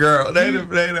 They the girl. They the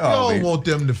You don't want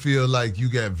them to feel like you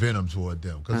got venom toward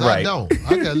them. Because I don't.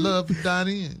 I got love for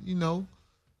Donnie and,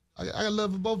 I got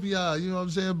love for both of y'all. You know what I'm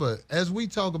saying? But as we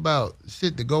talk about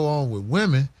shit to go on with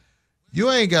women, you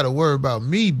ain't got to worry about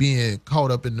me being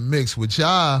caught up in the mix with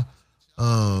y'all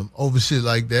over shit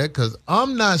like that, because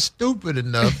I'm not stupid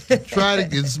enough to try to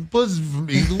get some pussy from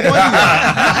either one of y'all.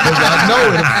 Because I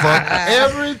know it'll fuck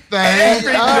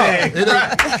everything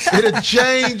up. It'll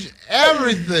change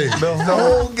everything. The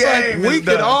whole game. We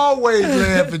can always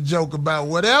laugh and joke about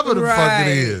whatever the fuck it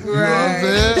is. You know what I'm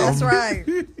saying? That's right.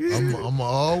 I'm gonna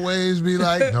always be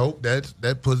like, nope,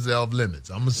 that pussy off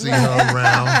limits. I'm gonna see her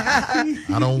around.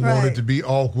 I don't want it to be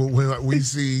awkward when we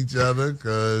see each other,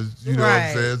 because you know what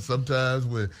I'm saying. Sometimes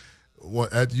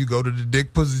after you go to the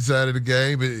dick pussy side of the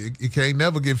game, it can't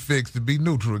never get fixed to be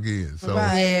neutral again. So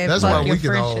that's why we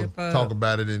can all talk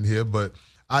about it in here. But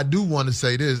I do want to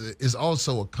say this: it's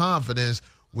also a confidence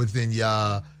within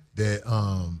y'all that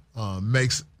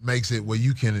makes it where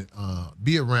you can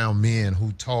be around men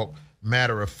who talk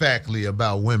matter-of-factly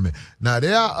about women. Now,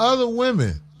 there are other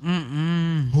women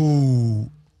who,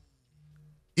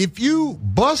 if you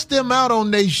bust them out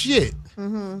on their shit,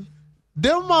 them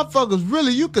motherfuckers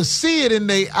really, you could see it in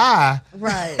their eye.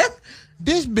 Right.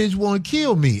 This bitch want to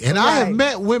kill me. And I have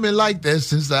met women like that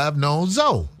since I've known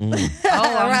Zoe. Oh,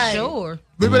 I'm sure.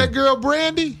 Remember that girl,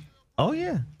 Brandy? Oh,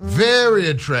 yeah. Very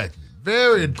attractive.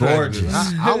 Very attractive.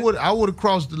 Gorgeous. I would have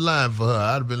crossed the line for her.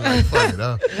 I'd have been like, fuck it.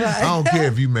 I don't care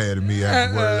if you mad at me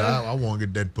afterwards. I want to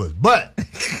get that pussy. But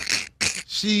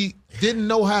she didn't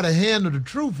know how to handle the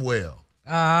truth well.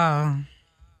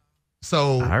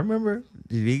 So I remember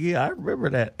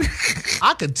that.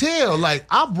 I could tell, like,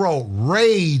 I brought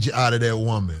rage out of that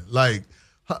woman. Like,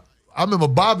 I remember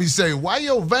Bobby saying, why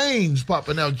your veins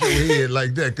popping out your head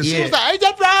like that? Because she was like, ain't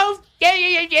that wrong?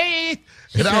 Yeah.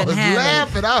 And I was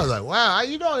laughing. I was like, wow,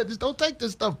 just don't take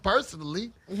this stuff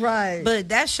personally. Right.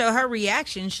 But her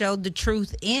reaction showed the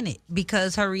truth in it,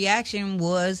 because her reaction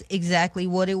was exactly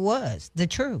what it was, the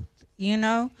truth. You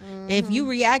know, if you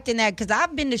react in that, because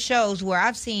I've been to shows where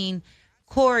I've seen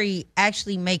Corey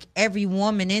actually make every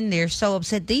woman in there so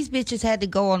upset. These bitches had to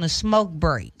go on a smoke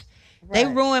break. They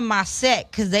ruined my set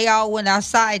because they all went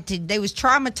outside. They was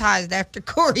traumatized after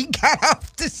Corey got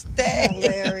off the stage.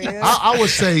 I would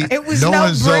say it was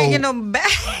no bringing them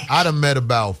back. I'd have met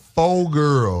about 4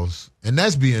 girls, and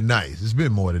that's being nice. It's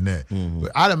been more than that.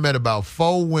 But I'd have met about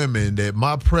 4 women that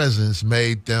my presence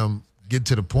made them get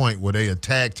to the point where they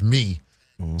attacked me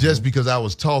just because I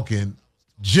was talking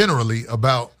generally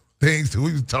about things that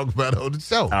we was talking about on the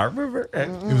show. I remember.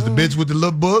 It was the bitch with the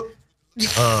little book.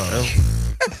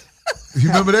 You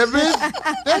remember that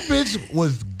bitch? That bitch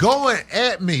was going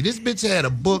at me. This bitch had a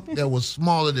book that was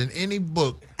smaller than any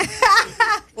book.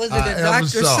 Was it a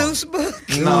Dr. Seuss book?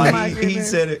 No, he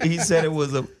said it. He said it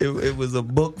was a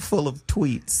book full of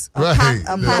tweets. Right.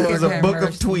 It was a book of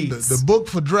tweets. The book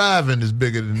for driving is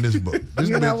bigger than this book. This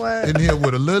You know what? in here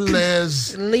with a little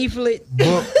ass leaflet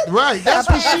book. Right. That's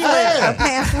what she had.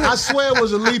 I swear it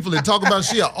was a leaflet. Talking about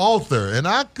she an author, and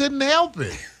I couldn't help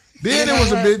it. Then there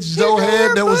was a bitch Zoe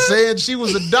had that was saying she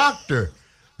was a doctor.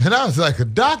 And I was like, a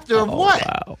doctor of what?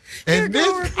 Wow. And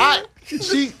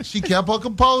she kept her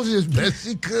composure as best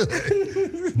she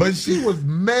could. But she was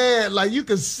mad. Like, you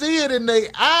could see it in their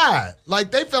eye. Like,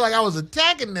 they felt like I was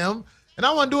attacking them. And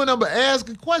I wasn't doing nothing but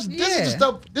asking questions. This is the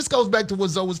stuff, this goes back to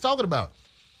what Zoe was talking about.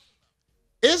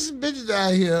 It's bitches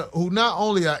out here who not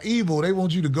only are evil, they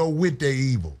want you to go with their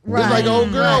evil. Right. It's like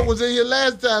old girl was in here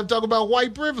last time talking about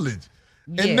white privilege.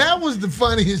 And that was the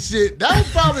funniest shit. That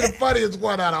was probably the funniest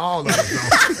one out of all of them.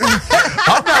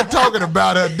 I'm not talking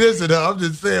about her dissing her. I'm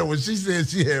just saying when she said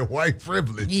she had white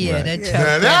privilege. Yeah,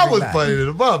 that was funny to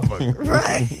the motherfucker.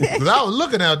 Right. Because I was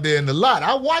looking out there in the lot.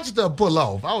 I watched her pull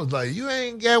off. I was like, you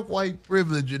ain't got white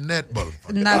privilege in that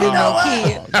motherfucker. Not no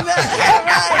kid.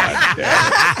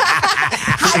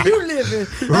 How you living?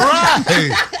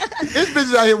 Right. This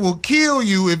bitch out here will kill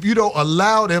you if you don't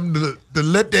allow them to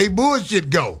let their bullshit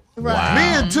go. Right. Wow.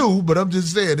 Men too, but I'm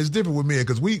just saying it's different with men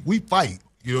because we fight.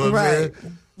 You know what I'm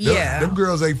saying? Yeah. Them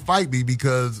girls ain't fight me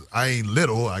because I ain't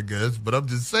little, I guess, but I'm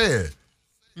just saying.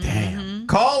 Damn.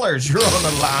 Callers, you're on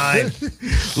the line.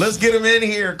 Let's get them in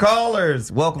here.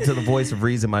 Callers. Welcome to the Voice of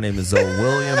Reason. My name is Zoe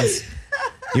Williams.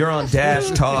 You're on Dash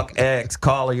Talk X.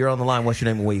 Caller, you're on the line. What's your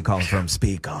name and where you calling from?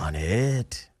 Speak on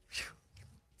it.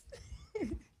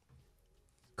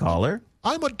 Caller?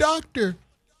 I'm a doctor.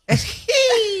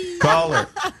 Caller.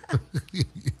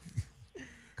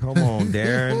 Come on,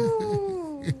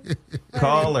 Darren.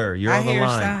 Caller, you're on the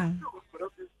line.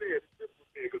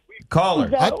 Caller.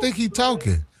 I think he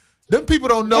talking. Them people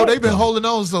don't know they've been holding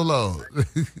on so long.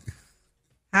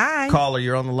 Hi. Caller,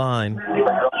 you're on the line.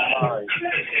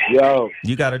 Yo.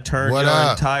 You got to turn What your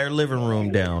up? entire living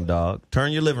room down, dog.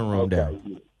 Turn your living room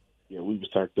down. Yeah, we was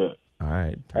turned up. All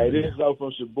right. Hey, this is Zoe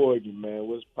from Sheboygan, man.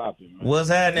 What's poppin', man? What's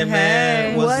happening,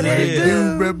 man? What's what it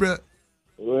do?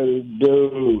 What it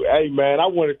do? Hey, man, I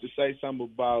wanted to say something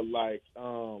about, like,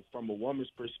 from a woman's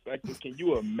perspective. Can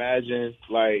you imagine,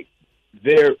 like,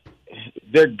 their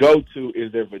go-to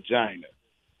is their vagina,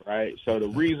 right? So the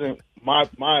reason,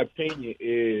 my opinion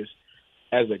is,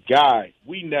 as a guy,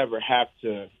 we never have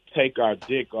to take our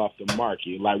dick off the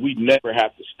market. Like, we never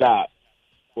have to stop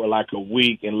for like a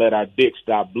week and let our dick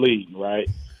stop bleeding, right?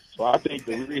 So I think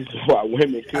the reason why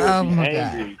women could be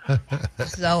angry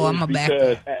so I'm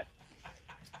because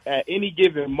at any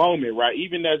given moment, right,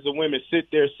 even as the women sit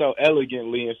there so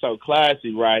elegantly and so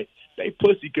classy, right, they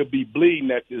pussy could be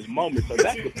bleeding at this moment. So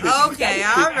that could piss okay,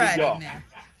 all right.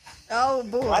 Oh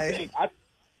boy.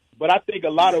 But I think a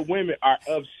lot of women are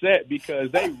upset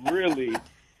because they really,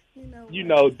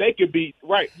 they could be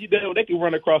right. They could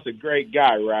run across a great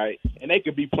guy, right, and they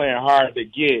could be playing hard to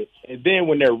get, and then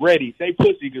when they're ready, they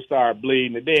pussy could start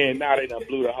bleeding, and then now they done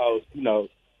blew the whole,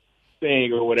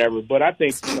 thing or whatever. But I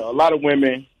think a lot of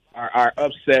women are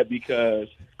upset because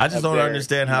I just don't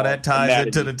understand how that ties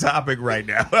into the topic right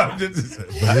now. It's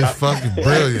fucking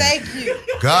brilliant. Thank you.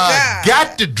 God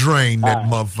got to drain that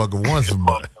motherfucker once a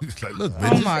month. He's like, look,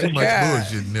 bitch, my there's too much God.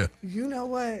 bullshit in there. You know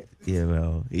what? Yeah,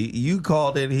 well, you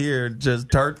called in here just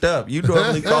turned up. You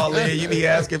normally call in, you be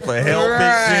asking for help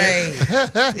and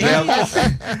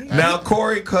shit. Now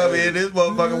Corey come in, this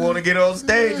motherfucker want to get on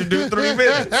stage and do 3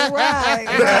 minutes. Right.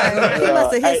 He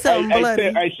must have hit something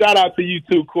bloody. Hey, shout out to you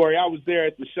too, Corey. I was there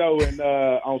at the show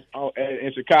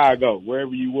in Chicago,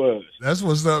 wherever you was. That's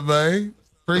what's up, man.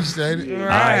 Appreciate it. All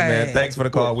right, man. Thanks for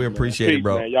the call. We appreciate it,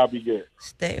 bro. Man, y'all be good.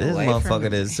 Stay This away motherfucker from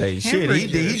didn't say shit. He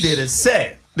did a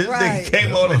set. This Right. nigga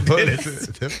came on and did it.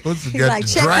 Pussy He's got like,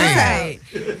 the check drain.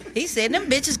 this out. He said them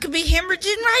bitches could be hemorrhaging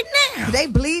right now. They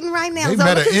bleeding right now. They So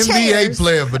met an look at NBA chairs.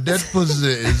 player, but that pussy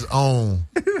is on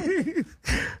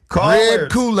Caller.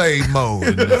 red Kool-Aid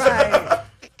mode. Right.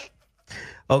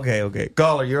 Okay.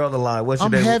 Caller, you're on the line. What's your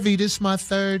I'm name? heavy. This my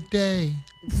 3rd day.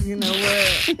 You know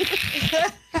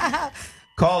what?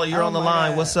 Caller, you're on the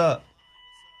line. What's up?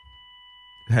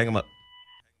 Hang him up.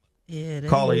 Yeah.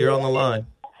 Caller, you're on the line.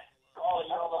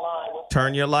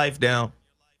 Turn your life down.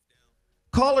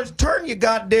 Callers, turn your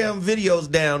goddamn videos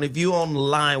down if you on the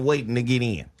line waiting to get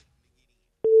in.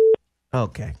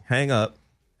 Okay, hang up.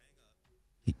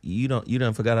 You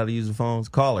done forgot how to use the phones?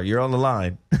 Caller, you're on the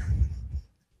line.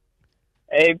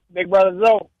 Hey, big brother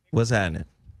Zoe. What's happening?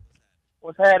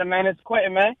 What's happening, man? It's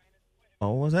Quentin, man.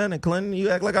 Oh, what's happening, Clinton? You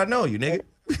act like I know you, nigga.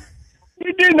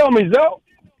 You do know me, Zoe.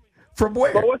 From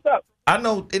where? But what's up? I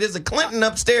know it is a Clinton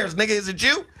upstairs, nigga. Is it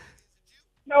you?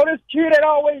 No, this kid that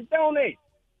always donates.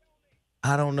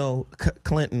 I don't know.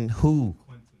 Clinton who?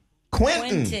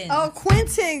 Quentin. Oh,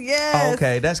 Quentin, yes.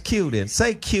 Okay, that's Q then.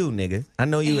 Say Q, nigga. I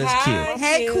know you as Q.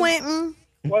 Hey, Quentin.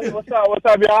 What's up? What's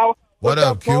up, y'all? What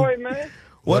up, Q? Corey, man?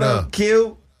 What up,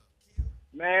 Q?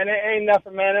 Man, it ain't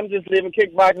nothing, man. I'm just leaving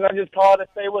kickboxing. I just called to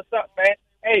say what's up, man.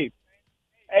 Hey,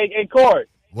 Corey.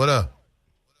 What up?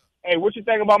 Hey, what you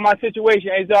think about my situation?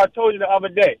 As I told you the other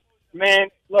day, man.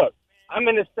 Look, I'm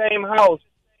in the same house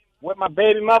with my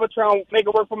baby mother trying to make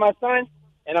it work for my son,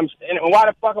 and why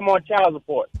the fuck I'm on child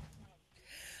support?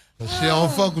 She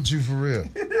don't fuck with you for real.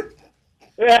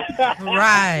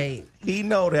 Right. He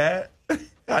know that.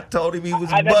 I told him he was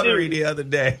buttery the other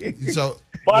day. So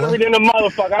buttery than a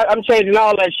motherfucker. I'm changing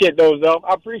all that shit, though.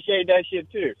 I appreciate that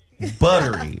shit, too.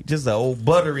 Buttery. Just an old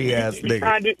buttery ass You be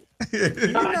trying nigga.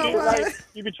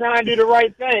 you be trying to do the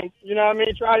right thing. You know what I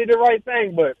mean? Try to do the right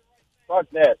thing, but fuck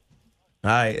that. All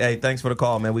right. Hey, thanks for the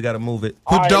call, man. We got to move it.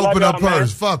 Put All right, dope love in her y'all, man.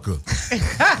 purse. Fuck her.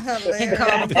 He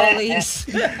called the police.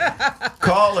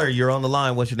 Caller, you're on the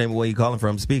line. What's your name and where you calling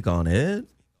from? Speak on it.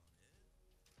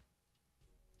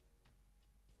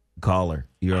 Caller,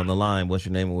 you're on the line. What's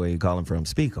your name and where you calling from?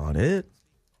 Speak on it.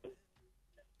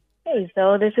 Hey,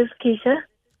 so this is Keisha.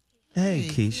 Hey,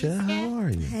 Keisha. How are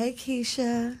you? Hey,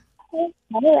 Keisha. Hey,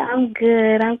 I'm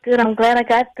good. I'm glad I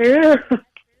got through.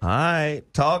 All right.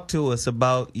 Talk to us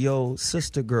about your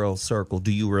sister girl circle.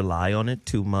 Do you rely on it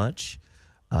too much?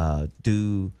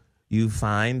 Do you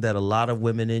find that a lot of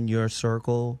women in your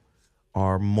circle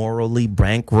are morally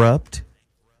bankrupt,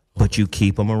 but you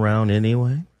keep them around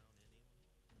anyway?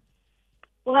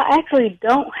 Well, I actually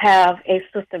don't have a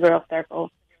sister girl circle,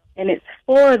 and it's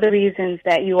for the reasons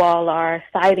that you all are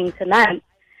citing tonight.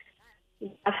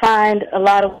 I find a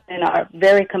lot of women are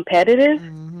very competitive.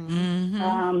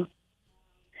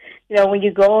 When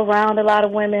you go around a lot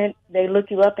of women, they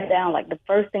look you up and down. Like, the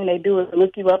first thing they do is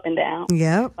look you up and down.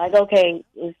 Yep. Like, okay,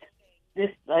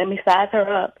 let me size her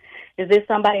up. Is this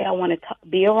somebody I want to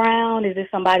be around? Is this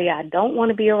somebody I don't want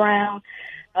to be around?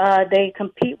 They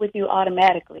compete with you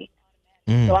automatically.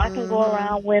 So I can go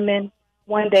around women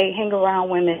one day, hang around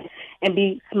women, and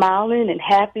be smiling and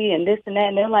happy and this and that,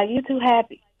 and they're like, "You too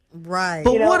happy." Right.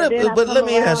 But but let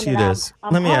me ask you this.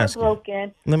 Let me ask you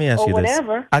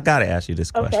this. I gotta ask you this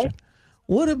question. Okay.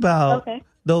 What about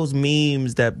those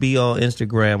memes that be on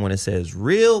Instagram when it says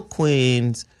 "real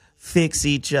queens fix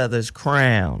each other's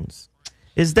crowns"?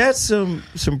 Is that some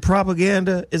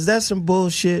propaganda? Is that some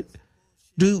bullshit?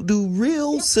 Do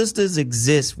real sisters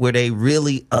exist where they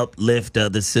really uplift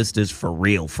other sisters for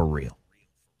real, for real?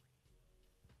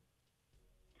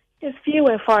 It's few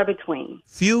and far between.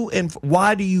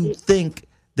 Why do you think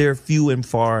they're few and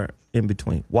far in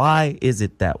between? Why is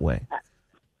it that way?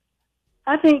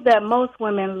 I think that most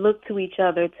women look to each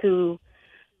other to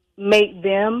make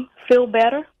them feel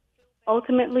better,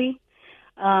 ultimately.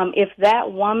 If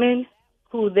that woman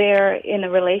who they're in a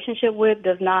relationship with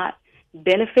does not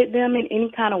benefit them in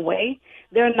any kind of way,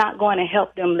 they're not going to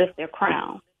help them lift their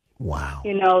crown. Wow.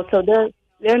 You know, so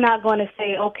they're not going to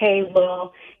say, okay,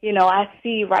 well, you know, I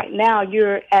see right now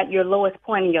you're at your lowest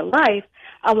point in your life.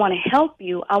 I want to help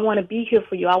you. I want to be here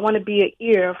for you. I want to be an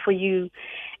ear for you.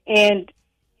 And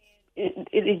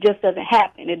it just doesn't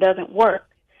happen. It doesn't work.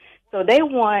 So they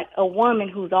want a woman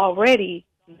who's already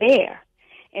there.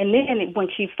 And then when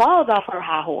she falls off her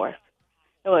high horse,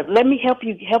 let me help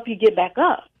you get back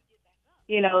up.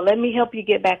 You know, let me help you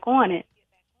get back on it.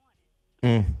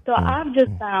 So I've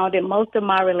just found in most of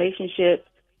my relationships,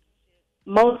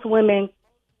 most women,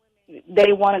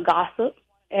 they want to gossip.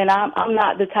 And I'm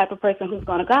not the type of person who's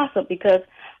going to gossip because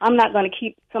I'm not going to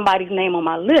keep somebody's name on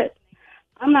my lips.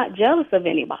 I'm not jealous of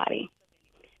anybody.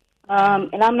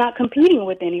 And I'm not competing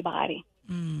with anybody.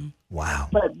 Wow.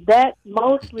 But that's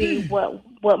mostly what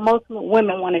most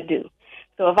women want to do.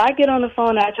 So if I get on the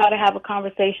phone and I try to have a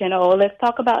conversation, let's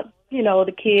talk about, you know,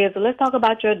 the kids, or let's talk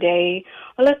about your day,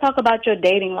 or let's talk about your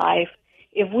dating life.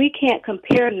 If we can't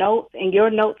compare notes and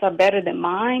your notes are better than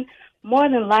mine, more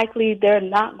than likely they're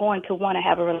not going to want to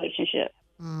have a relationship.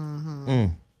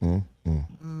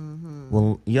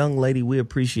 Well, young lady, we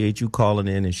appreciate you calling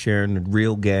in and sharing the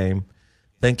real game.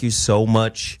 Thank you so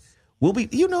much. We'll be,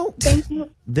 you know, thank you.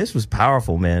 This was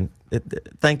powerful, man.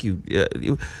 Thank you.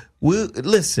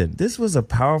 Listen, this was a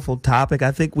powerful topic.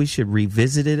 I think we should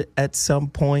revisit it at some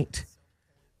point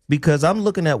because I'm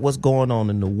looking at what's going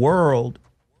on in the world,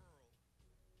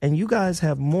 and you guys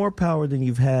have more power than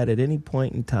you've had at any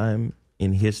point in time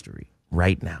in history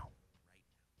right now.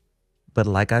 But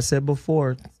like I said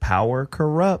before, power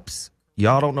corrupts.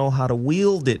 Y'all don't know how to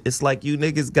wield it. It's like you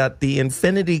niggas got the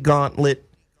Infinity Gauntlet.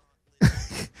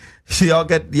 Y'all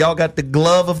got the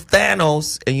glove of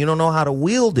Thanos, and you don't know how to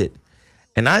wield it.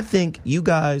 And I think you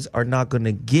guys are not going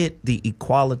to get the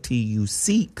equality you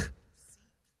seek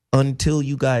until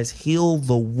you guys heal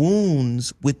the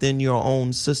wounds within your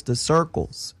own sister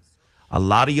circles. A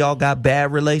lot of y'all got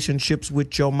bad relationships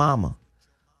with your mama.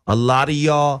 A lot of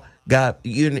y'all got,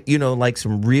 you know, like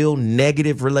some real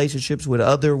negative relationships with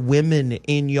other women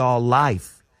in y'all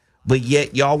life. But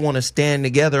yet y'all want to stand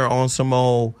together on some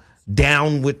old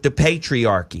down with the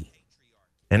patriarchy.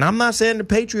 And I'm not saying the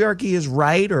patriarchy is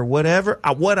right or whatever.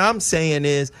 What I'm saying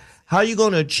is, how are you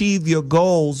going to achieve your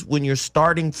goals when you're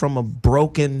starting from a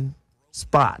broken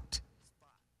spot?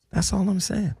 That's all I'm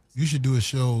saying. You should do a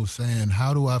show saying,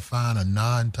 how do I find a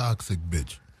non-toxic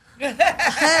bitch? Where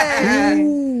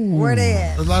they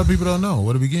at? A lot of people don't know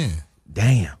where to begin.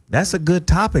 Damn, that's a good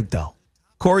topic, though.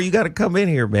 Corey, you got to come in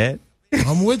here, man.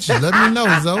 I'm with you. Let me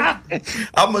know, Zoe.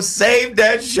 I'm going to save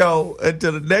that show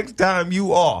until the next time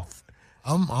you off.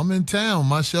 I'm in town.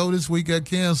 My show this week got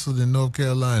canceled in North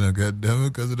Carolina, goddammit,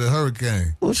 because of the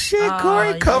hurricane. Well, shit,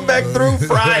 Corey, come back through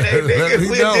Friday, nigga.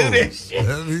 We'll do this shit.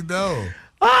 Let me know.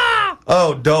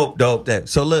 Oh, dope.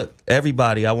 So, look,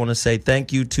 everybody, I want to say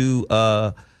thank you to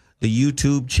the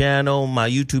YouTube channel, my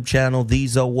YouTube channel,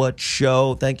 These Are What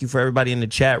Show. Thank you for everybody in the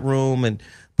chat room and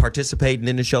participating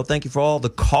in the show. Thank you for all the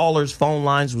callers. Phone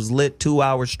lines was lit 2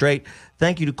 hours straight.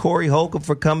 Thank you to Corey Holcomb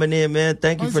for coming in, man.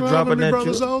 Thank you for dropping that.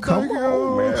 Come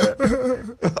on,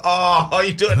 man. Oh,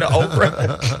 you doing the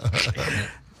Oprah?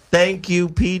 Thank you,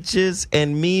 Peaches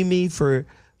and Mimi, for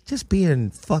just being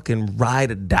fucking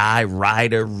ride or die,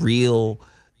 rider, real,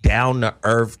 down to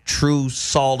earth, true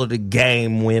salt of the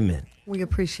game women. We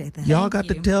appreciate that. Y'all got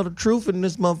to tell the truth in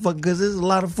this motherfucker because there's a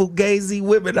lot of fugazi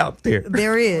women out there.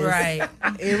 There is. Right.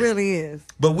 It really is.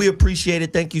 But we appreciate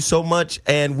it. Thank you so much.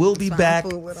 And we'll be back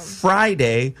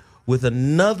Friday with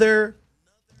another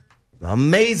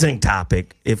amazing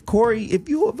topic. If Corey, if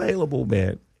you available,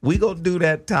 man, we gonna do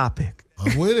that topic.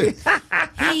 I'm with it.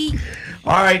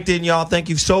 All right, then, y'all. Thank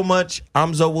you so much.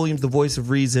 I'm Zoe Williams, the voice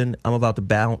of reason. I'm about to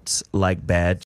bounce like bad